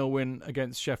 3-0 win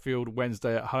against Sheffield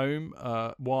Wednesday at home.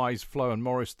 Wise, Flo and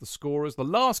Morris, the scorers. The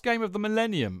last game of the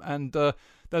millennium. And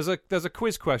there's a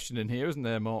quiz question in here, isn't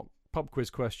there, Mark? Pub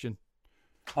quiz question.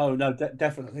 Oh, no,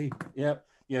 definitely. Yeah.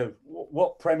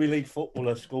 What Premier League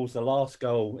footballer scores the last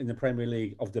goal in the Premier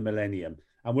League of the millennium?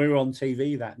 And we were on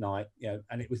TV that night,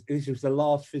 and this was the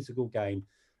last physical game,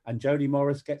 and Jody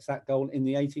Morris gets that goal in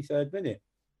the 83rd minute.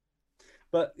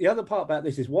 But the other part about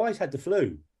this is Wise had the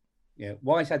flu. Yeah,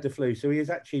 Wise had the flu, so he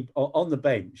is actually on the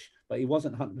bench, but he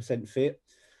wasn't 100% fit.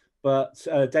 But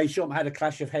Deschamps had a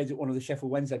clash of heads with one of the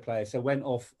Sheffield Wednesday players, so went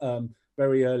off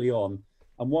very early on.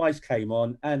 And Wise came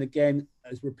on, and again,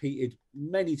 as repeated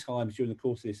many times during the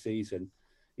course of this season,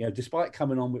 despite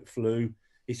coming on with flu,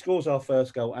 he scores our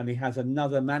first goal, and he has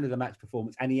another man of the match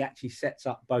performance, and he actually sets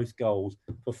up both goals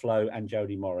for Flo and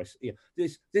Jody Morris. Yeah,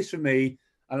 this for me,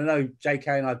 and I know JK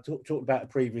and I talked about the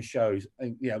previous shows,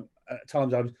 and at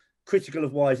times I was critical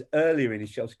of Wise earlier in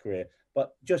his Chelsea career,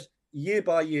 but just year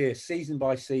by year, season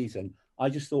by season, I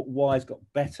just thought Wise got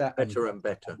better and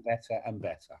better.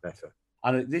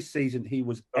 And this season, he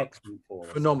was excellent for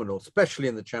us. Phenomenal, especially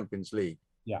in the Champions League.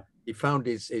 Yeah, he found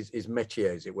his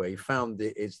métier, as it were. He found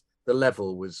the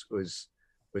level was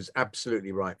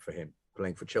absolutely right for him,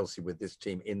 playing for Chelsea with this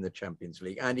team in the Champions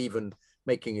League, and even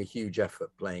making a huge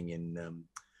effort playing in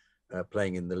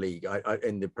the league,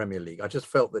 in the Premier League. I just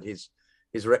felt that his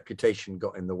reputation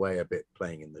got in the way a bit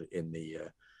playing in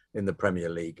the Premier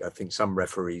League. I think some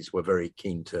referees were very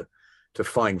keen to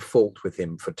find fault with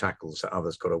him for tackles that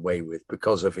others got away with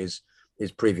because of his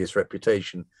previous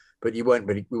reputation. But we weren't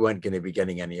going to be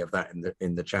getting any of that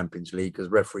in the Champions League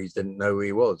because referees didn't know who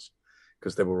he was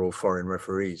because they were all foreign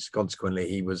referees. Consequently,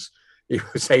 he was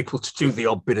able to do the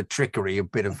odd bit of trickery, a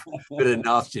bit of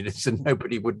nastiness, and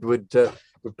nobody would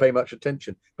pay much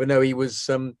attention. But no, he was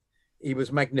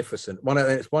magnificent.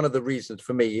 It's one of the reasons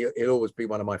for me. He'll always be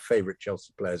one of my favourite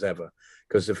Chelsea players ever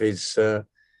because of his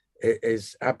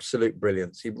absolute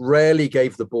brilliance. He rarely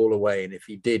gave the ball away, and if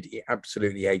he did, he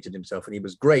absolutely hated himself. And he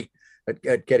was great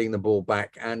at getting the ball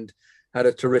back and had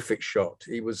a terrific shot.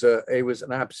 He was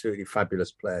an absolutely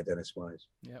fabulous player, Dennis Wise.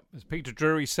 Yeah, as Peter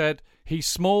Drury said, he's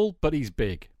small but he's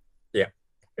big. Yeah,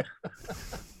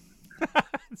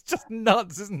 it's just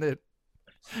nuts, isn't it?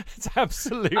 It's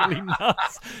absolutely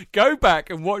nuts. Go back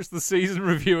and watch the season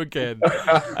review again,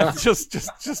 and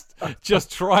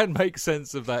just try and make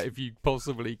sense of that if you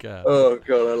possibly can. Oh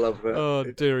God, I love that. Oh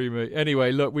dearie me.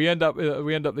 Anyway, look, we end up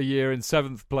the year in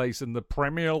 7th place in the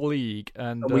Premier League,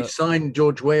 and we signed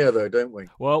George Weah though, don't we?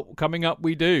 Well, coming up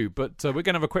we do, but we're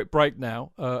going to have a quick break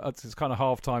now. It's kind of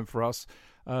half time for us.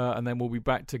 And then we'll be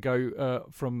back to go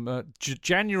from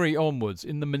January onwards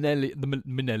in the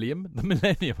millennium.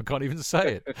 I can't even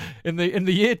say it. In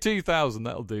the year 2000,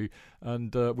 that'll do.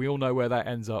 And we all know where that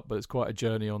ends up, but it's quite a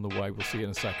journey on the way. We'll see you in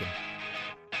a second.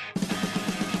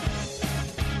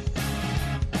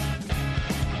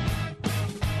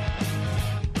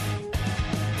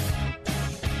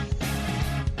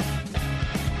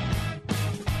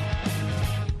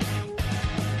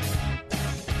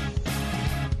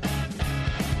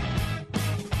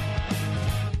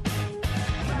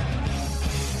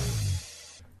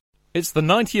 It's the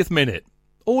 90th minute.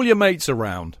 All your mates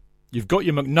around. You've got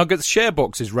your McNuggets share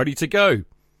boxes ready to go.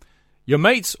 Your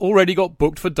mates already got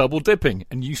booked for double dipping,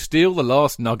 and you steal the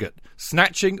last nugget,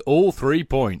 snatching all 3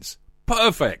 points.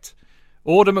 Perfect.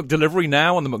 Order McDelivery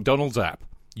now on the McDonald's app.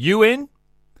 You in?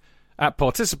 At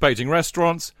participating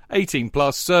restaurants, 18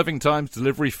 plus, serving times,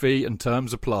 delivery fee and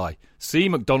terms apply. See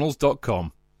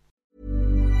mcdonalds.com.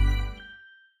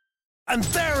 And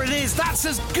there it is, that's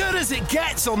as good as it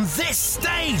gets on this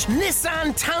stage.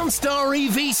 Nissan Townstar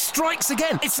EV strikes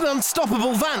again. It's an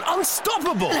unstoppable van,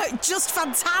 unstoppable. Just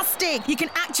fantastic. You can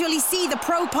actually see the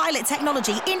ProPilot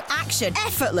technology in action.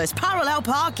 Effortless parallel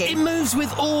parking. It moves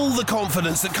with all the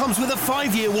confidence that comes with a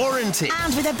 5-year warranty.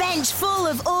 And with a bench full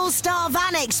of all-star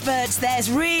van experts,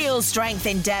 there's real strength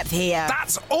in depth here.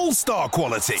 That's all-star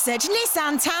quality. Search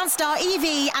Nissan Townstar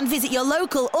EV and visit your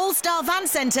local all-star van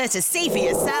centre to see for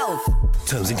yourself.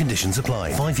 Terms and conditions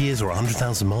apply. 5 years or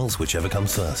 100,000 miles, whichever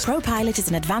comes first. ProPilot is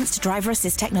an advanced driver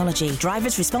assist technology.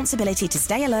 Driver's responsibility to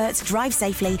stay alert, drive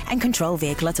safely and control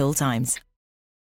vehicle at all times.